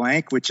Point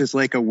Blank, which is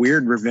like a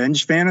weird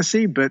revenge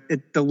fantasy, but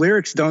the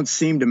lyrics don't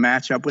seem to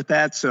match up with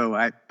that, so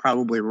I'm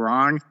probably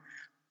wrong.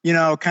 You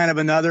know, kind of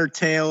another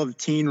tale of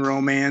teen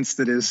romance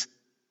that has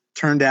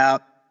turned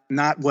out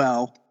not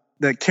well.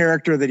 the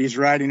character that he's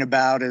writing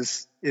about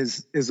is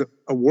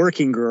a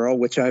working girl,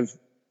 which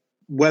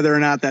whether or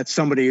not that's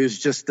somebody who's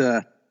just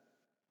a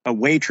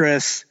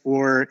waitress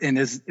or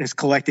is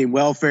collecting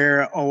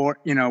welfare, or,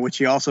 which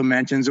he also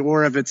mentions,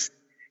 or if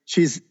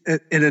she's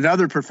in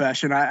another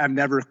profession. I've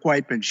never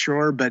quite been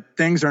sure, but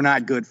things are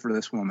not good for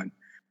this woman.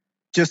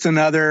 Just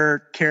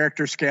another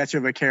character sketch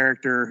of a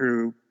character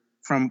who,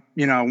 from,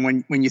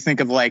 when you think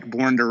of like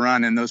Born to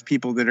Run and those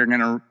people that are going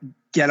to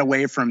get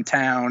away from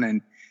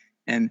town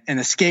and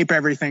escape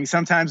everything,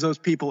 sometimes those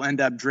people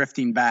end up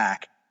drifting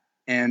back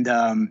and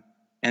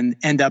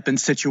end up in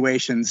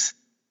situations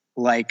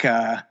like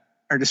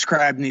are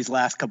described in these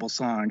last couple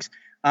songs.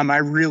 I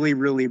really,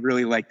 really,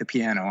 really like the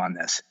piano on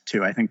this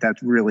too. I think that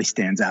really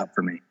stands out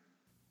for me.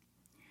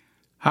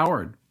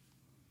 Howard.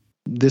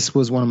 This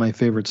was one of my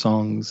favorite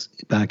songs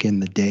back in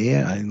the day.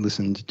 I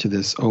listened to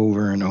this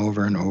over and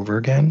over and over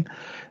again.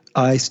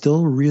 I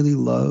still really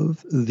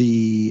love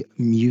the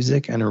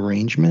music and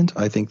arrangement.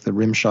 I think the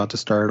rim shot to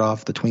start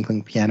off, the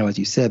twinkling piano, as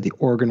you said, the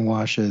organ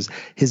washes,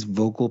 his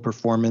vocal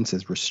performance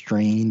is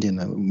restrained in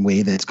a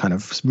way that's kind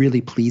of really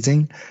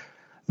pleasing.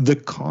 The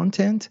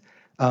content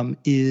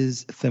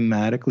is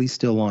thematically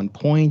still on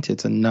point.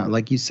 It's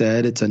like you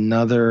said, it's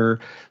another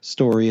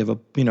story of a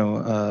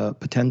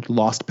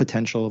lost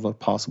potential of a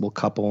possible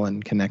couple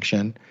and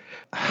connection.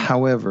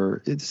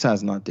 However, this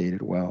has not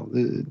dated well.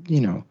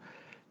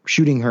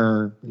 Shooting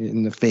her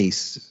in the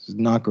face is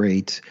not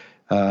great.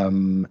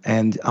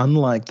 And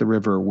unlike The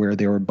River, where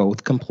they were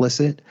both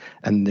complicit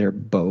and they're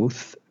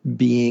both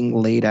being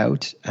laid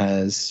out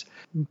as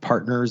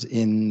partners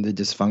in the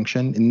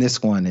dysfunction, in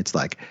this one, it's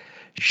like,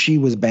 she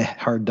was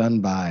hard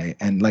done by,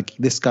 and like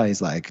this guy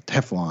is like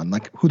Teflon.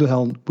 Like, who the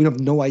hell? We have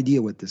no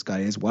idea what this guy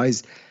is. Why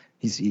is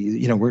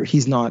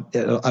he's not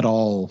at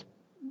all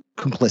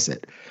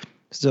complicit.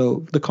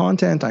 So the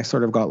content I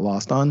sort of got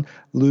lost on.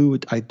 Lou,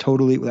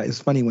 it's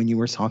funny when you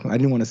were talking, I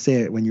didn't want to say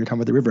it when you were talking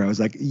about The River. I was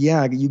like,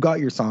 yeah, you got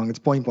your song. It's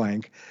point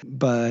blank.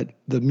 But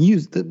the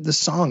music, the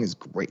song is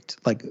great.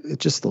 Like,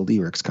 it's just the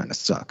lyrics kind of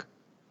suck.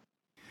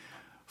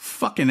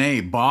 Fucking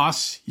A,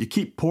 boss. You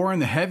keep pouring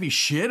the heavy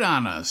shit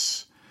on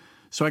us.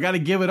 So I got to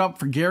give it up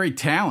for Gary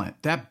Talent.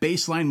 That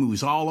bass line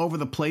moves all over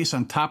the place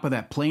on top of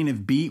that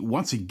plaintive beat,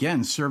 once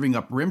again serving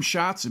up rim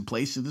shots in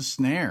place of the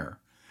snare.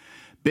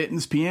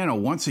 Bitten's piano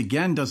once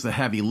again does the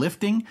heavy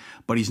lifting,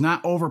 but he's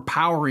not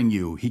overpowering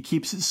you. He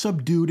keeps it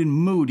subdued and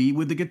moody,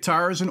 with the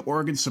guitars and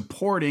organ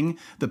supporting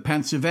the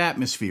pensive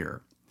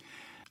atmosphere.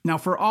 Now,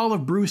 for all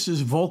of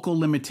Bruce's vocal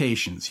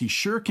limitations, he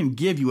sure can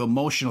give you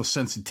emotional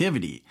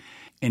sensitivity.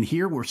 And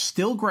here we're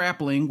still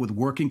grappling with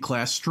working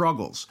class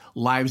struggles,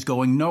 lives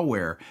going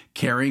nowhere,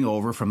 carrying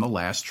over from the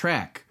last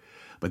track.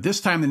 But this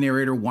time the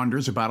narrator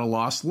wonders about a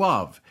lost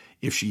love,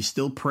 if she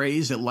still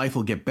prays that life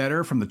will get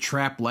better from the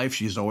trapped life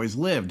she's always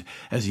lived.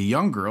 As a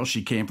young girl,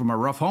 she came from a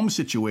rough home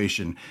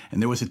situation,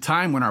 and there was a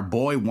time when our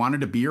boy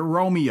wanted to be her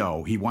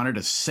Romeo. He wanted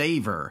to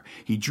save her.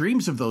 He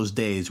dreams of those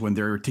days when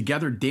they're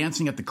together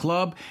dancing at the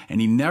club,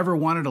 and he never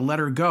wanted to let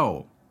her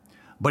go.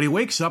 But he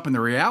wakes up and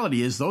the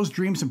reality is those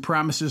dreams and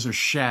promises are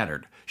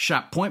shattered,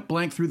 shot point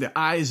blank through the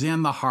eyes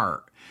and the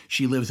heart.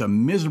 She lives a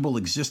miserable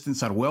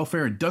existence on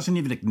welfare and doesn't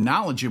even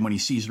acknowledge him when he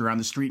sees her on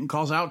the street and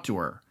calls out to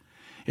her.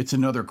 It's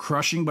another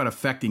crushing but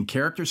affecting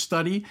character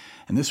study,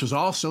 and this was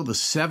also the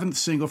 7th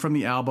single from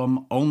the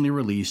album, only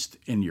released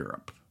in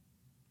Europe.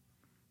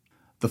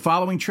 The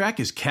following track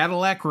is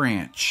Cadillac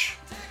Ranch.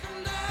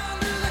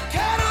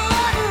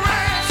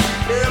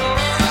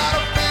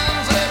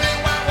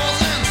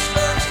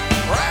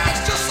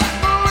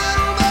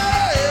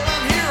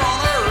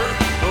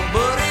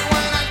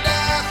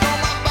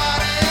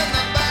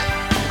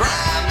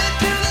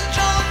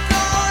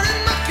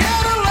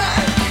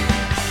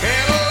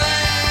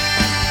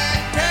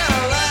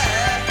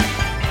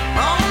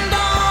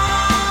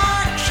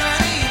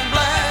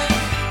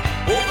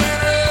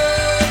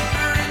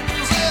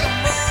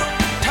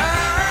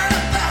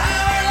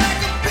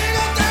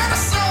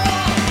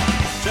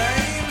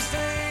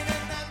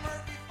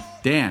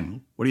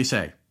 Dan, what do you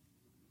say?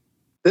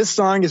 This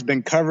song has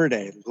been covered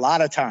a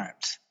lot of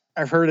times.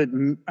 I've heard it.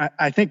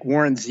 I think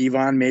Warren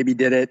Zevon maybe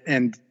did it,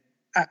 and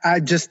I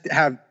just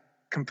have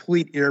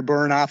complete ear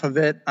burn off of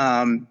it.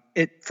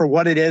 For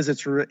what it is,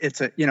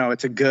 it's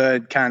a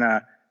good kind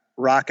of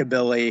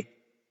rockabilly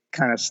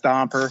kind of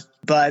stomper.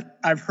 But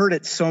I've heard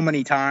it so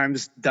many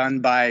times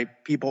done by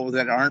people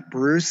that aren't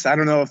Bruce. I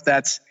don't know if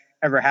that's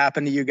ever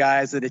happened to you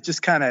guys, that it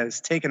just kind of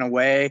has taken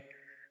away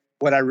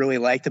what I really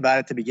liked about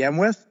it to begin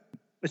with.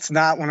 It's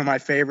not one of my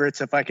favorites.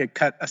 If I could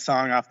cut a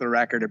song off the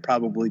record, it'd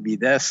probably be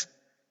this.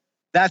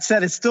 That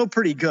said, it's still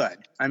pretty good.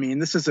 I mean,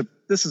 this is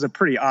a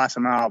pretty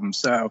awesome album.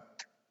 So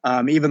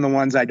even the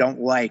ones I don't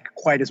like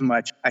quite as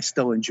much, I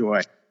still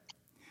enjoy.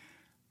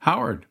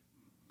 Howard.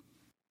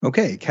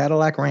 Okay,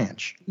 Cadillac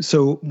Ranch.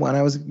 So when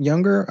I was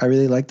younger, I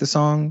really liked the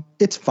song.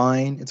 It's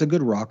fine. It's a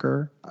good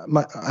rocker.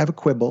 I have a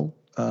quibble.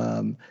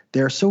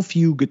 There are so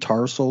few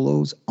guitar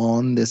solos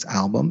on this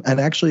album. And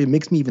actually, it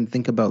makes me even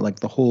think about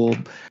like the whole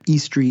E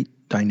Street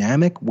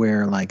dynamic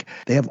where like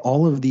they have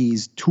all of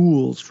these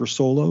tools for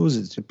solos.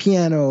 It's the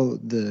piano,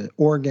 the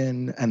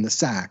organ, and the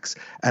sax,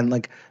 and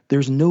like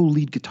there's no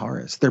lead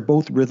guitarist. They're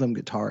both rhythm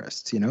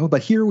guitarists, you know.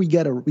 But here we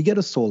get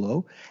a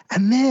solo,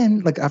 and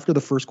then like after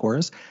the first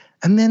chorus,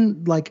 and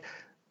then like,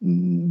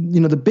 you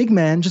know, the big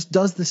man just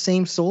does the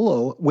same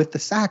solo with the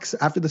sax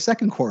after the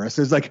second chorus.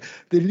 It's like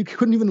they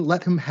couldn't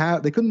let them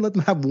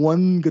have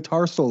one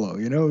guitar solo,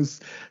 you know. It's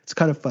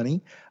kind of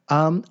funny.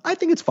 I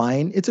think it's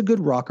fine. It's a good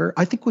rocker.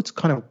 I think what's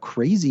kind of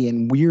crazy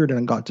and weird and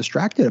I got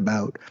distracted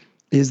about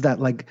is that,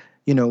 like,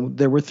 you know,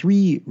 there were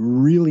 3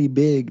 really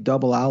big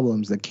double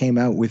albums that came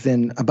out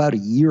within about a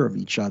year of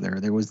each other.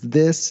 There was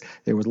this,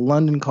 there was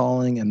London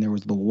Calling, and there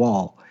was The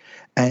Wall.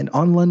 And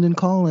on London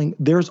Calling,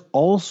 there's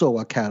also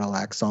a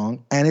Cadillac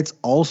song, and it's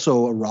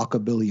also a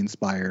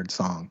rockabilly-inspired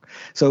song.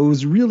 So it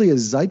was really a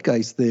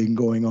zeitgeist thing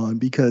going on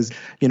because,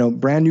 you know,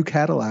 Brand New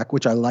Cadillac,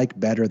 which I like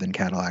better than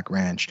Cadillac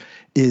Ranch,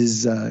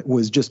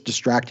 was just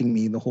distracting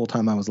me the whole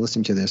time I was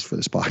listening to this for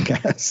this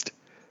podcast.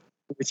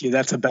 With you,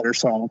 that's a better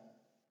song.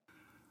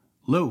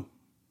 Lou.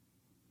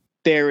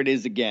 There it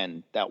is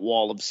again, that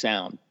wall of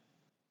sound.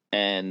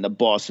 And the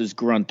boss is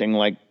grunting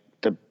like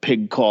the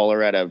pig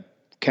caller at a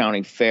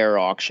county fair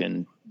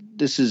auction.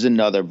 This is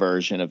another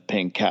version of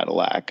Pink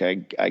Cadillac.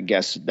 I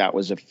guess that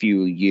was a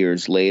few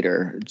years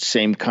later.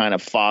 Same kind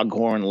of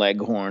foghorn,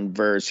 leghorn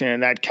verse.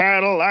 And that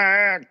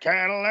Cadillac,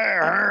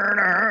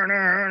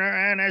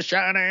 and it's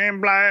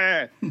shining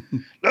black.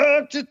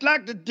 Looks just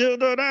like the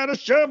dildo that I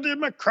shoved in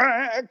my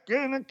crack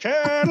in a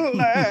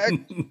Cadillac.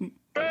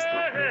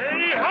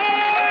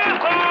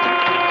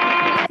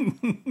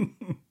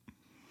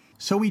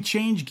 So we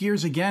change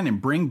gears again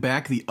and bring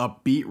back the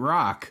upbeat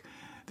rock.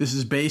 This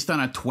is based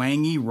on a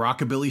twangy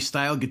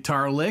rockabilly-style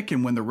guitar lick,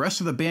 and when the rest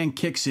of the band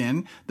kicks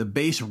in, the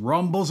bass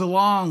rumbles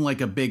along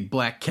like a big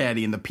black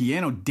caddy, and the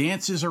piano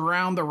dances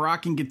around the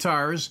rocking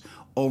guitars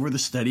over the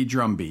steady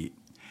drum beat.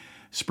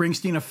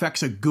 Springsteen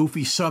affects a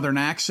goofy southern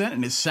accent,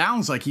 and it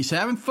sounds like he's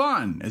having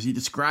fun as he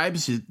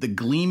describes the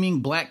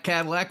gleaming black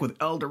Cadillac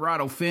with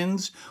Eldorado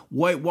fins,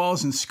 white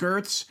walls, and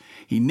skirts.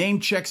 He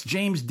name-checks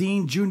James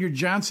Dean, Jr.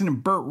 Johnson,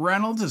 and Burt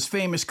Reynolds as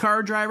famous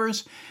car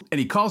drivers, and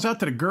he calls out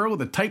to the girl with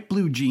the tight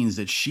blue jeans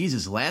that she's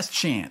his last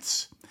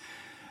chance.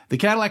 The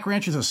Cadillac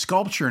Ranch is a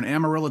sculpture in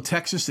Amarillo,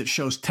 Texas that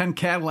shows 10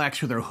 Cadillacs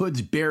with their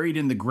hoods buried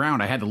in the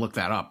ground. I had to look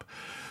that up.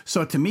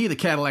 So to me, the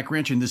Cadillac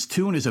Ranch in this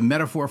tune is a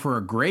metaphor for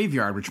a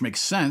graveyard, which makes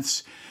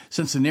sense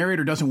since the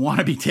narrator doesn't want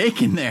to be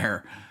taken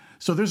there.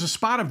 So there's a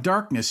spot of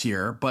darkness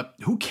here, but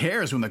who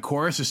cares when the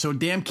chorus is so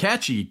damn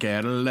catchy?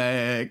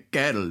 Cadillac,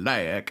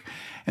 Cadillac.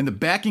 And the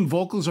backing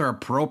vocals are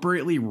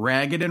appropriately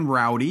ragged and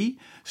rowdy.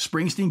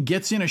 Springsteen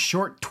gets in a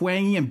short,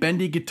 twangy, and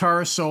bendy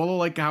guitar solo,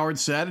 like Howard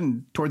said,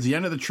 and towards the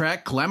end of the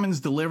track, Clemens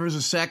delivers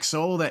a sax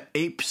solo that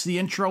apes the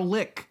intro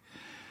lick.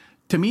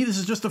 To me, this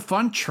is just a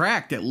fun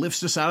track that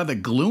lifts us out of the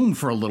gloom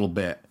for a little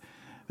bit.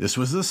 This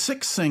was the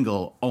 6th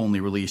single,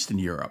 only released in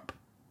Europe.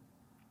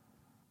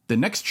 The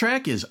next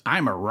track is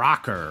I'm a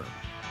Rocker.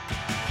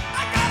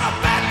 I got a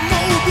bad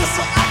mood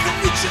so I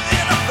can reach you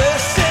in a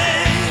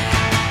blessing.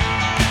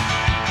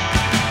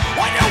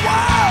 When your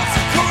wiles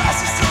and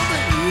caresses to the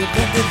ear,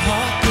 then it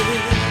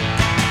heartbeat.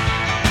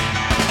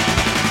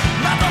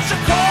 Now don't you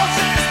call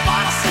this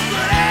my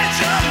secret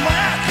agent,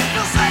 man.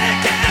 You say you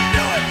can't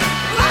do it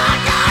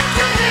like I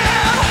can.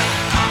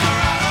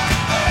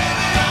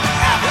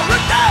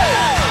 Every day.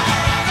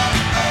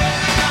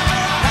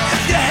 Now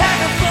if you're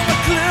hanging from a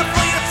cliff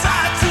or you're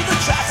tied to the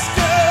tracks,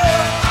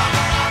 girl,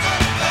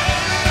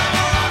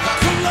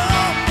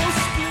 Columbus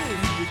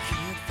split, you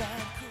can't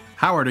find cool.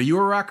 Howard, are you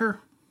a rocker?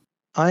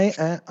 I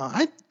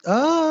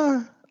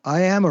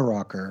am a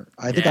rocker.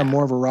 I think I'm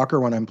more of a rocker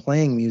when I'm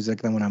playing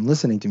music than when I'm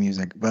listening to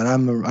music, but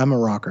I'm a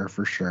rocker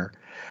for sure.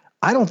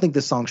 I don't think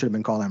this song should have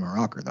been called I'm a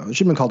Rocker, though. It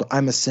should have been called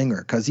I'm a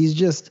Singer, because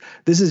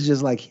this is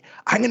just like,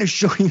 I'm going to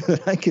show you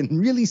that I can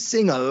really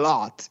sing a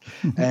lot.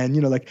 And,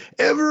 you know, like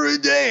every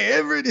day,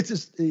 it's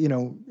just, you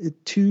know,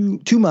 too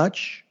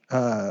much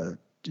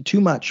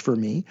for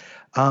me.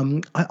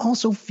 I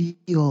also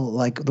feel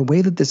like the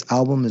way that this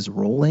album is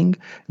rolling,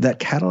 that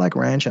Cadillac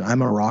Ranch and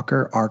I'm a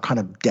Rocker are kind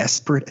of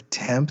desperate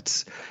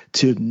attempts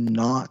to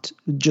not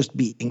just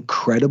be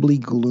incredibly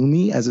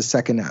gloomy as a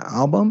second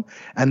album.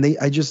 And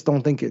I just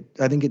don't think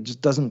I think it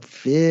just doesn't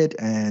fit.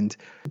 And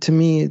to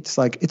me, it's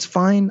like, it's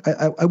fine.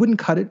 I wouldn't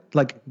cut it,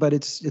 but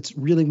it's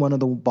really one of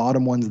the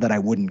bottom ones that I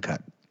wouldn't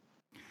cut.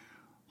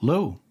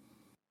 Lou.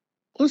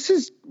 This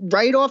is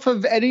right off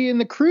of Eddie and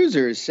the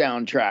Cruisers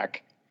soundtrack.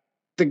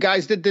 The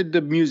guys that did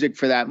the music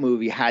for that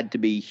movie had to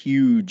be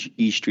huge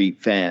E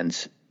Street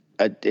fans.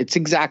 It's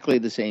exactly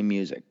the same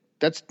music.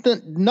 That's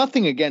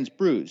nothing against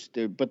Bruce,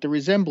 but the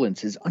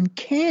resemblance is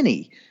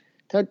uncanny.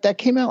 That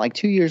came out like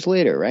 2 years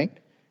later, right?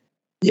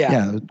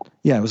 Yeah.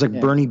 It was like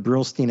Bernie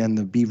Brillstein and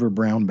the Beaver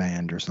Brown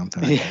Band or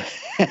something like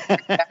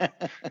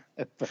that.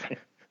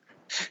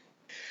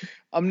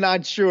 I'm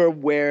not sure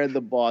where the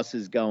boss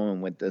is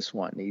going with this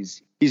one.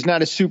 He's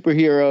not a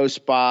superhero,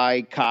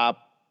 spy, cop,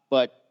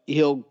 but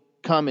he'll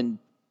come and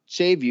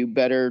save you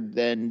better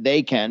than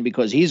they can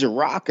because he's a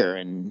rocker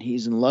and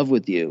he's in love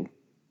with you.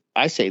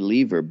 I say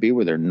leave her, be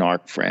with her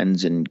narc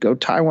friends, and go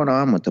tie one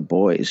on with the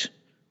boys.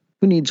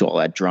 Who needs all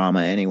that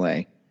drama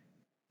anyway?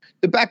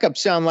 The backups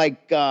sound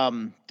like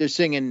they're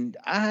singing,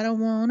 I don't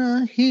want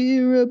to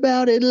hear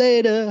about it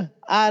later.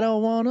 I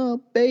don't want to,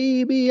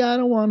 baby, I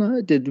don't want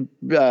to. Did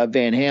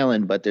Van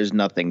Halen, but there's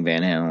nothing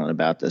Van Halen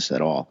about this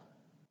at all.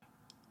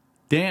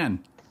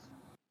 Dan.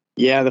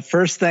 Yeah, the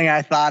first thing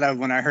I thought of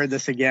when I heard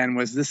this again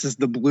was this is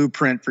the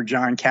blueprint for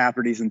John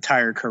Cafferty's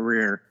entire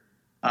career.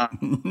 I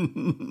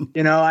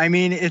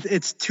mean,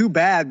 it's too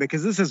bad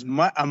because this is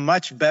a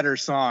much better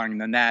song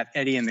than that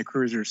Eddie and the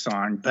Cruisers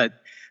song. But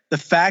the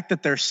fact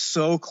that they're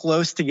so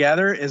close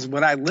together is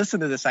when I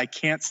listen to this, I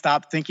can't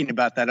stop thinking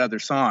about that other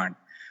song.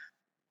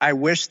 I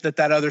wish that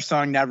other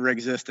song never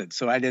existed,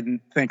 so I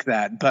didn't think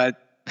that.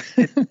 But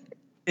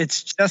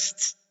it's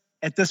just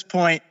at this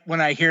point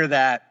when I hear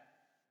that,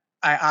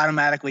 I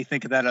automatically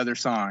think of that other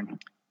song,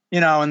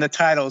 and the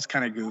title is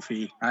kind of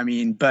goofy. I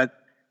mean, but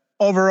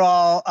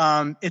overall,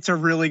 it's a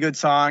really good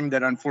song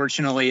that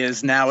unfortunately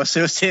is now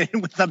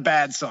associated with a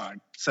bad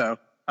song. So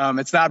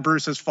it's not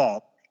Bruce's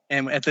fault.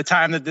 And at the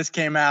time that this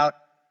came out,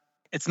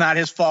 it's not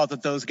his fault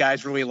that those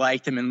guys really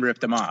liked him and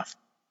ripped him off.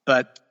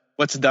 But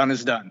what's done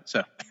is done.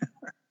 So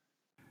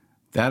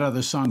that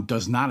other song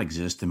does not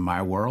exist in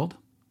my world.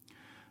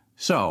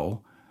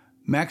 So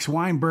Max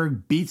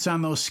Weinberg beats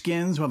on those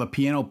skins while the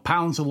piano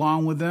pounds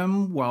along with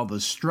them, while the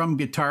strum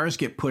guitars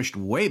get pushed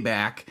way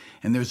back,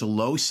 and there's a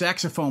low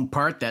saxophone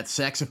part, that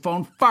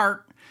saxophone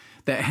fart,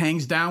 that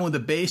hangs down with the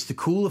bass to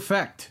cool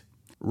effect.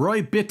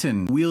 Roy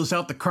Bittan wheels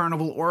out the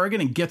carnival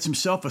organ and gets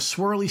himself a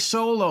swirly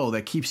solo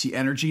that keeps the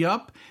energy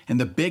up, and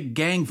the big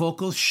gang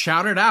vocals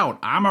shout it out,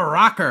 I'm a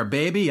rocker,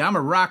 baby, I'm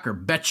a rocker,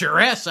 bet your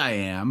ass I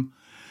am.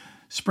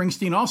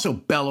 Springsteen also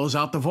bellows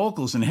out the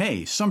vocals, and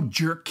hey, some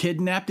jerk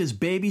kidnapped his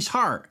baby's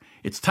heart.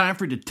 It's time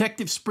for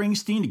Detective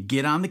Springsteen to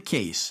get on the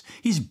case.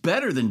 He's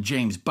better than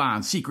James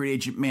Bond, Secret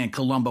Agent Man,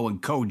 Columbo,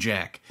 and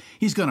Kojak.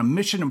 He's going to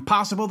Mission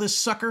Impossible this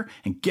sucker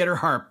and get her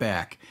heart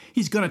back.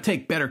 He's going to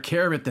take better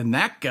care of it than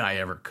that guy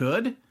ever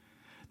could.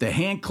 The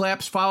hand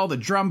claps follow the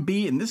drum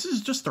beat, and this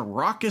is just a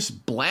raucous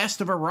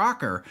blast of a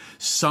rocker,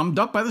 summed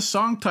up by the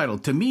song title.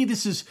 To me,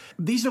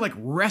 these are like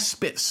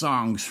respite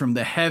songs from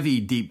the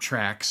heavy, deep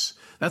tracks.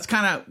 That's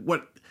kind of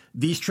what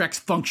these tracks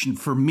function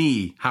for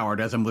me,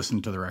 Howard, as I'm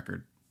listening to the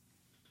record.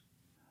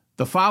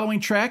 The following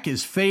track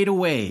is Fade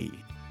Away.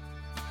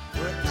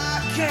 Well,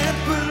 I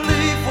can't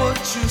believe what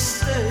you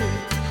say.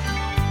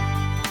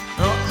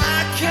 No,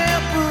 I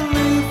can't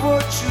believe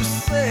what you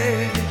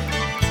say.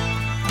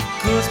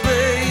 'Cause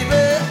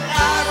baby,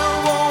 I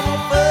don't wanna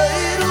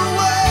fade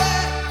away.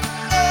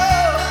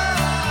 Oh,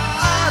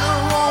 I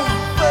don't wanna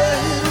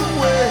fade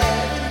away.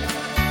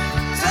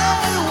 Tell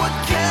me what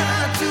can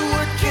I do,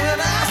 what can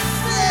I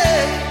say?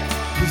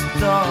 'Cause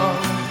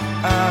darling,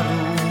 I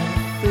don't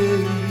wanna fade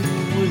away.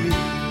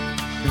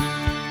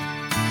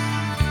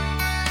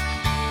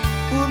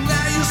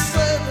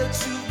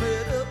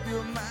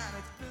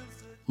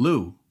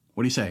 Lou,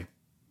 what do you say?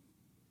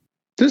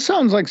 This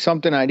sounds like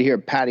something I'd hear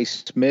Patti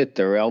Smith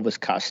or Elvis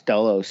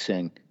Costello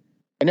sing.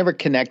 I never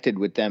connected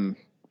with them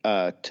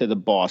to the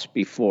Boss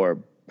before.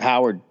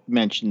 Howard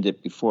mentioned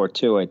it before,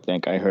 too, I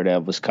think. I heard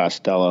Elvis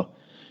Costello.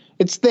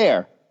 It's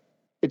there.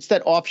 It's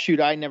that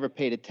offshoot I never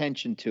paid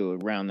attention to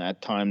around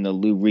that time, the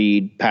Lou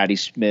Reed, Patti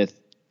Smith,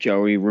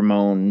 Joey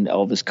Ramone,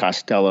 Elvis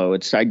Costello.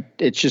 It's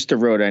just a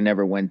road I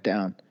never went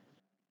down.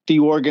 The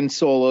organ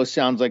solo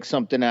sounds like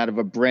something out of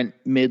a Brent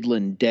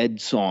Midland Dead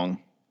song.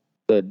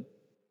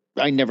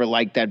 I never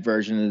liked that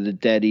version of the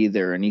Dead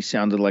either, and he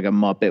sounded like a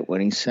Muppet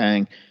when he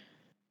sang.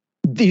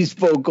 These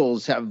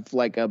vocals have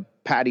like a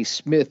Patti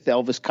Smith,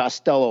 Elvis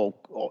Costello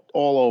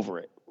all over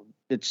it.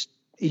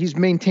 He's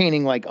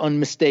maintaining like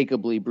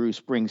unmistakably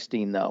Bruce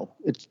Springsteen though.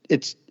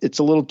 It's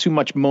a little too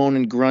much moan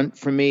and grunt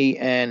for me,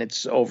 and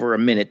it's over a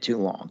minute too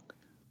long.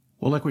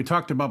 Well, like we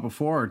talked about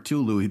before,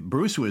 too, Lou,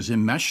 Bruce was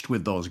enmeshed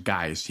with those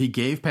guys. He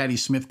gave Patti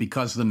Smith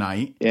Because of the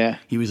Night. Yeah.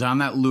 He was on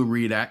that Lou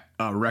Reed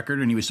record,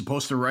 and he was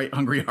supposed to write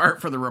Hungry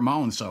Heart for the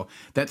Ramones. So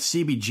that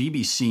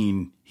CBGB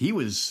scene, he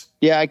was...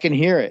 Yeah, I can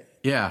hear it.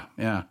 Yeah.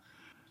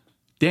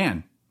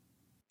 Dan?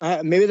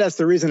 Maybe that's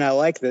the reason I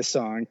like this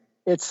song.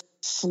 It's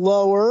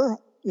slower,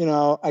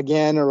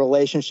 again, a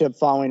relationship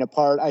falling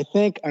apart. I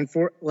think,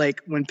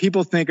 when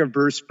people think of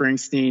Bruce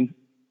Springsteen,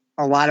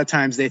 a lot of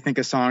times they think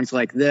of songs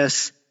like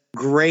this.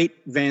 Great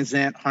Van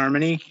Zandt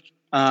harmony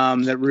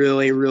that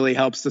really, really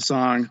helps the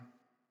song.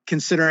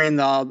 Considering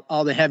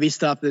all the heavy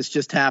stuff that's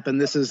just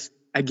happened, this is,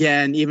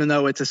 again, even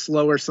though it's a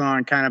slower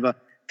song, kind of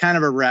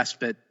a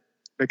respite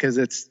because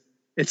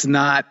it's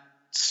not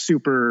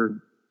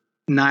super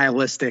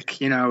nihilistic.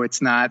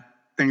 It's not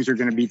things are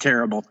going to be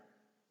terrible.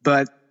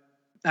 But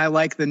I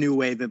like the new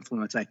wave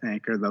influence, I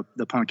think, or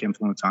the punk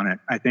influence on it.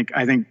 I think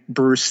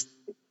Bruce,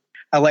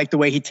 I like the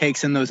way he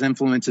takes in those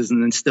influences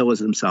and then still is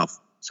himself.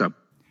 So.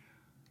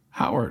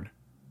 Howard.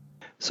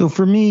 So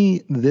for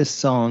me, this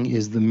song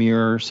is the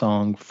mirror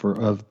song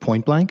of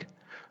Point Blank.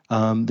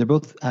 They're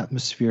both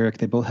atmospheric.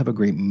 They both have a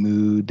great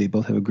mood. They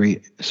both have a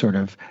great sort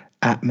of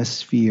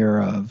atmosphere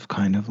of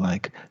kind of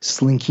like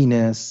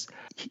slinkiness.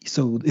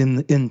 So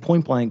in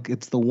Point Blank,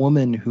 it's the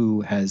woman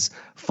who has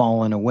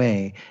fallen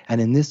away,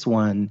 and in this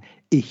one,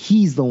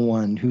 he's the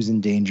one who's in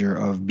danger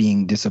of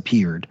being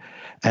disappeared,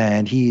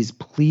 and he's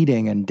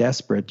pleading and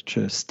desperate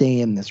to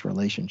stay in this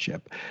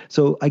relationship.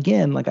 So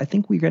again, like I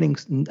think we're getting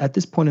at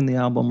this point in the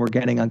album, we're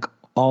getting like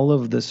all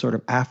of the sort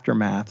of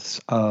aftermaths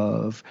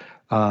of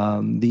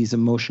these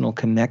emotional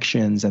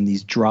connections and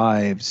these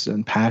drives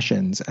and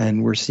passions,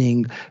 and we're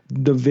seeing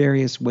the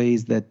various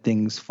ways that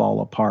things fall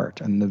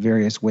apart and the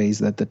various ways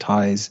that the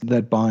ties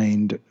that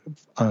bind,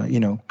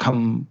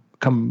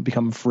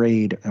 become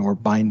frayed or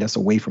bind us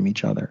away from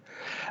each other.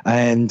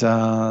 And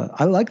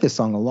I like this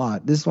song a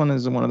lot. This one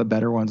is one of the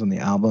better ones on the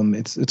album.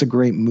 It's a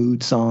great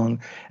mood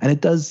song, and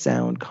it does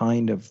sound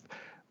kind of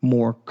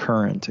more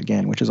current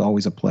again, which is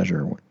always a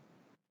pleasure.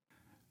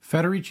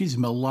 Federici's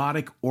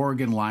melodic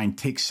organ line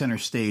takes center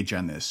stage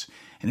on this,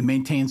 and it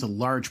maintains a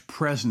large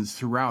presence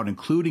throughout,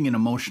 including an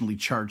emotionally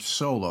charged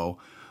solo,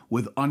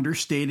 with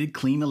understated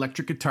clean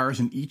electric guitars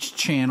in each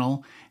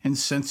channel and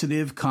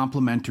sensitive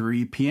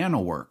complementary piano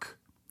work.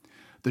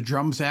 The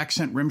drums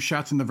accent rim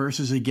shots in the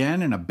verses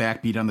again and a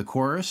backbeat on the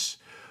chorus,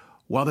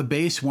 while the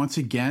bass once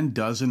again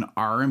does an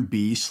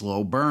R&B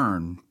slow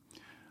burn.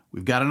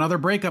 We've got another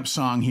breakup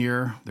song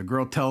here. The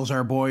girl tells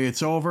our boy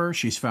it's over.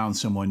 She's found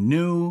someone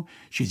new.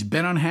 She's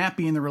been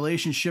unhappy in the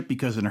relationship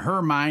because in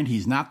her mind,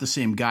 he's not the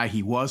same guy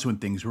he was when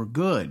things were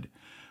good.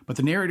 But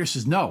the narrator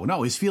says, no,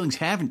 his feelings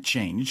haven't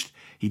changed.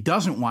 He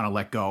doesn't want to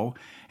let go.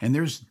 And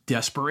there's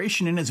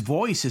desperation in his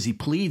voice as he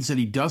pleads that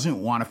he doesn't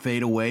want to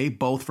fade away,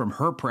 both from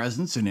her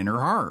presence and in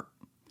her heart.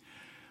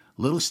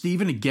 Little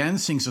Steven again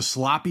sings a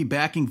sloppy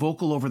backing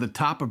vocal over the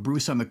top of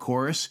Bruce on the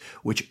chorus,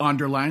 which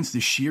underlines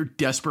the sheer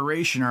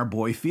desperation our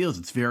boy feels.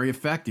 It's very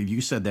effective. You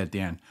said that,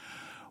 Dan.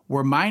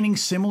 We're mining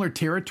similar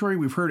territory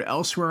we've heard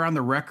elsewhere on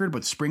the record,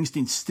 but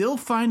Springsteen's still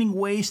finding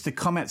ways to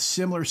come at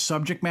similar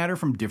subject matter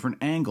from different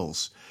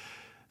angles.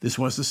 This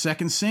was the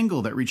second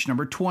single that reached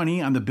number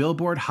 20 on the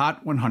Billboard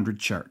Hot 100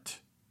 chart.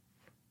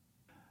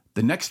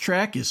 The next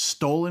track is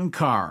Stolen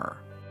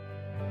Car.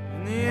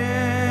 In the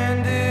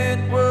end,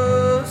 it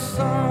was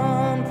something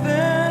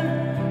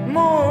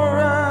more,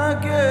 I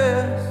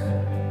guess.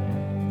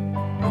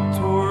 It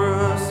tore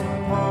us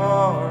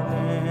apart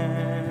and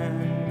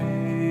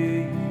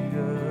made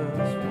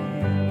us weak.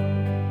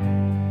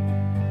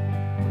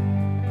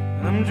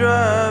 And I'm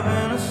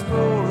driving a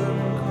stolen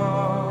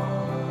car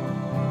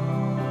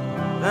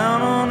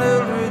down on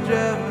Eldridge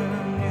Avenue.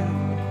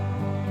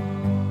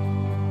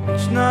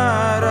 Each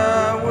night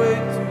I wait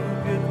to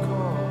get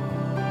caught,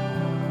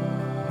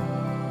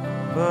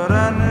 but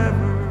I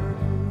never.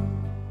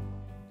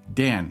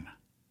 Dan,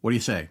 what do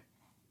you say?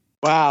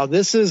 Wow,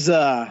 this is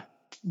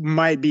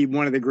might be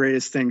one of the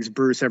greatest things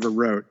Bruce ever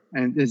wrote,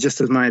 and it's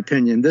just as my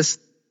opinion.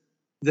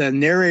 The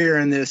narrator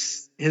in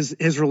this,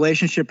 his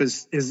relationship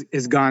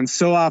is gone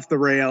so off the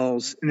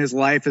rails, and his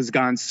life has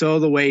gone so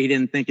the way he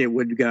didn't think it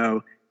would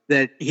go,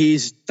 that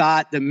he's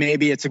thought that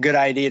maybe it's a good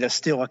idea to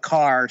steal a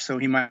car so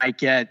he might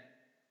get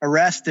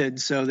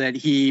arrested so that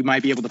he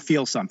might be able to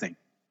feel something.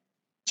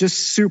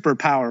 Just super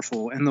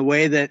powerful, and the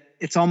way that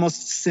it's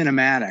almost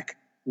cinematic.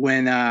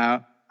 When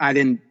I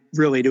didn't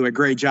really do a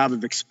great job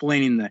of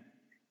explaining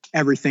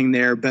everything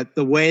there, but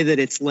the way that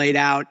it's laid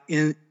out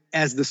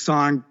as the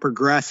song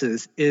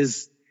progresses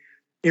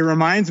it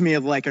reminds me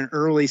of like an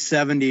early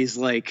 70s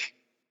like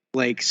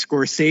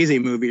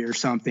Scorsese movie or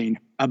something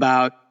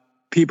about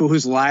people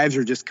whose lives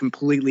are just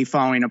completely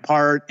falling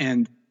apart,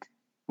 and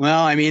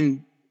well, I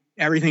mean,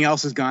 everything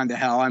else has gone to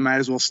hell. I might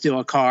as well steal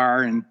a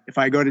car, and if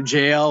I go to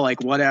jail,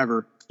 like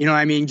whatever. You know what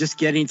I mean? Just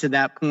getting to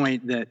that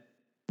point that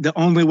the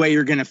only way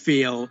you're going to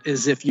feel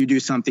is if you do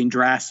something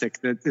drastic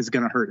that is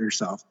going to hurt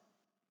yourself.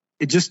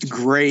 It's just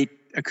great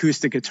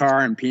acoustic guitar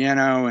and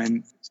piano,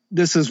 and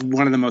this is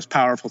one of the most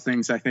powerful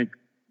things I think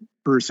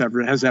Bruce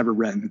has ever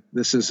written.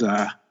 This is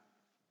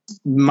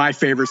my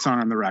favorite song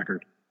on the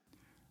record.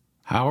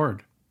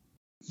 Howard.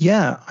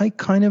 Yeah, I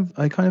kind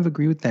of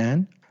agree with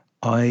Dan.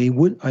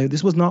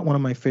 This was not one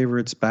of my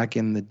favorites back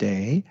in the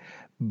day,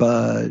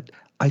 but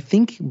I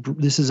think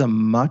this is a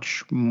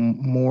much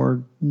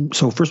more,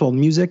 so first of all,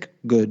 music,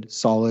 good,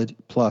 solid,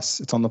 plus,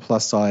 it's on the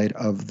plus side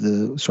of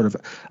the sort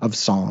of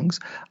songs.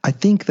 I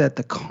think that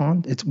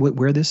it's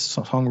where this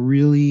song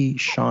really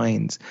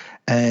shines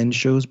and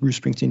shows Bruce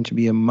Springsteen to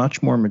be a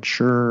much more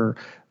mature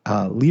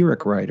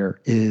lyric writer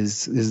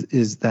is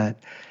that,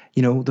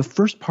 you know, the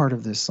first part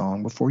of this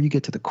song, before you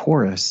get to the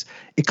chorus,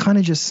 it kind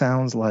of just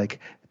sounds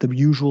like the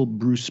usual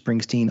Bruce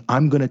Springsteen,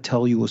 I'm going to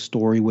tell you a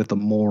story with a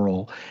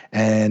moral,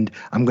 and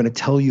I'm going to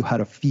tell you how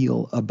to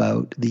feel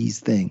about these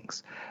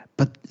things.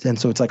 And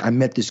so it's like, I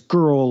met this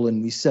girl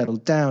and we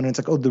settled down, and it's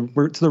like,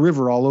 it's the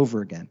river all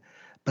over again.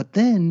 But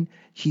then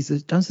he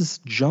does this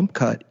jump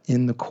cut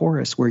in the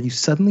chorus where you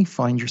suddenly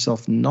find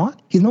yourself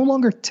he's no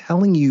longer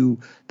telling you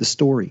the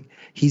story.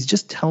 He's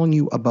just telling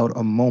you about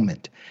a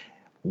moment.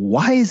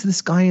 Why is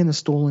this guy in a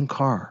stolen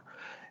car?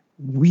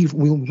 we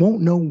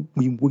won't know,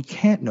 we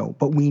can't know,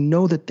 but we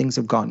know that things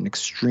have gotten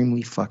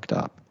extremely fucked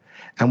up.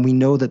 And we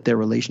know that their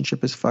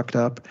relationship is fucked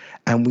up.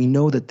 And we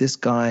know that this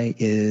guy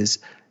is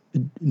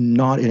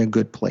not in a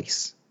good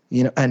place.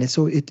 You know, and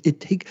so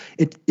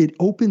it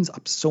opens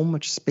up so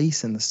much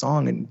space in the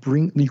song,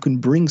 and you can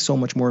bring so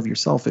much more of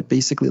yourself. It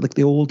basically, like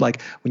the old,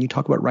 like when you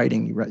talk about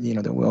writing, you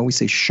know, we always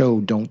say show,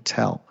 don't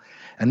tell.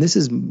 And this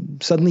is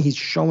suddenly he's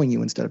showing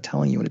you instead of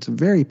telling you, and it's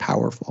very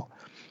powerful.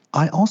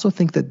 I also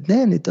think that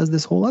then it does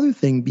this whole other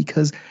thing,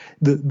 because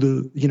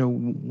the you know,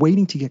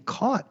 waiting to get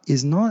caught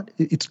is not,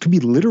 it could be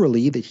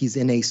literally that he's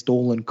in a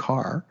stolen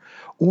car,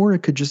 or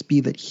it could just be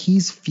that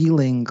he's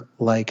feeling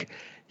like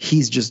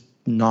he's just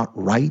not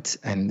right,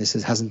 and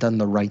hasn't done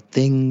the right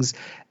things,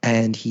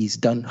 and he's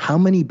done how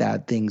many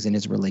bad things in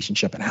his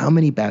relationship and how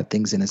many bad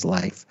things in his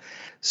life.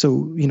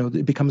 So, you know,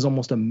 it becomes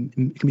it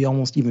can be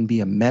almost even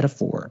be a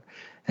metaphor,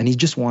 and he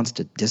just wants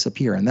to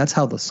disappear. And that's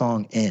how the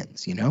song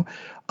ends, you know.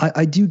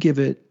 I do give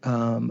it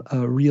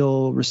a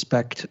real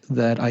respect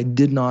that I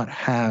did not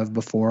have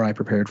before I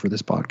prepared for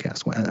this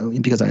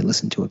podcast, because I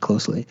listened to it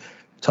closely.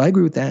 So I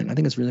agree with that, and I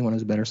think it's really one of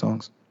his better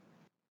songs.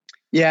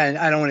 Yeah, and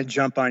I don't want to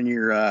jump on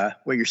your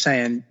what you're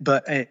saying,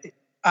 but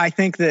I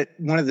think that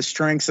one of the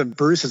strengths of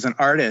Bruce as an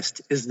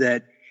artist is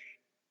that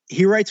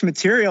he writes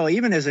material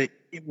even as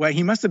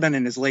he must have been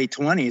in his late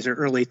 20s or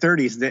early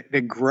 30s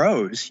that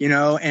grows, you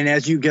know, and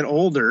as you get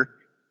older,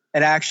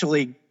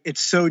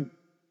 it's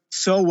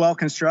so well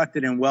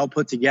constructed and well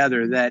put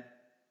together that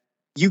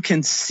you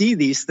can see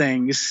these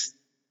things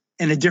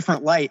in a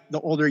different light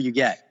the older you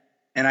get.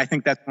 And I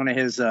think that's one of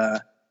his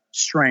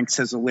strengths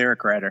as a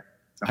lyric writer.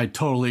 I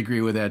totally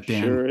agree with that,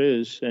 Dan. Sure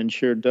is, and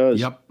sure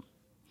does. Yep.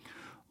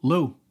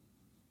 Lou?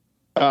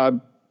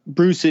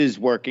 Bruce is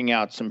working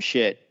out some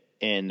shit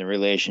in the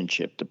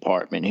relationship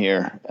department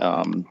here.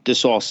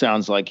 This all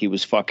sounds like he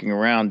was fucking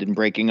around and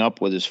breaking up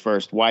with his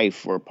first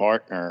wife or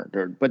partner,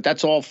 but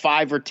that's all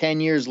 5 or 10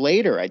 years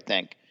later, I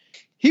think.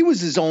 He was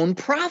his own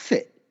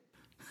prophet.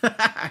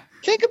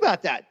 Think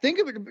about that.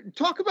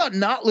 Talk about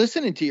not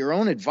listening to your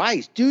own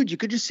advice. Dude, you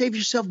could just save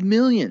yourself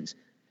millions.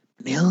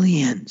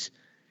 Millions.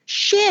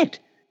 Shit.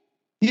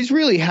 He's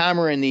really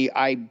hammering the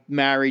I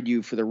married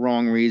you for the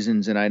wrong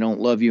reasons and I don't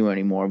love you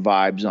anymore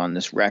vibes on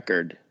this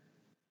record.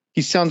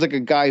 He sounds like a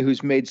guy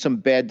who's made some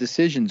bad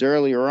decisions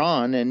earlier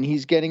on, and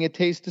he's getting a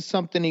taste of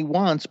something he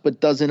wants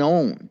but doesn't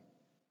own.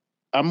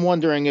 I'm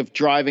wondering if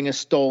driving a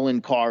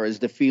stolen car is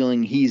the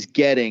feeling he's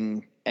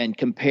getting, and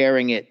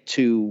comparing it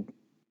to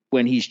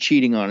when he's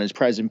cheating on his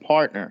present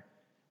partner.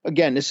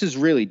 Again, this is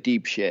really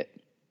deep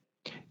shit.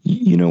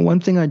 You know, one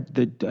thing I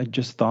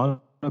just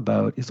thought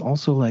about is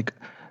also like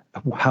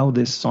how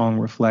this song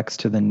reflects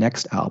to the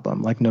next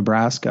album, like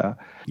Nebraska.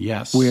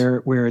 Yes.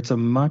 Where it's a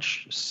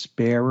much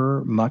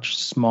sparer, much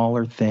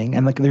smaller thing.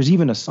 And like there's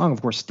even a song,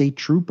 of course, State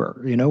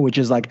Trooper, you know, which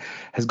is like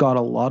has got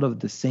a lot of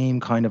the same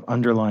kind of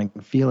underlying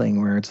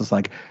feeling, where it's just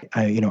like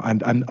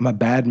I'm a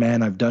bad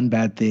man, I've done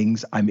bad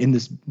things, I'm in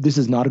this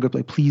is not a good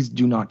place, please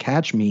do not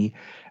catch me.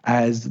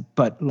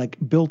 But like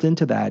built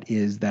into that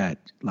is that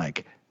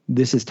like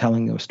this is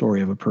telling a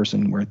story of a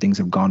person where things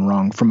have gone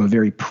wrong from a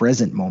very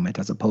present moment,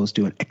 as opposed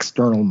to an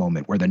external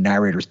moment where the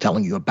narrator's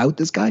telling you about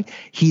this guy.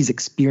 He's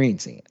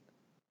experiencing it.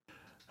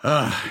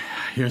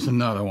 Here's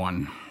another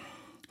one.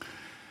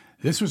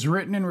 This was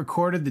written and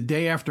recorded the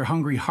day after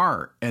Hungry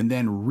Heart, and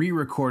then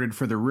re-recorded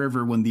for The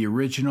River when the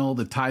original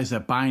The Ties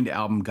That Bind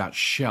album got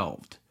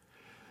shelved.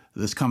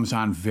 This comes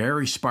on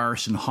very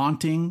sparse and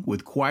haunting,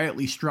 with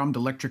quietly strummed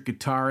electric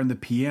guitar and the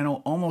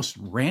piano almost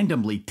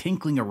randomly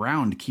tinkling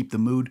around to keep the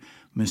mood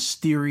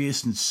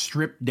mysterious and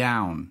stripped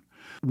down.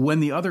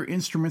 When the other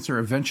instruments are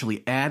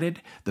eventually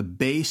added, the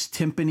bass,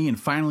 timpani, and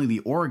finally the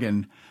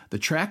organ, the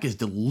track is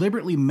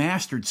deliberately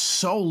mastered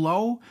so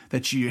low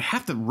that you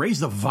have to raise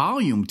the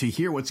volume to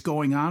hear what's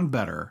going on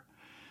better.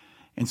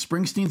 And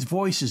Springsteen's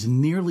voice is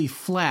nearly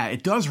flat.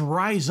 It does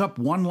rise up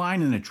one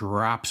line and it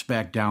drops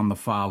back down the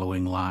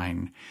following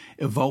line,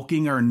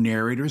 evoking our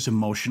narrator's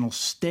emotional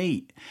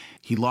state.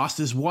 He lost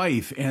his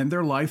wife and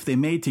their life they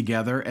made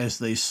together as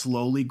they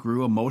slowly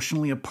grew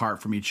emotionally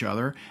apart from each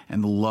other,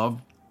 and the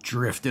love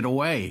drifted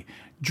away,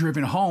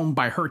 driven home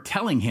by her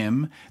telling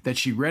him that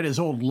she read his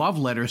old love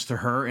letters to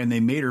her and they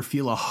made her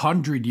feel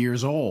 100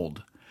 years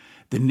old.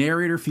 The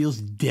narrator feels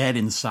dead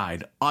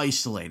inside,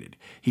 isolated.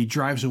 He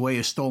drives away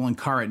a stolen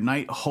car at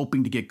night,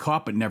 hoping to get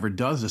caught, but never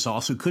does. This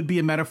also could be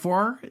a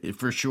metaphor,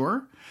 for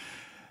sure.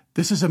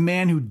 This is a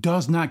man who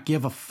does not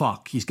give a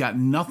fuck. He's got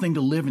nothing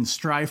to live and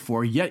strive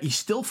for, yet he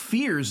still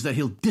fears that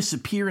he'll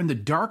disappear in the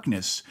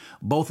darkness,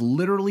 both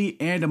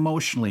literally and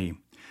emotionally.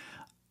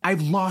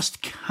 I've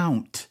lost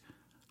count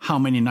how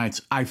many nights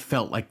I've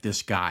felt like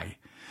this guy.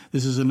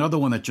 This is another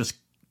one that just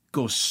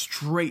goes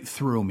straight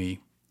through me.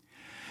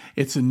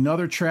 It's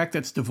another track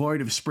that's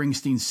devoid of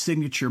Springsteen's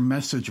signature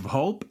message of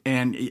hope.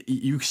 And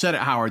you said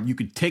it, Howard, you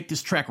could take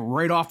this track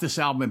right off this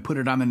album and put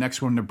it on the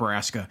next one,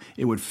 Nebraska.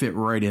 It would fit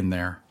right in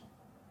there.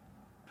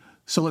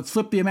 So let's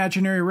flip the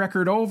imaginary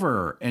record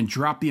over and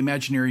drop the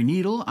imaginary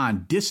needle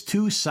on Disc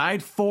 2,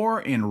 Side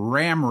 4 in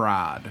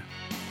Ramrod.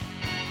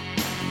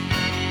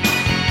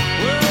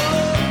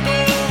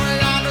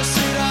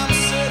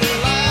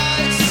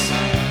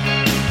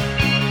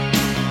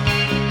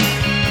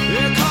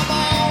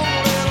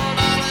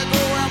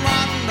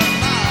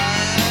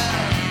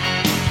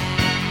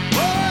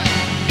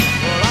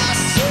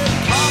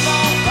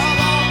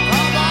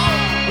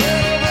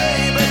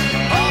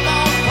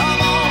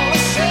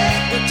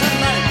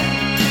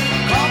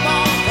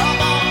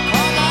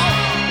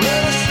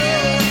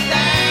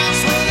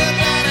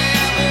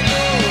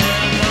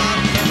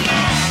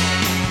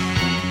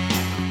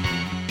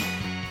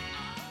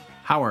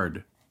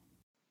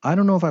 I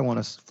don't know if I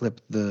want to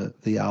flip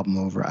the album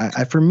over.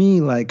 For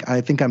me, like,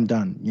 I think I'm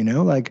done, you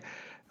know, like,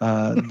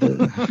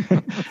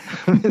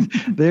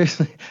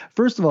 there's,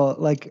 first of all,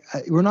 like,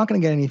 we're not going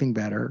to get anything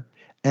better.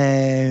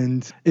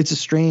 And it's a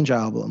strange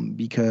album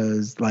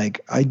because, like,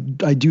 I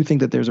do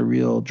think that there's a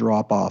real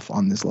drop off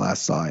on this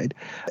last side.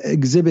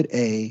 Exhibit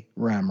A,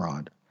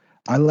 Ramrod.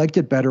 I liked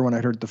it better when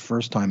I heard it the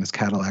first time as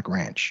Cadillac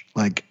Ranch.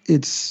 Like,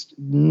 it's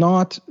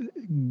not,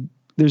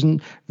 there's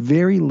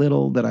very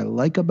little that I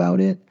like about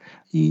it.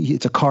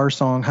 It's a car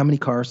song. How many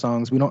car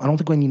songs? I don't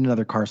think we need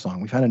another car song.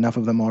 We've had enough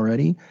of them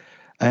already.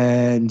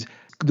 And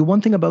the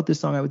one thing about this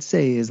song I would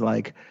say is,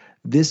 like,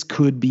 this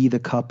could be the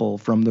couple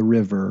from The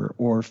River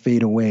or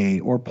Fade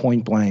Away or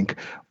Point Blank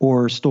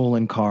or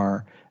Stolen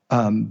Car.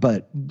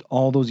 But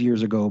all those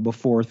years ago,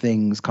 before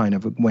things kind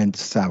of went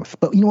south.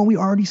 But you know what? We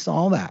already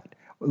saw that.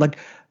 Like,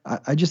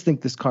 I just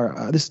think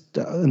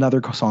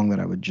another song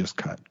that I would just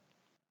cut.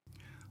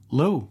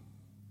 Lou.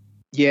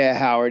 Yeah,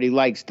 Howard, he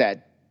likes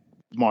that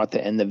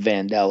Martha and the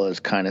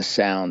Vandellas kind of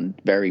sound,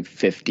 very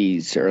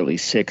 50s, early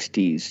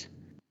 60s.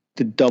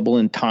 The double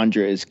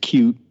entendre is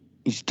cute.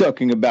 He's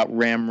talking about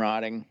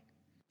ramrodding.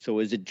 So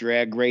is it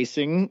drag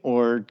racing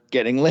or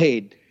getting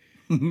laid?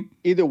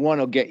 Either one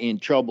will get you in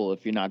trouble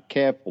if you're not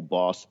careful,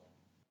 boss.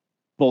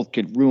 Both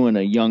could ruin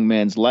a young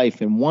man's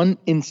life in one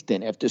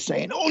instant after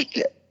saying, oh,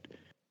 shit.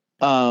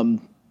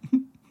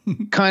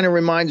 Kind of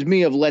reminds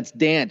me of Let's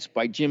Dance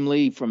by Jim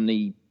Lee from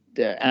the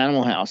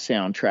Animal House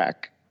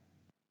soundtrack.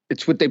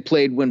 It's what they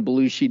played when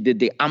Belushi did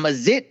the I'm a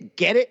zit,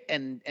 get it?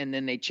 And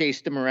then they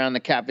chased him around the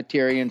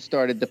cafeteria and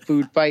started the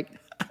food fight.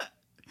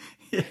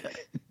 Yeah.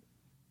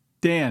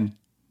 Dan.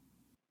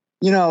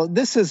 You know,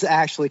 this is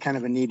actually kind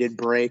of a needed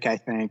break, I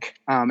think,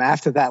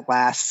 after that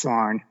last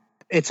song.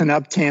 It's an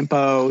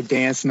up-tempo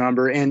dance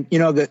number. And, you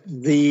know,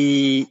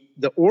 the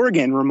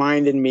organ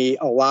reminded me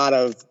a lot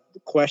of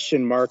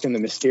Question Mark and the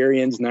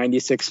Mysterians'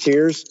 96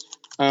 Tears.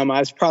 I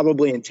was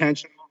probably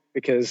intentional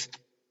because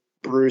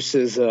Bruce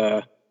is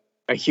a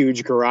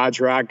huge garage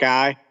rock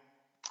guy.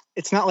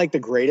 It's not like the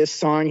greatest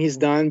song he's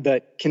done,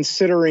 but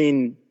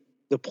considering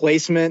the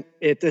placement,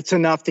 it's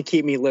enough to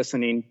keep me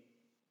listening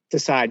to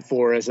side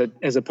 4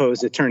 as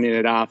opposed to turning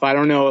it off. I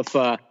don't know if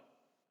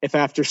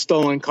after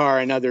Stolen Car,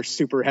 another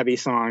super heavy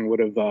song would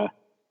have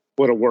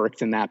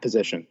worked in that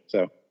position.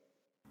 So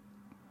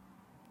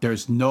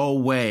there's no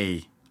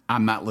way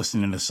I'm not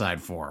listening to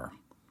side 4.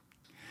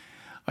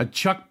 A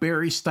Chuck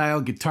Berry-style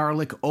guitar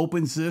lick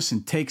opens this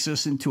and takes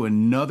us into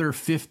another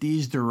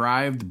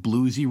 50s-derived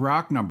bluesy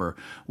rock number,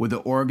 with the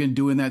organ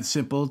doing that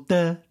simple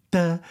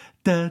da-da-da-da-da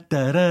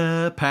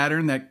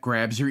pattern that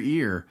grabs your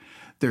ear.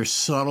 There's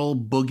subtle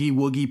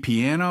boogie-woogie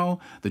piano,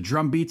 the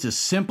drum beat's as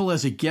simple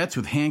as it gets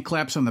with hand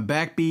claps on the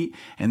backbeat,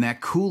 and that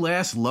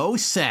cool-ass low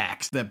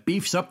sax that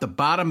beefs up the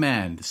bottom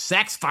end.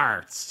 Sax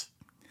farts!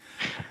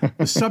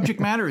 The subject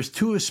matter is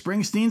two of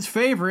Springsteen's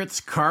favorites,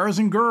 cars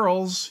and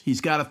girls. He's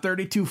got a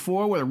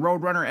 32.4 with a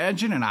Roadrunner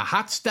engine and a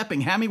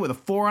hot-stepping Hemi with a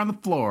 4 on the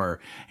floor.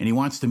 And he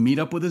wants to meet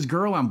up with his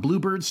girl on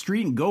Bluebird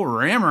Street and go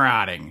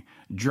ramrodding,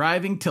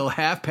 driving till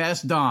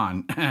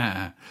dawn.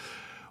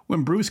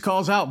 When Bruce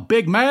calls out,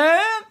 "Big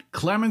man!"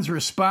 Clemens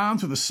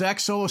responds with a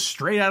sax solo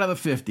straight out of the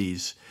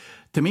 50s.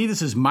 To me,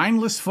 this is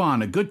mindless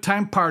fun, a good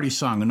time party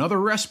song, another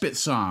respite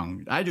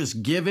song. I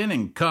just give in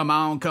and come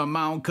on, come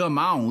on, come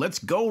on. Let's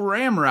go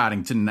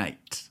ramrodding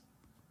tonight.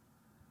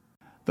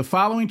 The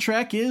following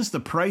track is The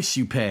Price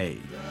You Pay.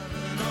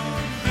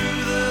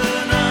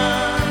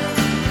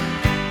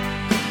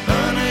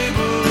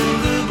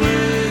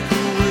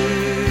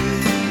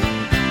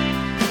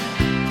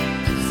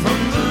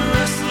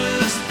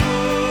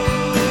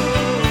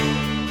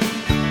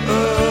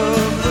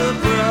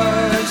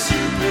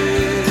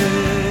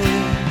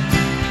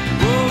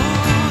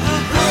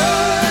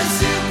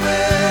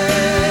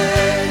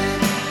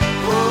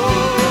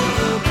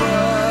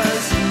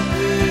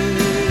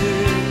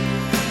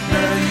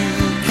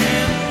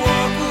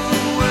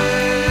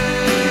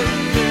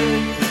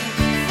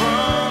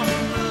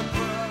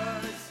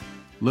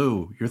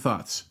 Lou, your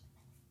thoughts?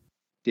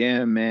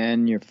 Damn,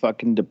 man, you're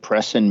fucking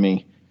depressing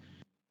me.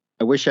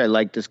 I wish I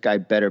liked this guy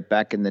better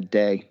back in the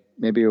day.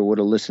 Maybe I would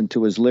have listened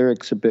to his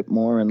lyrics a bit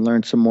more and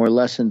learned some more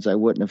lessons I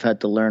wouldn't have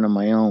had to learn on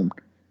my own.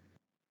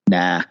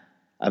 Nah,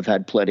 I've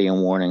had plenty of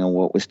warning on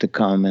what was to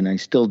come, and I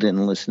still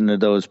didn't listen to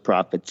those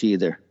prophets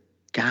either.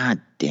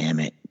 God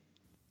damn it.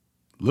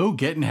 Lou,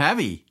 getting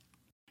heavy.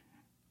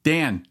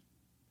 Dan.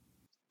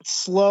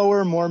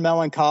 Slower, more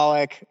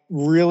melancholic,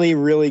 really,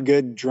 really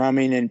good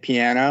drumming and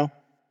piano.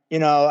 You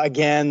know,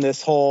 again,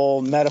 this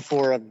whole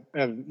metaphor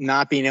of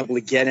not being able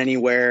to get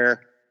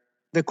anywhere.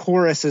 The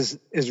chorus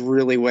is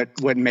really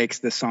what makes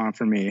this song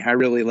for me. I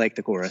really like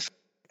the chorus.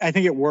 I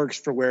think it works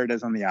for where it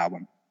is on the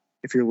album,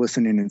 if you're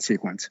listening in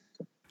sequence.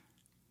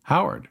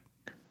 Howard.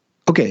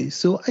 Okay,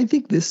 so I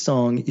think this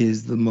song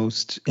is the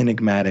most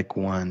enigmatic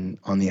one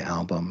on the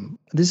album.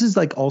 This is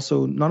like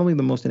also not only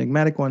the most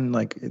enigmatic one,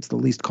 like it's the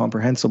least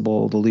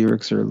comprehensible. The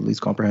lyrics are the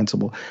least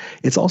comprehensible.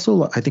 It's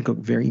also, I think, a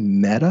very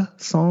meta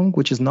song,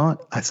 which is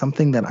not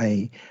something that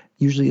I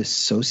usually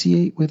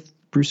associate with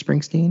Bruce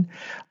Springsteen.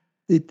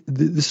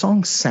 the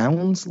song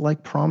sounds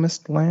like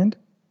Promised Land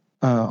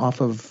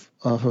off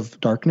of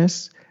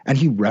Darkness, and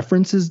he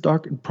references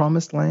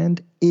Promised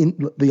Land.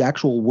 In the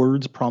actual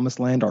words Promised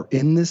Land are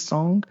in this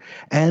song,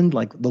 and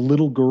like the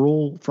little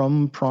girl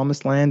from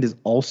Promised Land is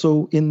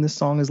also in this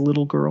song as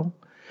Little Girl.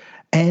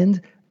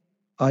 And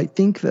I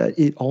think that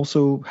it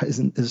also is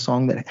a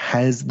song that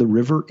has the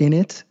river in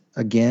it.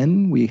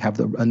 Again, we have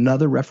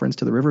another reference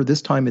to the river.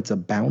 This time it's a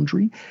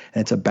boundary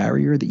and it's a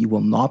barrier that you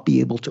will not be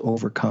able to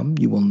overcome.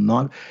 You will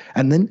not.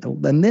 And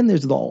then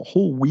there's the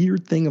whole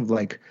weird thing of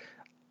like,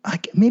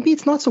 maybe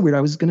it's not so weird.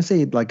 I was going to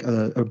say like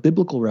a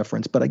biblical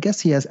reference, but I guess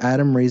he has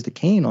Adam raised a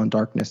Cain on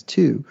Darkness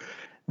too.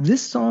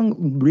 This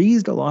song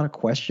raised a lot of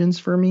questions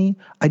for me.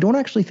 I don't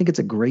actually think it's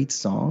a great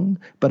song,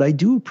 but I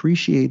do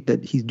appreciate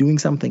that he's doing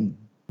something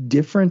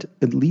different,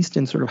 at least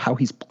in sort of how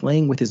he's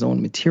playing with his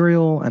own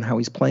material and how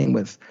he's playing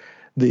with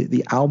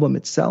the album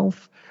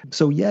itself.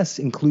 So yes,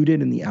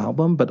 included in the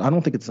album, but I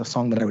don't think it's a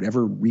song that I would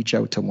ever reach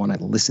out to want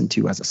to listen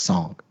to as a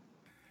song.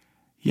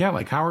 Yeah,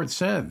 like Howard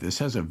said, this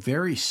has a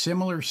very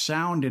similar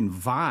sound and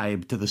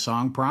vibe to the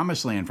song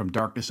Promised Land from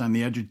Darkness on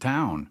the Edge of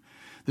Town.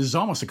 This is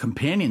almost a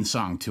companion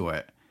song to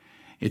it.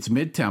 It's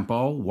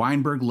mid-tempo.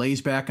 Weinberg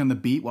lays back on the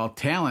beat while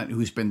Talent,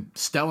 who's been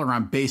stellar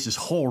on bass his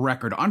whole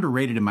record,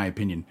 underrated in my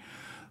opinion,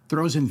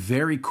 throws in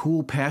very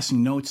cool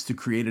passing notes to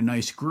create a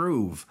nice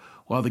groove,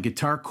 while the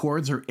guitar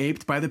chords are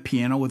aped by the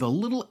piano with a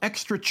little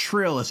extra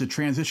trill as a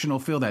transitional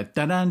feel, that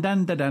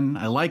dun-dun-dun-dun-dun.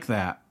 I like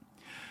that.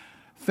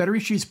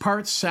 Federici's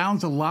part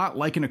sounds a lot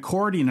like an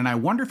accordion, and I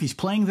wonder if he's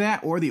playing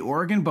that or the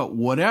organ, but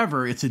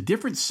whatever, it's a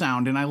different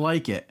sound and I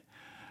like it.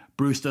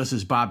 Bruce does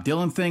his Bob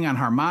Dylan thing on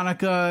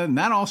harmonica, and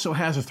that also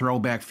has a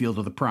throwback feel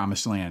to the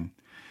Promised Land.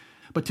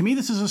 But to me,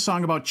 this is a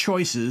song about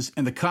choices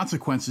and the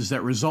consequences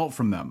that result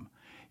from them.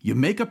 You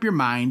make up your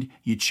mind,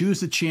 you choose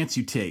the chance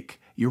you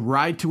take. You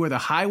ride to where the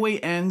highway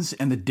ends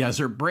and the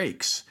desert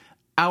breaks.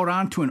 Out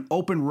onto an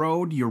open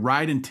road, you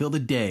ride until the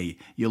day.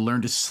 You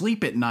learn to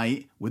sleep at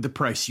night with the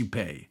price you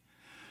pay.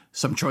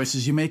 Some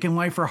choices you make in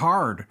life are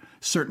hard.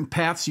 Certain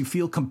paths you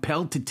feel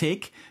compelled to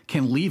take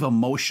can leave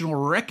emotional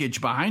wreckage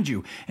behind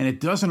you, and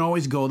it doesn't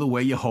always go the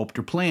way you hoped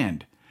or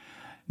planned.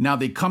 Now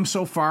they come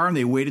so far and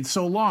they waited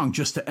so long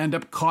just to end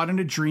up caught in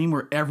a dream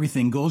where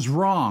everything goes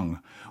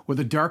wrong, where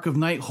the dark of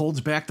night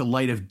holds back the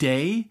light of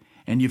day,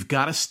 and you've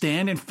got to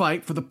stand and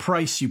fight for the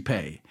price you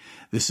pay.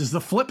 This is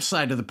the flip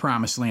side of the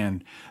Promised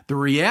Land. The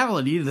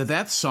reality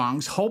that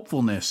song's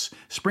hopefulness.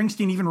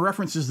 Springsteen even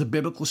references the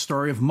biblical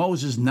story of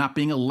Moses not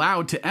being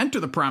allowed to enter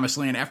the Promised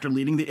Land after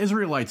leading the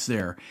Israelites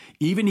there.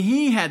 Even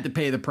he had to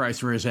pay the price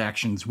for his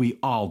actions. We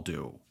all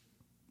do.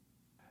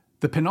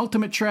 The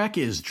penultimate track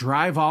is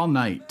Drive All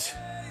Night.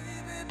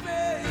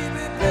 I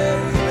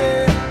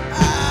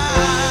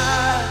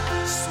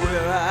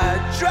swear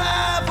I'd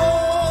drive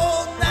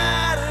all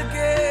night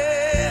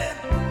again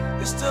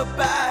just to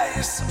buy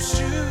you some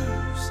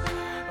shoes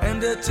and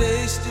to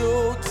taste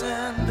your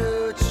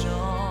tender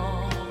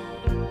charm.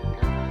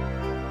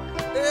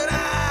 And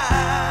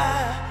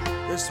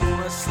I just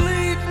wanna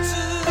sleep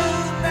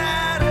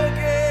tonight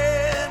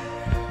again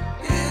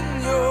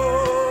in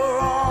your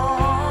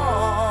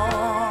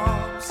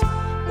arms.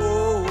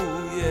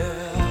 Oh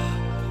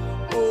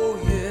yeah, oh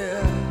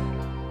yeah.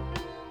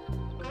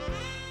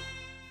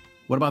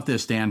 What about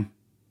this, Dan?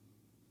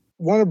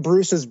 One of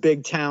Bruce's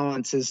big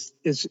talents is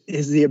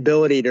the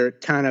ability to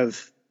kind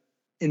of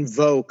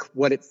invoke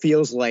what it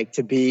feels like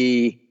to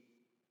be,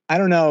 I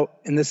don't know,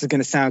 and this is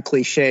going to sound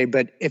cliche,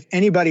 but if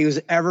anybody who's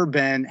ever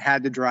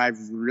had to drive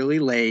really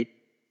late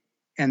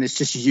and it's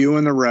just you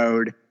on the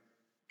road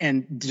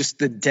and just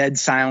the dead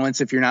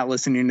silence if you're not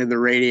listening to the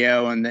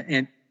radio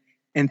and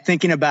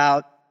thinking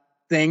about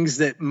things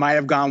that might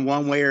have gone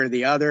one way or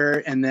the other,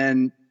 and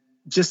then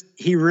just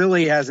he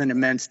really has an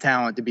immense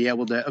talent to be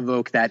able to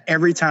evoke that.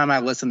 Every time I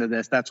listen to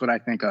this, that's what I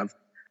think of.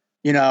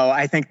 You know,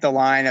 I think the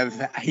line of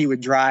he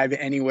would drive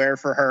anywhere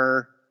for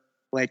her,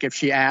 like if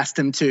she asked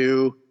him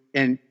to,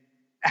 and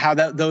how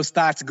those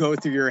thoughts go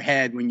through your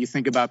head when you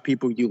think about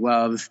people you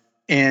love,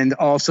 and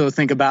also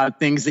think about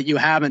things that you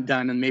haven't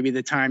done and maybe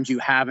the times you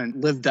haven't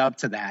lived up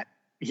to that.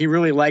 He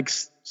really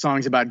likes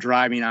songs about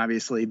driving,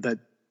 obviously, but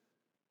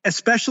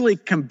especially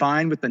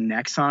combined with the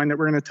next song that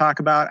we're going to talk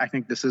about, I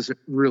think this is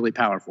really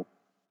powerful.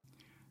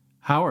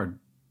 Howard.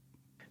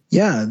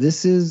 Yeah,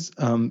 this is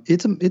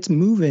it's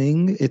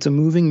moving. It's a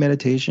moving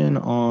meditation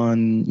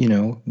on, you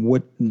know,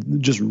 what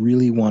just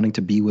really wanting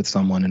to be with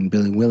someone and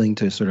being willing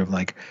to sort of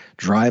like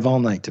drive all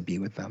night to be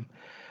with them.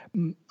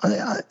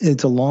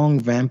 It's a long,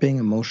 vamping,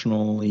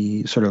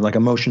 emotionally sort of like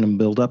emotion and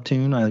build up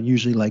tune. I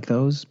usually like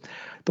those.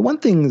 The one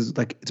thing is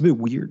like it's a bit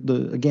weird.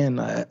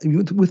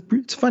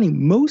 It's funny.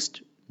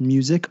 Most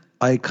music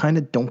I kind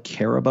of don't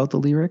care about the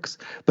lyrics,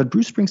 but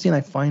Bruce Springsteen,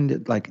 I find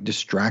it like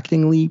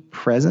distractingly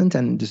present,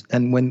 and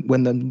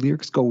when the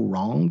lyrics go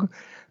wrong,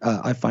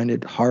 I find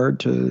it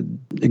hard to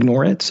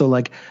ignore it. So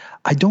like,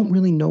 I don't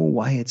really know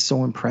why it's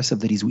so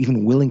impressive that he's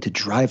even willing to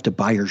drive to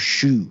buy her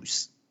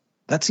shoes.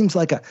 That seems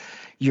like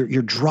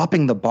you're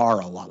dropping the bar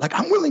a lot. Like,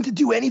 I'm willing to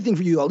do anything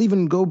for you. I'll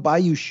even go buy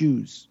you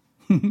shoes.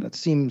 That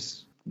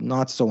seems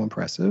not so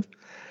impressive.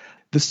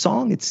 The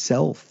song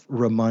itself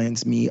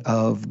reminds me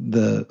of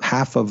the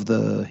half of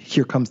the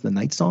Here Comes the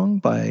Night song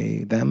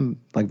by them,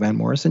 like Van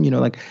Morrison,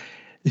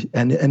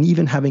 and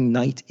even having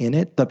night in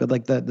it,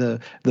 like the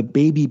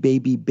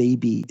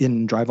baby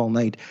in Drive All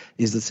Night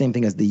is the same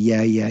thing as the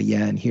yeah,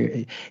 and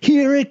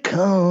here it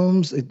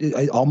comes.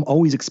 I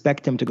always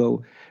expect him to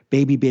go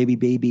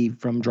baby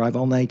from Drive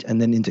All Night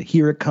and then into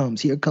here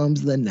comes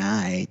the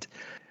night.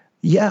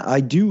 Yeah, I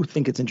do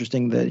think it's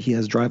interesting that he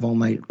has Drive All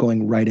Night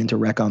going right into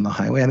Wreck on the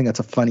Highway. I think that's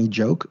a funny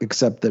joke,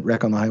 except that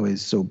Wreck on the Highway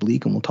is so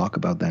bleak, and we'll talk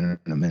about that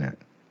in a minute.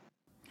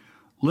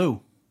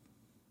 Lou.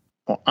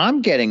 Well,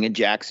 I'm getting a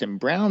Jackson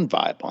Browne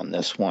vibe on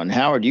this one.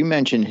 Howard, you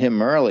mentioned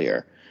him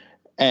earlier,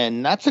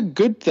 and that's a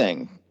good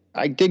thing.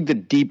 I dig the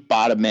deep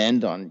bottom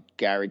end on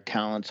Gary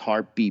Tallent's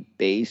heartbeat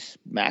bass.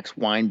 Max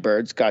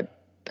Weinberg's got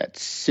that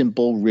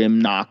simple rim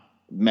knock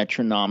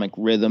metronomic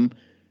rhythm.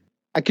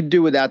 I could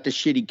do without the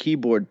shitty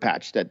keyboard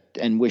patch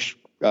and wish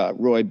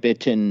Roy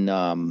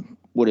Bittan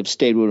would have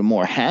stayed with a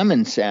more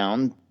Hammond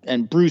sound.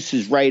 And Bruce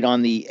is right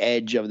on the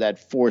edge of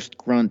that forced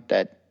grunt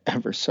that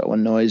ever so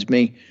annoys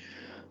me.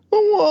 Whoa,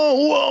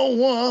 whoa,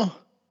 whoa.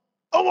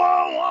 Oh,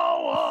 whoa,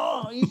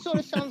 whoa, whoa. He sort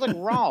of sounds like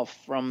Rolf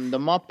from the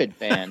Muppet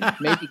Band,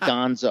 maybe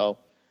Gonzo.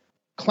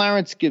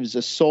 Clarence gives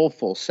a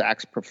soulful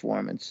sax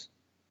performance.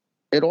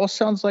 It all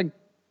sounds like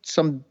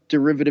some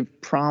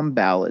derivative prom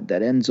ballad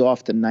that ends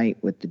off the night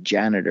with the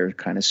janitor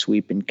kind of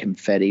sweeping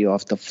confetti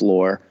off the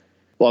floor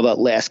while that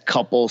last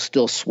couple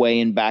still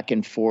swaying back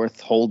and forth,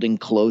 holding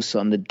close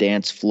on the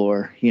dance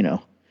floor.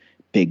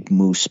 Big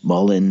Moose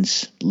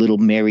Mullins, little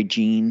Mary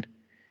Jean.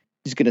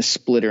 He's going to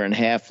split her in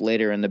half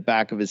later in the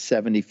back of his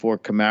 74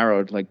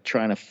 Camaro, like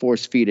trying to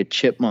force feed a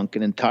chipmunk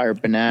an entire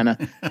banana.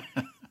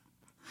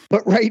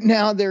 But right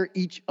now, they're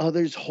each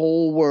other's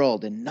whole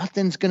world, and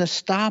nothing's going to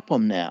stop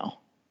them now.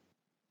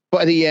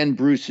 By the end,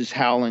 Bruce is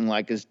howling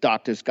like his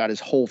doctor's got his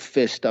whole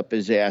fist up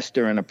his ass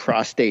during a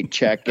prostate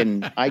check,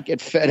 and I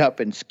get fed up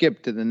and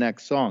skip to the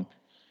next song.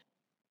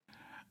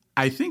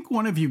 I think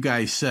one of you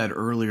guys said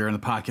earlier in the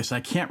podcast, I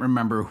can't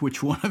remember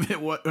which one of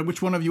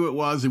you it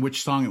was and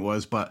which song it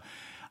was, but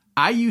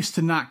I used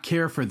to not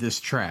care for this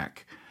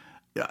track,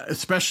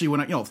 especially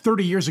when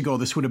 30 years ago,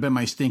 this would have been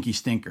my Stinky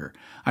Stinker.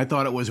 I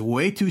thought it was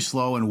way too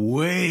slow and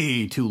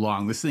way too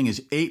long. This thing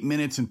is 8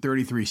 minutes and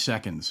 33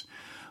 seconds.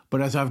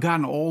 But as I've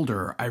gotten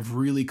older, I've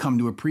really come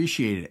to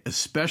appreciate it,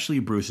 especially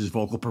Bruce's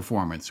vocal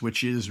performance,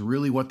 which is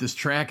really what this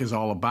track is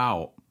all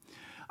about.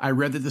 I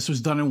read that this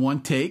was done in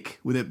one take,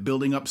 with it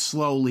building up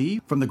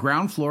slowly from the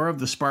ground floor of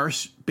the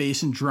sparse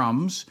bass and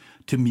drums,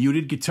 to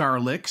muted guitar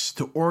licks,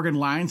 to organ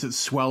lines that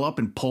swell up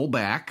and pull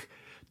back,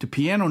 to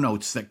piano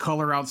notes that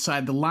color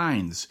outside the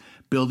lines,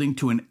 building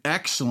to an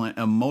excellent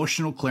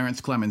emotional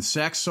Clarence Clemons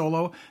sax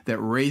solo that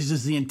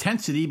raises the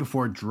intensity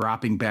before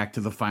dropping back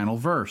to the final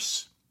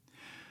verse.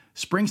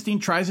 Springsteen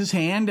tries his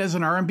hand as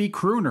an R&B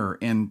crooner,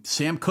 and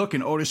Sam Cooke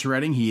and Otis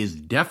Redding he is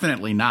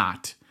definitely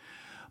not.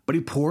 But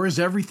he pours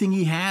everything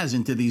he has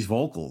into these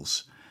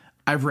vocals.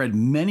 I've read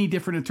many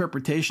different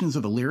interpretations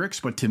of the lyrics,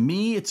 but to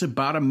me it's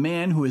about a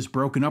man who has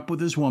broken up with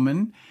his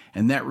woman,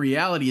 and that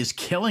reality is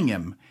killing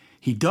him.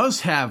 He does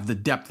have the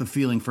depth of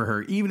feeling for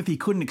her, even if he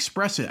couldn't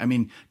express it. I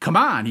mean, come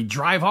on, he'd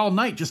drive all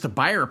night just to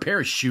buy her a pair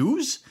of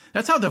shoes?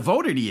 That's how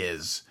devoted he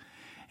is.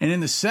 And in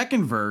the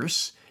second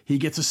verse, he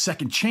gets a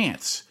second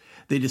chance.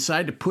 They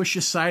decide to push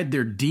aside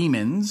their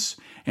demons,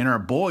 and our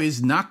boy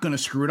is not going to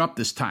screw it up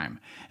this time.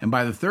 And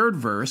by the third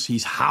verse,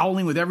 he's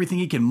howling with everything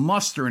he can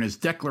muster in his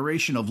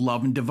declaration of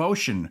love and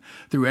devotion.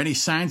 Through any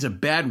signs of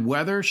bad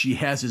weather, she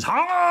has his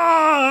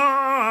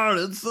heart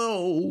and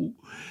soul.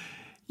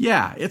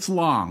 Yeah, it's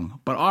long,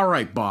 but all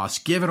right, boss,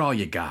 give it all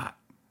you got.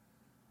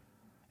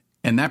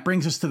 And that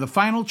brings us to the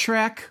final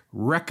track,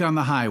 Wreck on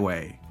the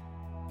Highway.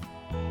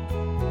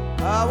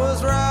 I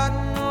was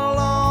riding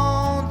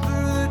along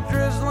through the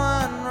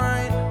drizzling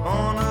rain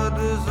on a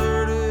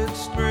deserted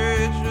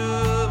stretch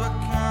of a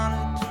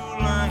county 2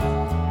 lane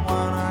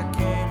when I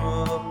came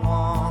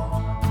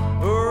upon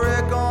a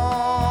wreck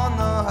on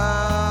the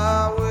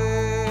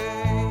highway.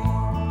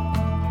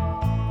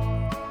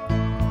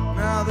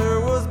 Now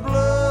there was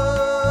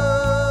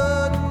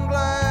blood and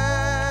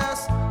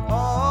glass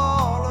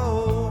all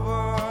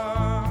over,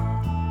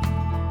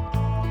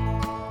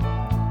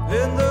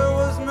 and there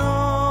was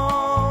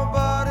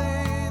nobody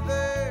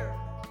there.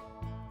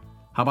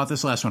 How about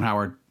this last one,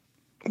 Howard?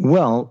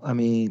 Well, I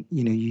mean,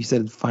 you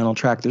said final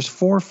track. There's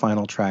 4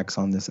 final tracks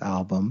on this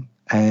album.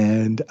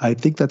 And I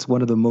think that's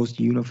one of the most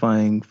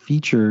unifying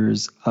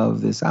features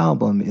of this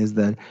album is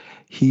that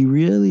he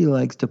really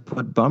likes to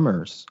put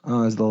bummers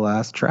as the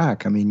last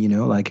track. I mean,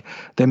 like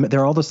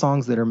they're all the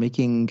songs that are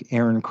making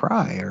Aaron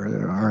cry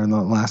are in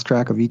the last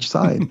track of each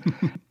side.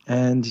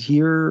 And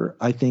here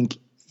I think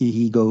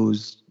he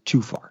goes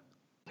too far.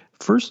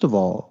 First of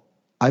all,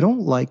 I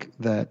don't like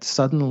that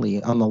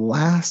suddenly on the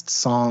last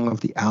song of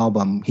the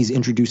album, he's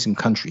introducing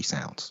country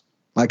sounds.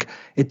 Like,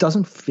 it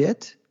doesn't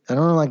fit. I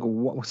don't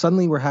know,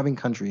 suddenly we're having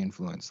country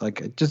influence.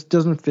 Like, it just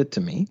doesn't fit to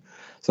me.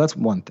 So that's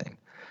one thing.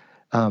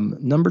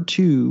 Number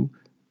 2,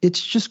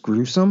 it's just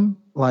gruesome.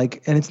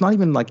 Like, and it's not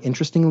even like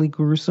interestingly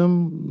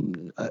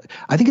gruesome.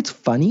 I think it's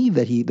funny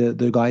that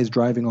the guy's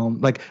driving all,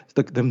 like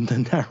the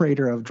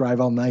narrator of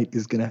Drive All Night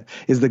is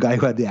the guy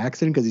who had the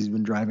accident because he's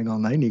been driving all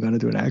night and he got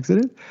into an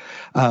accident.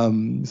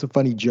 It's a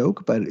funny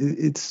joke, but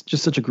it's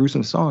just such a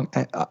gruesome song.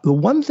 The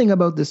one thing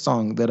about this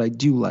song that I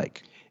do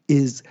like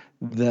is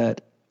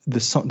that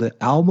the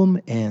album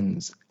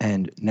ends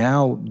and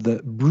now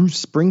the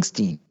Bruce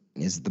Springsteen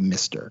is the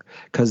mister,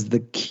 because the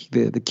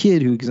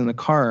kid who's in the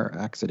car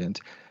accident,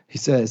 he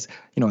says,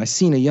 I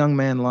seen a young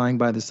man lying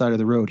by the side of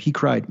the road. He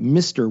cried,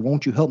 "Mister,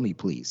 won't you help me,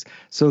 please?"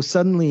 So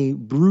suddenly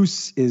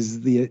Bruce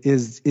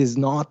is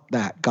not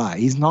that guy.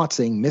 He's not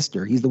saying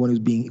Mister. He's the one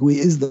who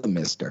is the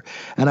mister.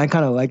 And I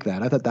kind of like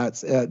that. I thought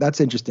that's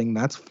interesting.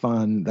 That's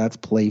fun. That's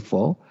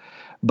playful.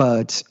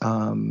 But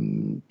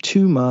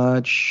too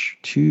much,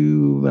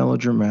 too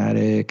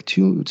melodramatic,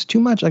 it's too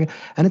much. And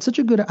it's such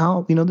a good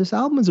album. This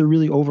album is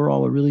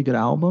overall a really good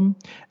album.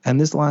 And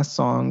this last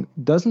song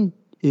doesn't.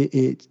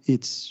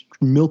 It's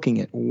milking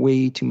it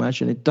way too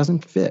much, and it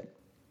doesn't fit.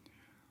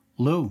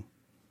 Lou,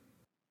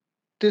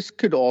 this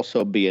could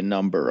also be a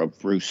number of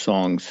Bruce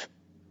songs,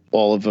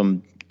 all of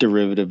them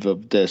derivative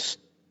of this.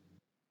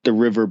 The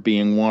River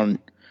being one.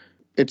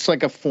 It's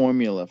like a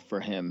formula for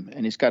him,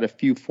 and he's got a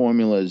few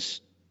formulas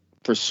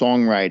for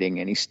songwriting,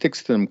 and he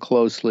sticks to them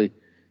closely,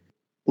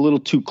 a little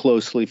too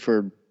closely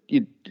for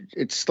you.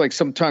 It's like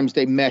sometimes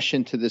they mesh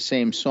into the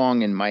same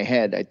song in my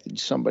head. I think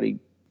somebody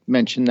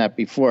mentioned that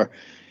before.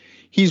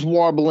 He's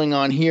warbling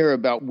on here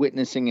about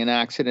witnessing an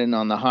accident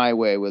on the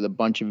highway with a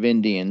bunch of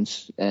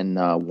Indians, and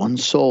one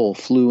soul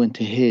flew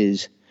into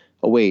his.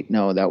 Oh, wait,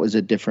 no, that was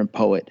a different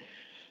poet.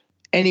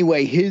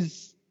 Anyway,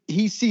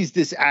 he sees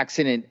this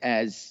accident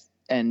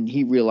and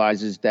he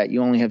realizes that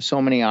you only have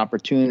so many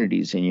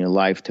opportunities in your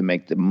life to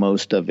make the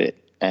most of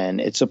it. And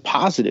it's a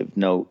positive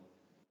note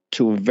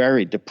to a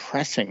very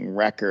depressing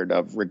record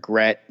of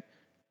regret,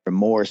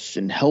 remorse,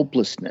 and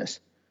helplessness.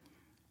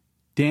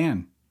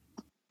 Dan.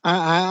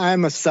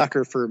 I'm a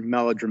sucker for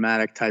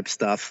melodramatic type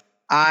stuff.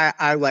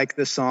 I like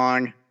this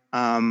song.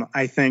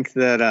 I think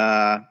that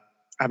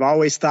I've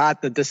always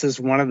thought that this is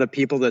one of the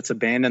people that's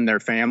abandoned their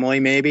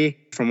family, maybe,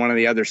 from one of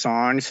the other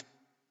songs.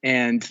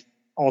 And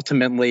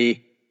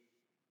ultimately,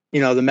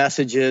 the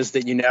message is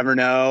that you never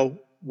know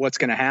what's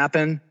going to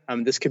happen.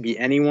 This could be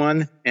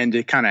anyone, and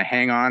to kind of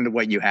hang on to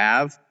what you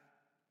have.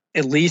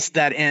 At least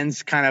that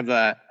ends kind of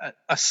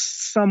a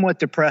somewhat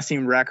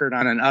depressing record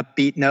on an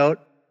upbeat note.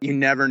 You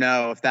never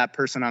know if that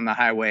person on the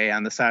highway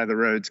on the side of the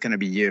road is going to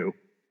be you.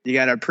 You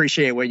got to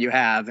appreciate what you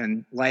have,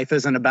 and life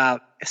isn't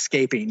about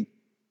escaping,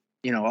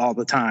 all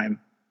the time.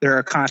 There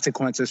are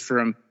consequences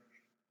from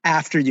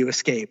after you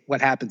escape,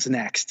 what happens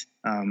next.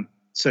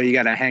 So you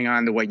got to hang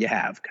on to what you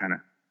have, kind of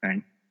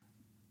thing.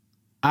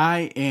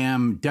 I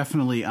am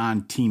definitely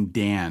on Team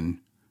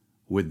Dan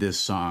with this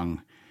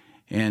song.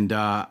 And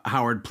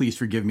Howard, please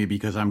forgive me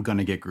because I'm going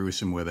to get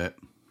gruesome with it.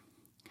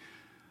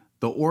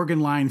 The organ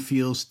line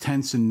feels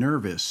tense and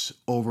nervous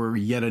over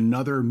yet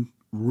another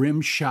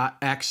rim-shot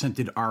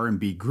accented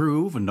R&B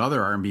groove,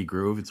 another R&B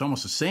groove. It's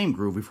almost the same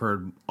groove we've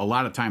heard a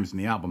lot of times in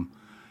the album.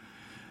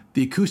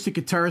 The acoustic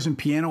guitars and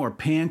piano are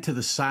panned to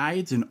the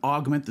sides and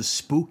augment the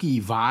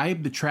spooky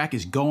vibe the track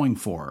is going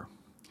for.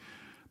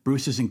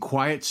 Bruce is in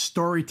quiet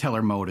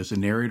storyteller mode as the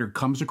narrator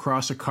comes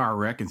across a car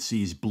wreck and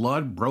sees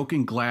blood,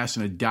 broken glass,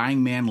 and a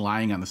dying man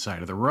lying on the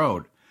side of the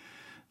road.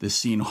 This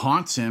scene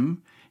haunts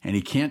him, and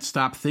he can't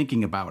stop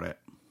thinking about it.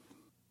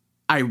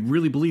 I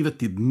really believe that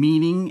the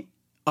meaning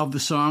of the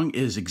song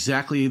is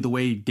exactly the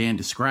way Dan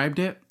described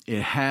it.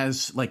 It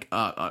has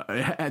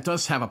it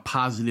does have a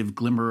positive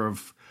glimmer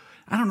of,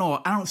 I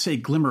don't say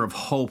glimmer of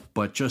hope,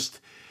 but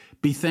just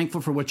be thankful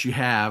for what you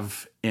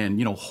have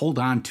and, hold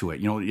on to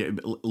it.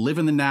 Live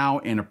in the now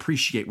and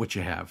appreciate what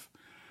you have.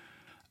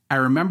 I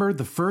remember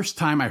the first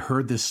time I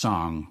heard this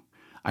song,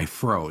 I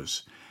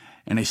froze.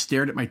 And I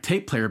stared at my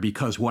tape player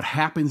because what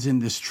happens in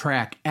this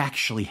track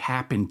actually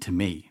happened to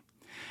me.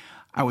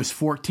 I was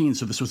 14,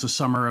 so this was the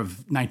summer of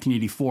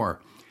 1984.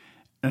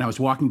 And I was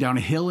walking down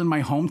a hill in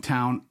my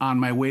hometown on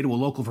my way to a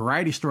local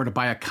variety store to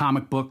buy a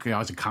comic book. I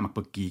was a comic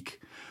book geek.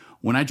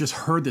 When I just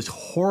heard this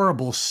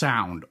horrible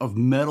sound of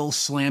metal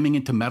slamming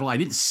into metal, I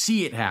didn't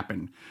see it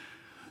happen.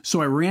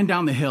 So I ran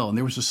down the hill, and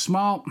there was a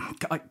small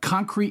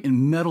concrete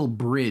and metal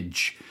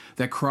bridge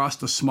that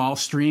crossed a small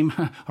stream,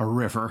 a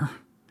river,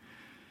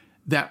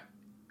 that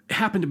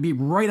happened to be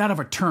right out of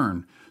a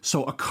turn.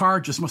 So a car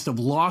just must have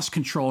lost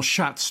control,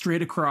 shot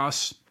straight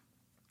across,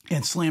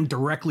 and slammed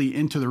directly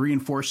into the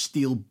reinforced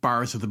steel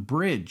bars of the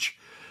bridge.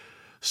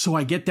 So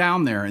I get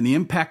down there, and the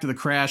impact of the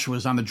crash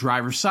was on the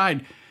driver's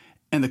side,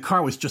 and the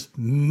car was just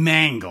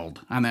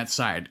mangled on that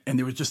side. And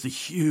there was just a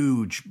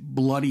huge,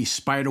 bloody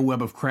spider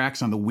web of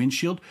cracks on the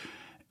windshield.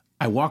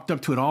 I walked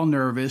up to it all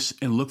nervous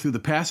and looked through the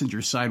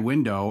passenger side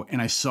window,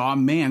 and I saw a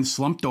man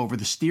slumped over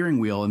the steering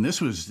wheel. And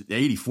this was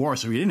 84,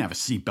 so he didn't have a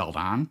seatbelt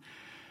on.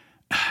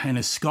 And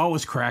his skull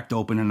was cracked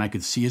open, and I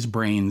could see his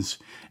brains,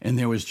 and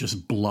there was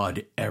just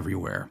blood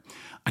everywhere.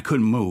 I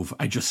couldn't move.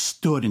 I just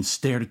stood and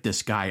stared at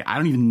this guy. I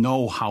don't even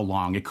know how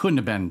long. It couldn't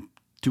have been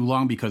too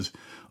long because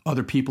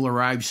other people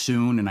arrived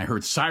soon and I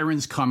heard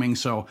sirens coming.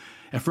 So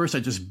at first I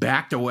just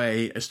backed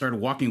away. I started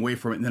walking away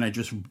from it and then I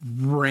just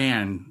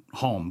ran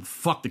home.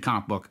 Fuck the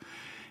comic book.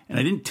 And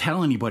I didn't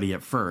tell anybody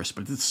at first,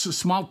 but it's a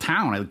small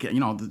town,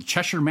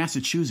 Cheshire,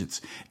 Massachusetts.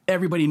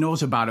 Everybody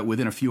knows about it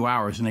within a few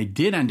hours. And I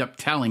did end up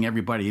telling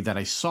everybody that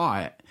I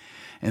saw it.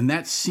 And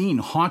that scene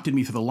haunted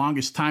me for the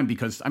longest time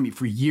because,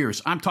 for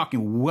years, I'm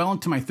talking well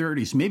into my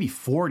 30s, maybe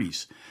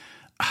 40s.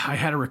 I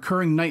had a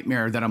recurring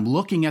nightmare that I'm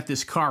looking at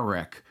this car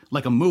wreck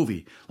like a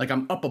movie, like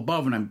I'm up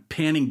above and I'm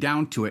panning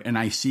down to it and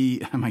I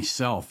see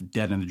myself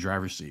dead in the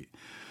driver's seat.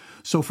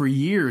 So for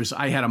years,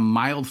 I had a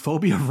mild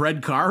phobia of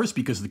red cars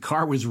because the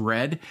car was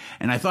red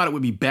and I thought it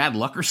would be bad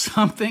luck or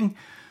something.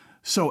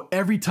 So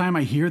every time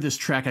I hear this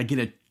track, I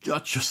get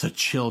just a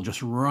chill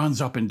just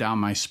runs up and down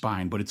my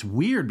spine. But it's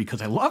weird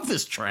because I love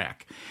this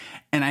track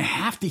and I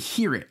have to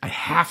hear it.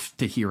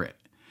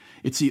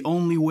 It's the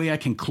only way I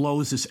can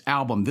close this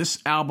album. This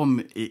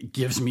album, it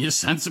gives me a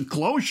sense of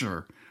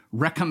closure.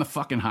 Wreck on the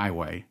fucking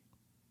highway.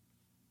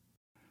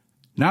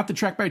 Now that the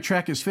track by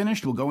track is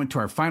finished, we'll go into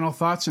our final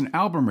thoughts and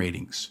album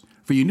ratings.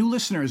 For you new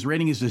listeners,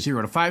 rating is the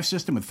 0 to 5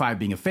 system, with 5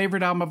 being a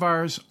favorite album of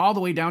ours, all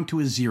the way down to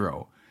a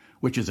 0,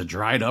 which is a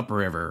dried up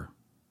river.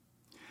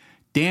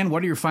 Dan,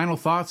 what are your final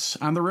thoughts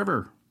on The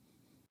River?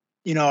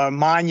 A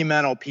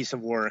monumental piece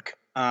of work.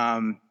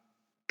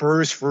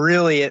 Bruce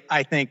really,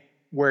 I think,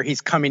 where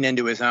he's coming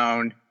into his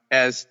own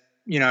as,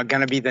 going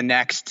to be the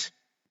next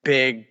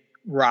big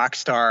rock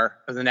star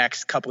of the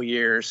next couple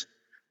years.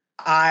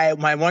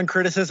 My one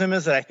criticism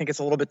is that I think it's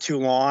a little bit too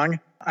long.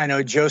 I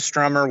know Joe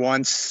Strummer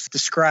once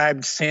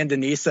described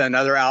Sandinista,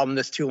 another album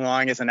that's too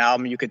long, as an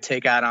album you could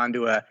take out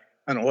onto an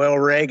oil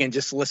rig and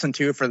just listen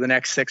to for the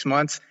next 6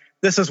 months.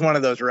 This is one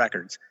of those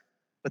records.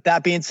 But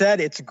that being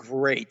said, it's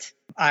great.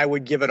 I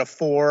would give it a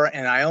 4,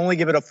 and I only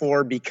give it a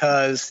 4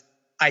 because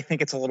I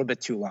think it's a little bit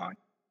too long.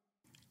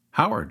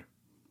 Howard.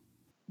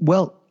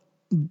 Well,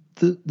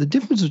 the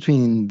difference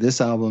between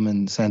this album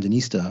and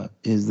Sandinista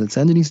is that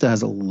Sandinista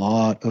has a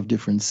lot of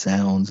different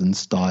sounds and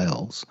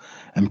styles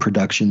and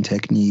production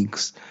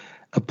techniques,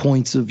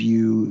 points of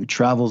view. It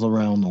travels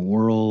around the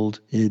world.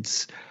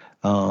 It's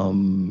it's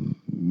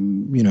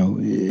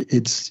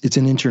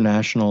an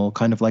international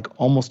kind of like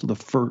almost the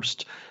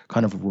first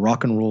kind of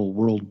rock and roll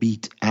world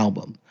beat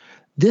album.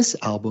 This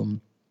album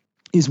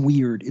is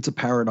weird. It's a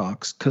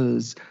paradox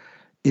because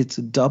it's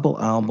a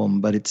double album,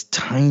 but it's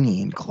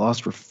tiny and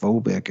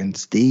claustrophobic and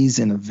stays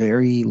in a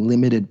very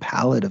limited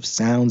palette of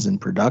sounds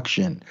and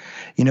production.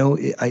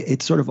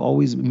 It sort of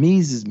always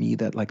amazes me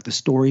that like the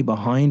story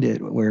behind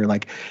it, where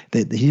like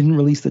he didn't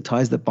release The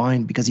Ties That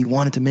Bind because he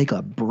wanted to make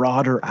a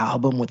broader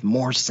album with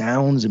more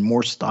sounds and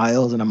more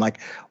styles. And I'm like,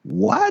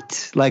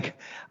 what? Like,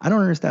 I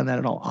don't understand that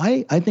at all.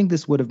 I think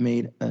this would have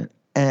made an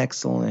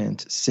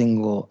excellent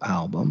single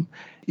album.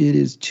 It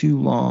is too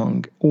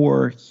long,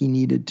 or he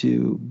needed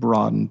to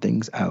broaden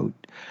things out.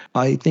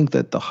 I think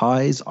that the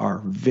highs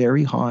are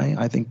very high.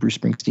 I think Bruce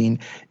Springsteen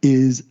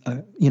is,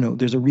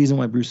 there's a reason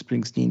why Bruce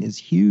Springsteen is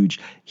huge.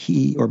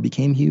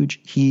 Became huge.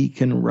 He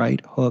can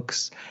write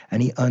hooks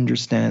and he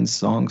understands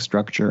song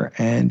structure.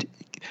 And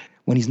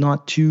when he's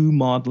not too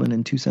maudlin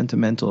and too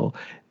sentimental,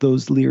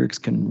 those lyrics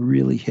can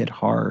really hit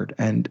hard.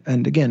 And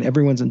again,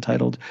 everyone's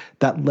entitled.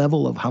 That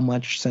level of how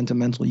much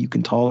sentimental you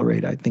can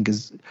tolerate, I think,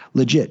 is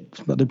legit.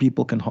 Other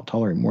people can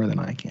tolerate more than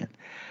I can.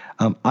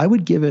 I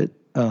would give it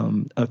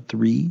a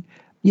 3.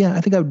 Yeah,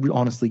 I think I would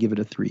honestly give it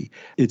a 3.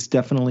 It's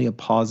definitely a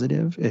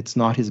positive. It's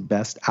not his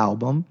best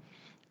album,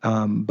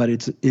 but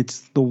it's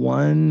the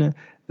one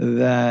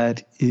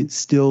that it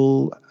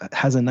still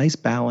has a nice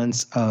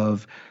balance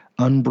of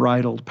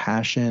unbridled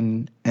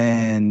passion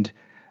and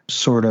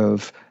sort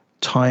of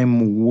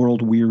time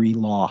world weary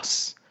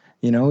loss.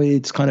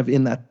 It's kind of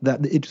in that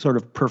it sort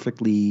of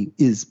perfectly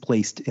is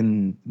placed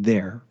in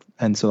there.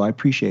 And so I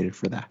appreciate it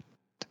for that.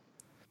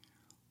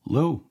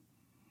 Lou.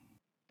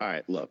 All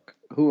right, look,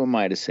 who am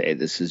I to say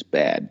this is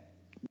bad?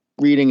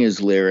 Reading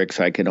his lyrics,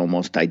 I can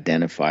almost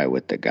identify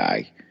with the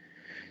guy.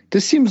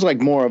 This seems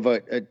like more of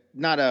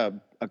not a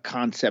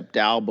concept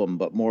album,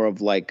 but more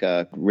of like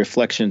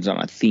reflections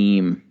on a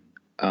theme.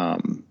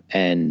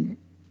 And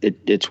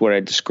it's what I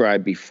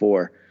described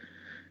before.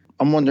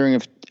 I'm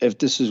wondering if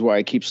this is why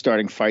I keep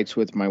starting fights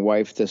with my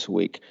wife this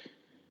week.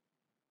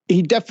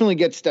 He definitely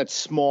gets that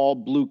small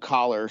blue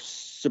collar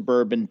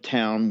suburban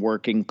town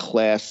working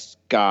class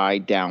guy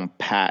down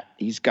pat.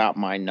 He's got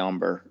my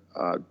number.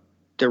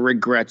 The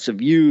regrets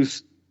of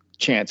youth,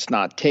 chance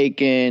not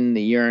taken,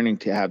 the yearning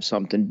to have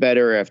something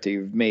better after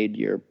you've made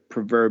your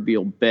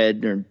proverbial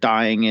bed or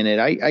dying in it.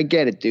 I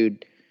get it,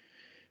 dude.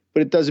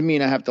 But it doesn't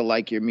mean I have to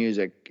like your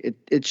music.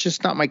 It's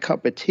just not my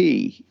cup of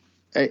tea.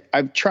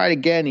 I've tried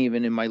again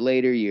even in my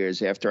later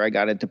years after I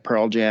got into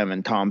Pearl Jam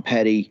and Tom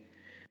Petty.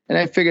 And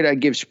I figured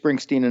I'd give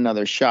Springsteen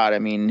another shot. I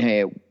mean,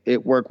 hey,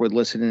 it worked with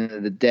listening to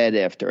The Dead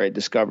after I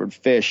discovered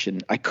Fish,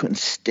 and I couldn't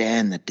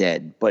stand The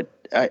Dead.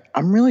 But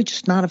I'm really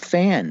just not a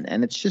fan,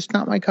 and it's just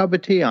not my cup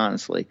of tea,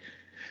 honestly.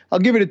 I'll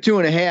give it a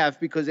 2.5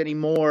 because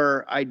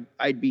anymore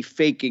I'd be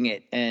faking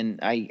it, and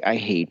I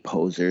hate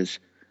posers.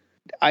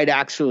 I'd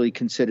actually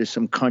consider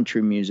some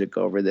country music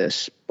over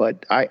this,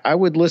 but I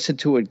would listen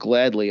to it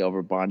gladly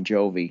over Bon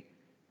Jovi.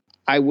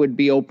 I would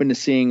be open to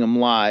seeing him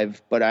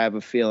live, but I have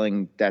a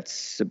feeling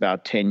that's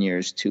about 10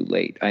 years too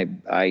late.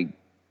 I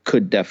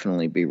could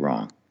definitely be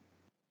wrong.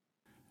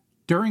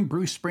 During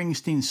Bruce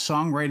Springsteen's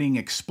songwriting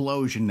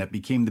explosion that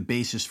became the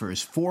basis for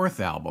his fourth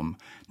album,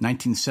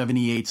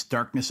 1978's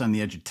Darkness on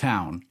the Edge of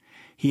Town,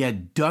 he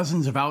had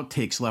dozens of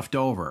outtakes left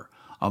over,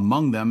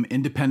 among them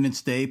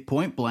Independence Day,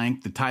 Point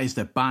Blank, The Ties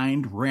That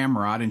Bind,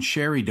 Ramrod, and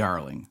Sherry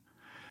Darling.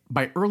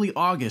 By early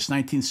August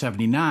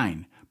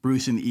 1979,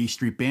 Bruce and the E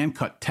Street Band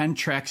cut 10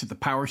 tracks at the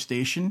Power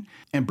Station,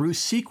 and Bruce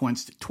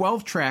sequenced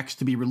 12 tracks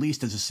to be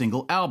released as a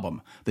single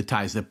album, The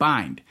Ties That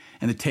Bind,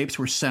 and the tapes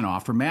were sent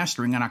off for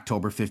mastering on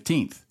October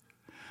 15th.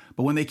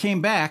 But when they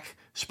came back,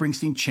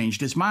 Springsteen changed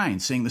his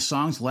mind, saying the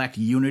songs lacked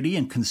unity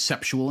and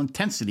conceptual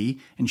intensity,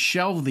 and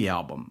shelved the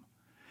album.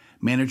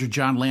 Manager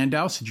John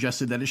Landau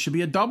suggested that it should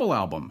be a double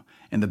album,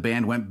 and the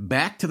band went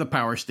back to the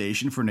Power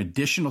Station for an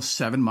additional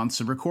 7 months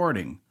of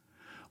recording.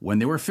 When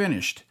they were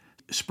finished,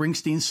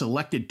 Springsteen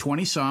selected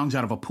 20 songs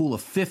out of a pool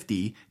of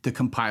 50 to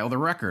compile the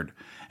record,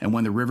 and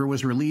when The River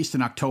was released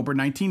in October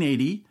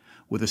 1980,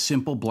 with a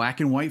simple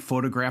black and white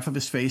photograph of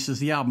his face as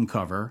the album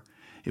cover,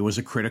 it was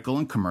a critical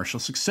and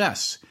commercial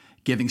success,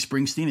 giving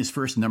Springsteen his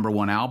first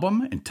 #1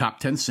 album and top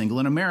 10 single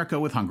in America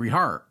with Hungry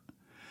Heart.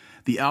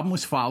 The album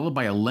was followed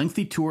by a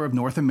lengthy tour of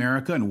North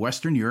America and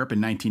Western Europe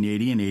in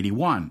 1980 and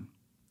 81.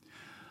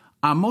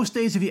 On most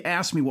days, if you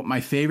ask me what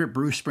my favorite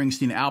Bruce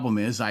Springsteen album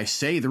is, I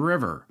say The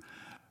River.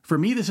 For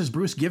me, this is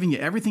Bruce giving you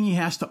everything he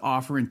has to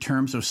offer in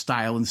terms of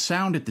style and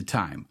sound at the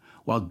time,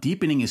 while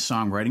deepening his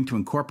songwriting to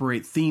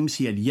incorporate themes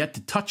he had yet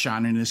to touch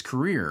on in his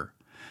career.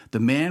 The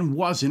man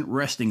wasn't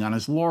resting on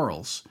his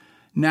laurels.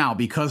 Now,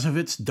 because of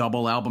its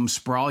double album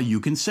sprawl, you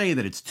can say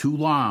that it's too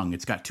long,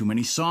 it's got too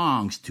many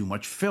songs, too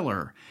much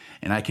filler,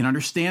 and I can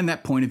understand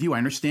that point of view. I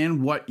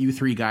understand what you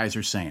three guys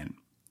are saying.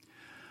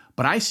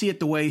 But I see it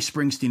the way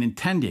Springsteen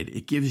intended.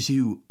 It gives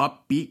you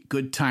upbeat,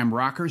 good time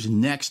rockers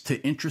next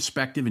to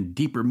introspective and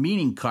deeper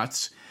meaning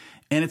cuts,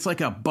 and it's like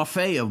a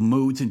buffet of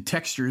moods and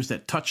textures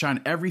that touch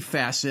on every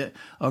facet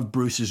of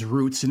Bruce's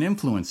roots and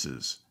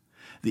influences.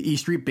 The E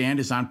Street Band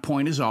is on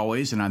point as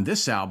always, and on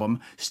this album,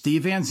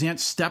 Steve Van Zandt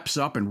steps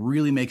up and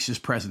really makes his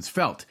presence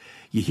felt.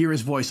 You hear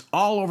his voice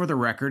all over the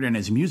record, and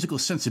his musical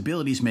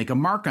sensibilities make a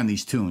mark on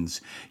these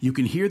tunes. You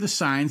can hear the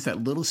signs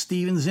that little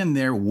Steven's in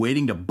there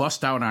waiting to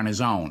bust out on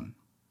his own.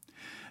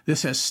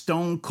 This has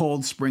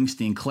stone-cold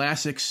Springsteen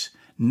classics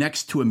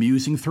next to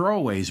amusing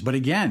throwaways, but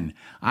again,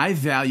 I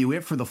value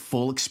it for the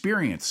full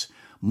experience.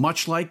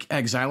 Much like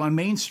Exile on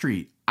Main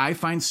Street, I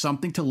find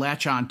something to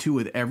latch onto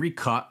with every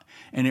cut,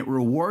 and it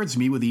rewards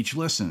me with each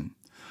listen.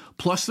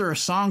 Plus, there are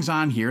songs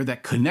on here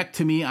that connect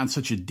to me on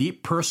such a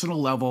deep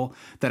personal level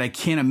that I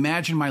can't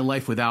imagine my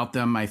life without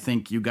them. I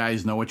think you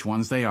guys know which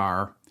ones they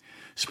are.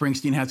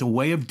 Springsteen has a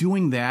way of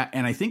doing that,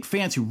 and I think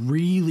fans who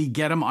really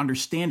get him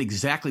understand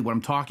exactly what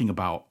I'm talking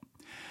about.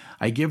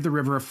 I give The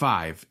River a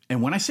 5.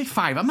 And when I say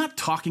 5, I'm not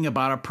talking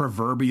about a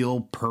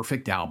proverbial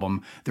perfect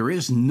album. There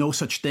is no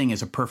such thing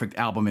as a perfect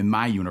album in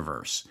my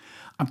universe.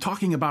 I'm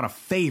talking about a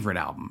favorite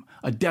album,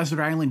 a desert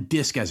island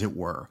disc, as it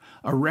were,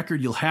 a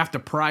record you'll have to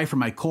pry from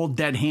my cold,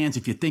 dead hands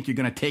if you think you're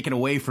going to take it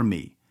away from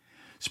me.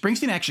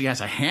 Springsteen actually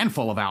has a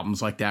handful of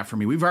albums like that for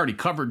me. We've already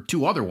covered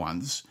 2 other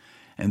ones,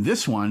 and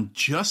this one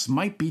just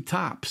might be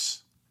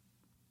tops.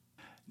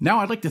 Now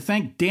I'd like to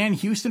thank Dan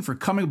Houston for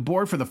coming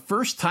aboard for the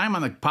first time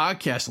on the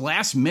podcast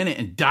last minute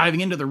and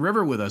diving into The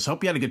River with us.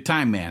 Hope you had a good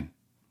time, man.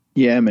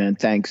 Yeah, man.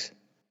 Thanks.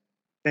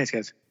 Thanks,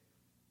 guys.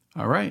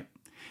 All right.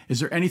 Is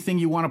there anything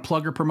you want to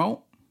plug or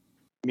promote?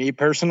 Me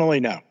personally,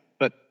 no,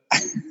 but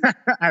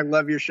I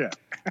love your show.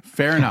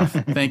 Fair enough.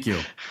 Thank you.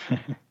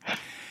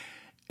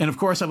 And of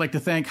course, I'd like to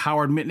thank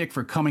Howard Mitnick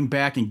for coming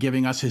back and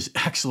giving us his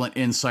excellent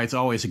insights.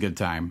 Always a good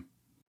time.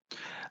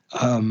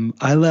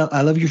 I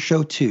love your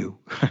show too.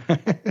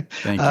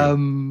 Thank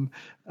you.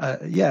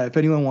 Yeah, if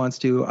anyone wants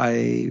to,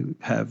 I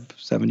have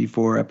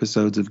 74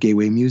 episodes of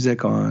Gateway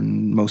Music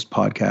on most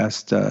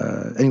podcasts.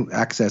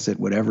 Access it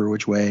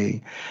which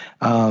way.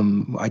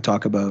 I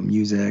talk about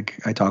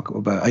music. I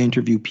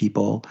interview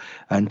people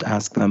and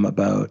ask them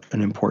about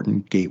an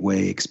important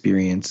gateway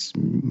experience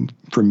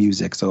for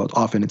music. So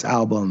often it's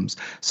albums,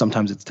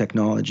 sometimes it's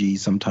technology,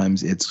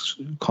 sometimes it's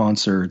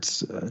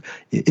concerts,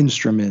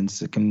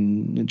 instruments. It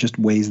can just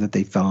ways that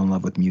they fell in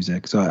love with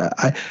music. So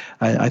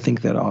I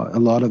think that a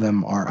lot of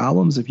them are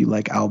albums. If you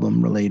like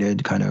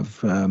album-related kind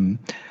of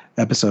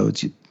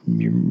episodes,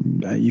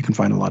 you can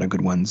find a lot of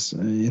good ones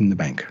in the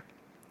bank.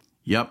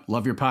 Yep,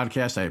 love your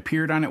podcast. I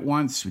appeared on it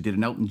once. We did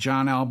an Elton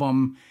John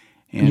album.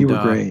 And you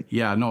were great.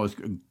 Yeah, no, it was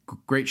a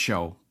great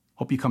show.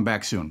 Hope you come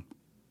back soon.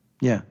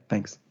 Yeah,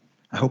 thanks.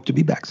 I hope to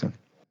be back soon.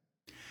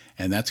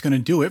 And that's going to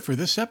do it for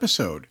this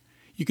episode.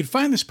 You can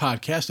find this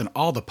podcast on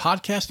all the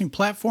podcasting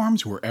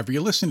platforms wherever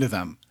you listen to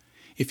them.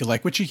 If you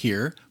like what you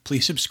hear,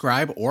 please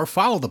subscribe or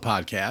follow the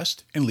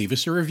podcast and leave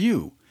us a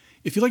review.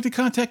 If you'd like to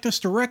contact us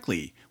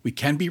directly, we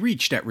can be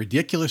reached at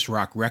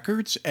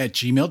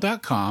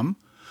ridiculousrockrecords@gmail.com,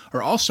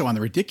 are also on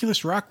the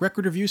Ridiculous Rock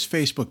Record Reviews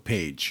Facebook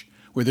page,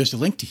 where there's a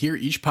link to hear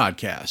each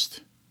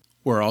podcast.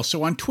 We're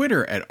also on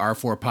Twitter at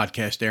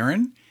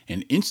R4PodcastAaron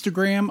and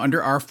Instagram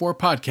under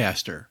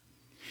R4Podcaster.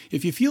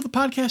 If you feel the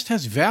podcast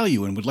has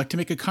value and would like to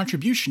make a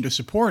contribution to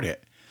support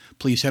it,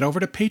 please head over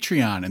to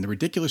Patreon and the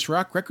Ridiculous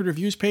Rock Record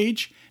Reviews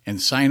page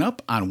and sign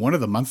up on one of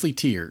the monthly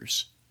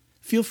tiers.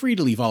 Feel free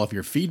to leave all of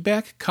your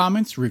feedback,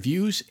 comments,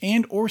 reviews,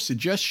 and or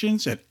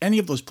suggestions at any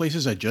of those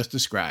places I just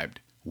described.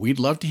 We'd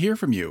love to hear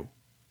from you.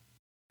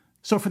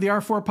 So for the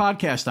R4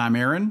 Podcast, I'm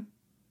Aaron.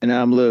 And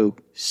I'm Lou.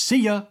 See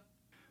ya!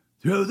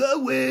 Through the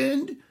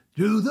wind,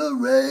 through the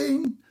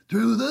rain,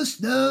 through the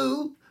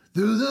snow,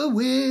 through the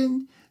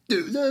wind,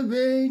 through the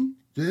rain,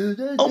 through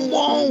the... Oh,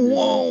 whoa,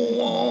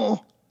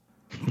 whoa, whoa.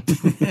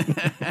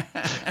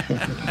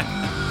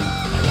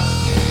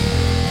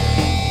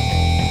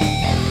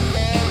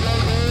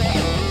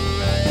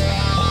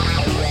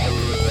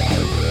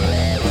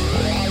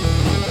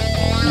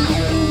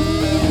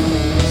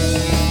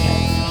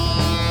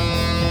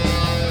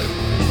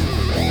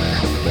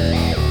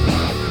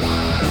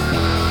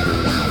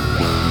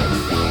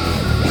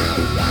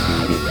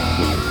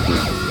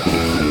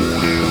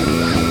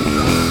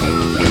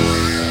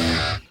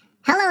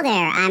 Hello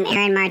there, I'm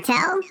Aaron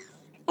Martell.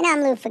 And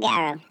I'm Lou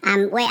Figaro.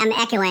 I'm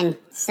echoing.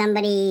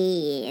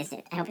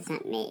 I hope it's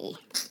not me.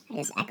 I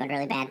just echoed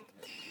really bad.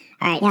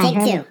 All right, Yeah, take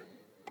two. it.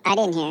 I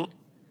didn't hear it.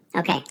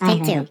 Okay, I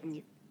take heard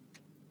two.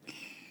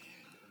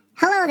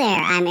 Hello there,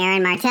 I'm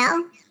Aaron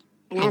Martell.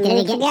 And I I'm did Lou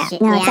it again. Figaro.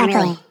 Shit, No, yeah, it's I'm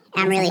echoing.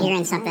 really It's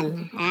hearing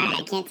something.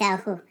 I can't tell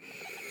who.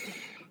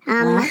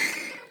 What?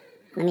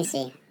 Let me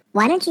see.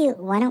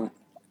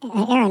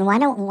 Aaron, why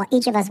don't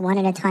each of us one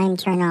at a time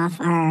turn off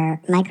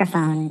our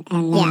microphone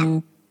and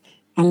then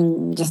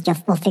and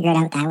we'll figure it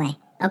out that way.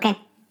 Okay.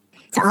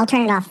 So I'll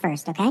turn it off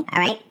first, okay? All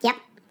right. Yep.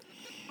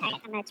 All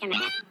right, I'm going to turn it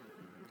off.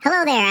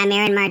 Hello there, I'm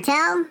Aaron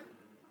Martell.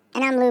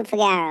 And I'm Lou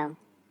Figaro.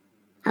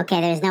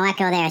 Okay, there's no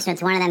echo there, so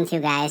it's one of them two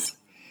guys.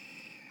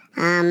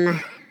 All right.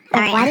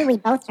 Why did we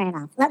both turn it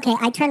off? Okay,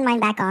 I turned mine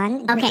back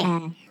on.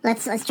 Okay,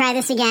 let's try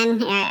this again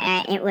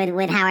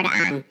with Howard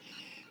on.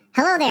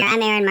 Hello there,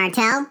 I'm Aaron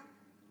Martell.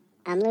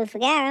 I'm Lou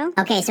Figaro.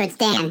 Okay, so it's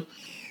Dan.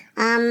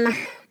 Dan's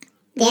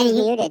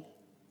muted.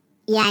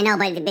 Yeah, I know,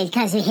 but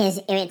because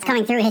it's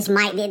coming through his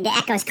mic, the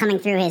echo's coming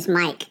through his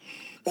mic.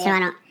 So I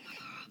don't.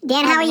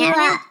 Dan, how are you?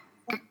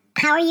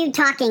 How are you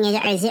talking?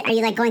 Are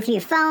you like going through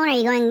your phone?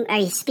 Are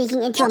you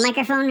speaking into a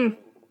microphone? Or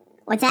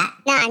what's that?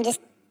 No, I'm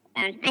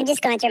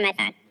just going through my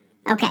phone.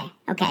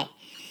 Okay.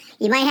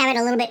 You might have it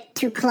a little bit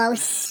too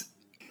close,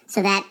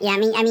 so that I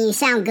mean, you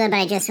sound good,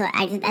 but that's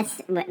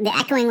the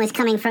echoing was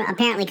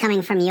apparently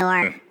coming from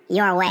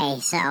your way,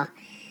 so.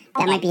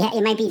 That might be.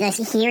 It might be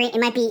just hearing. It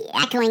might be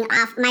echoing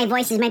off. My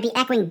voices might be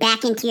echoing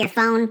back into your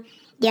phone. Do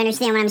you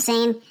understand what I'm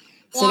saying?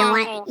 So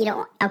you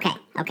don't. Okay.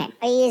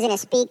 Are you using a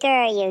speaker, or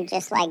are you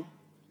just like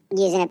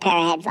using a pair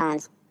of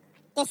headphones?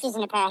 Just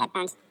using a pair of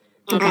headphones.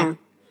 Okay.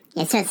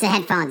 Yeah. So it's the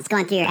headphones. It's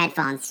going through your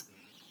headphones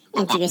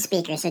into your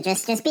speaker. So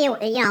just be. We'll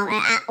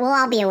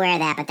all be aware of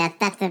that. But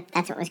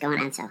that's what was going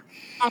on. So,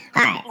 all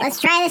right.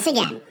 Let's try this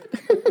again.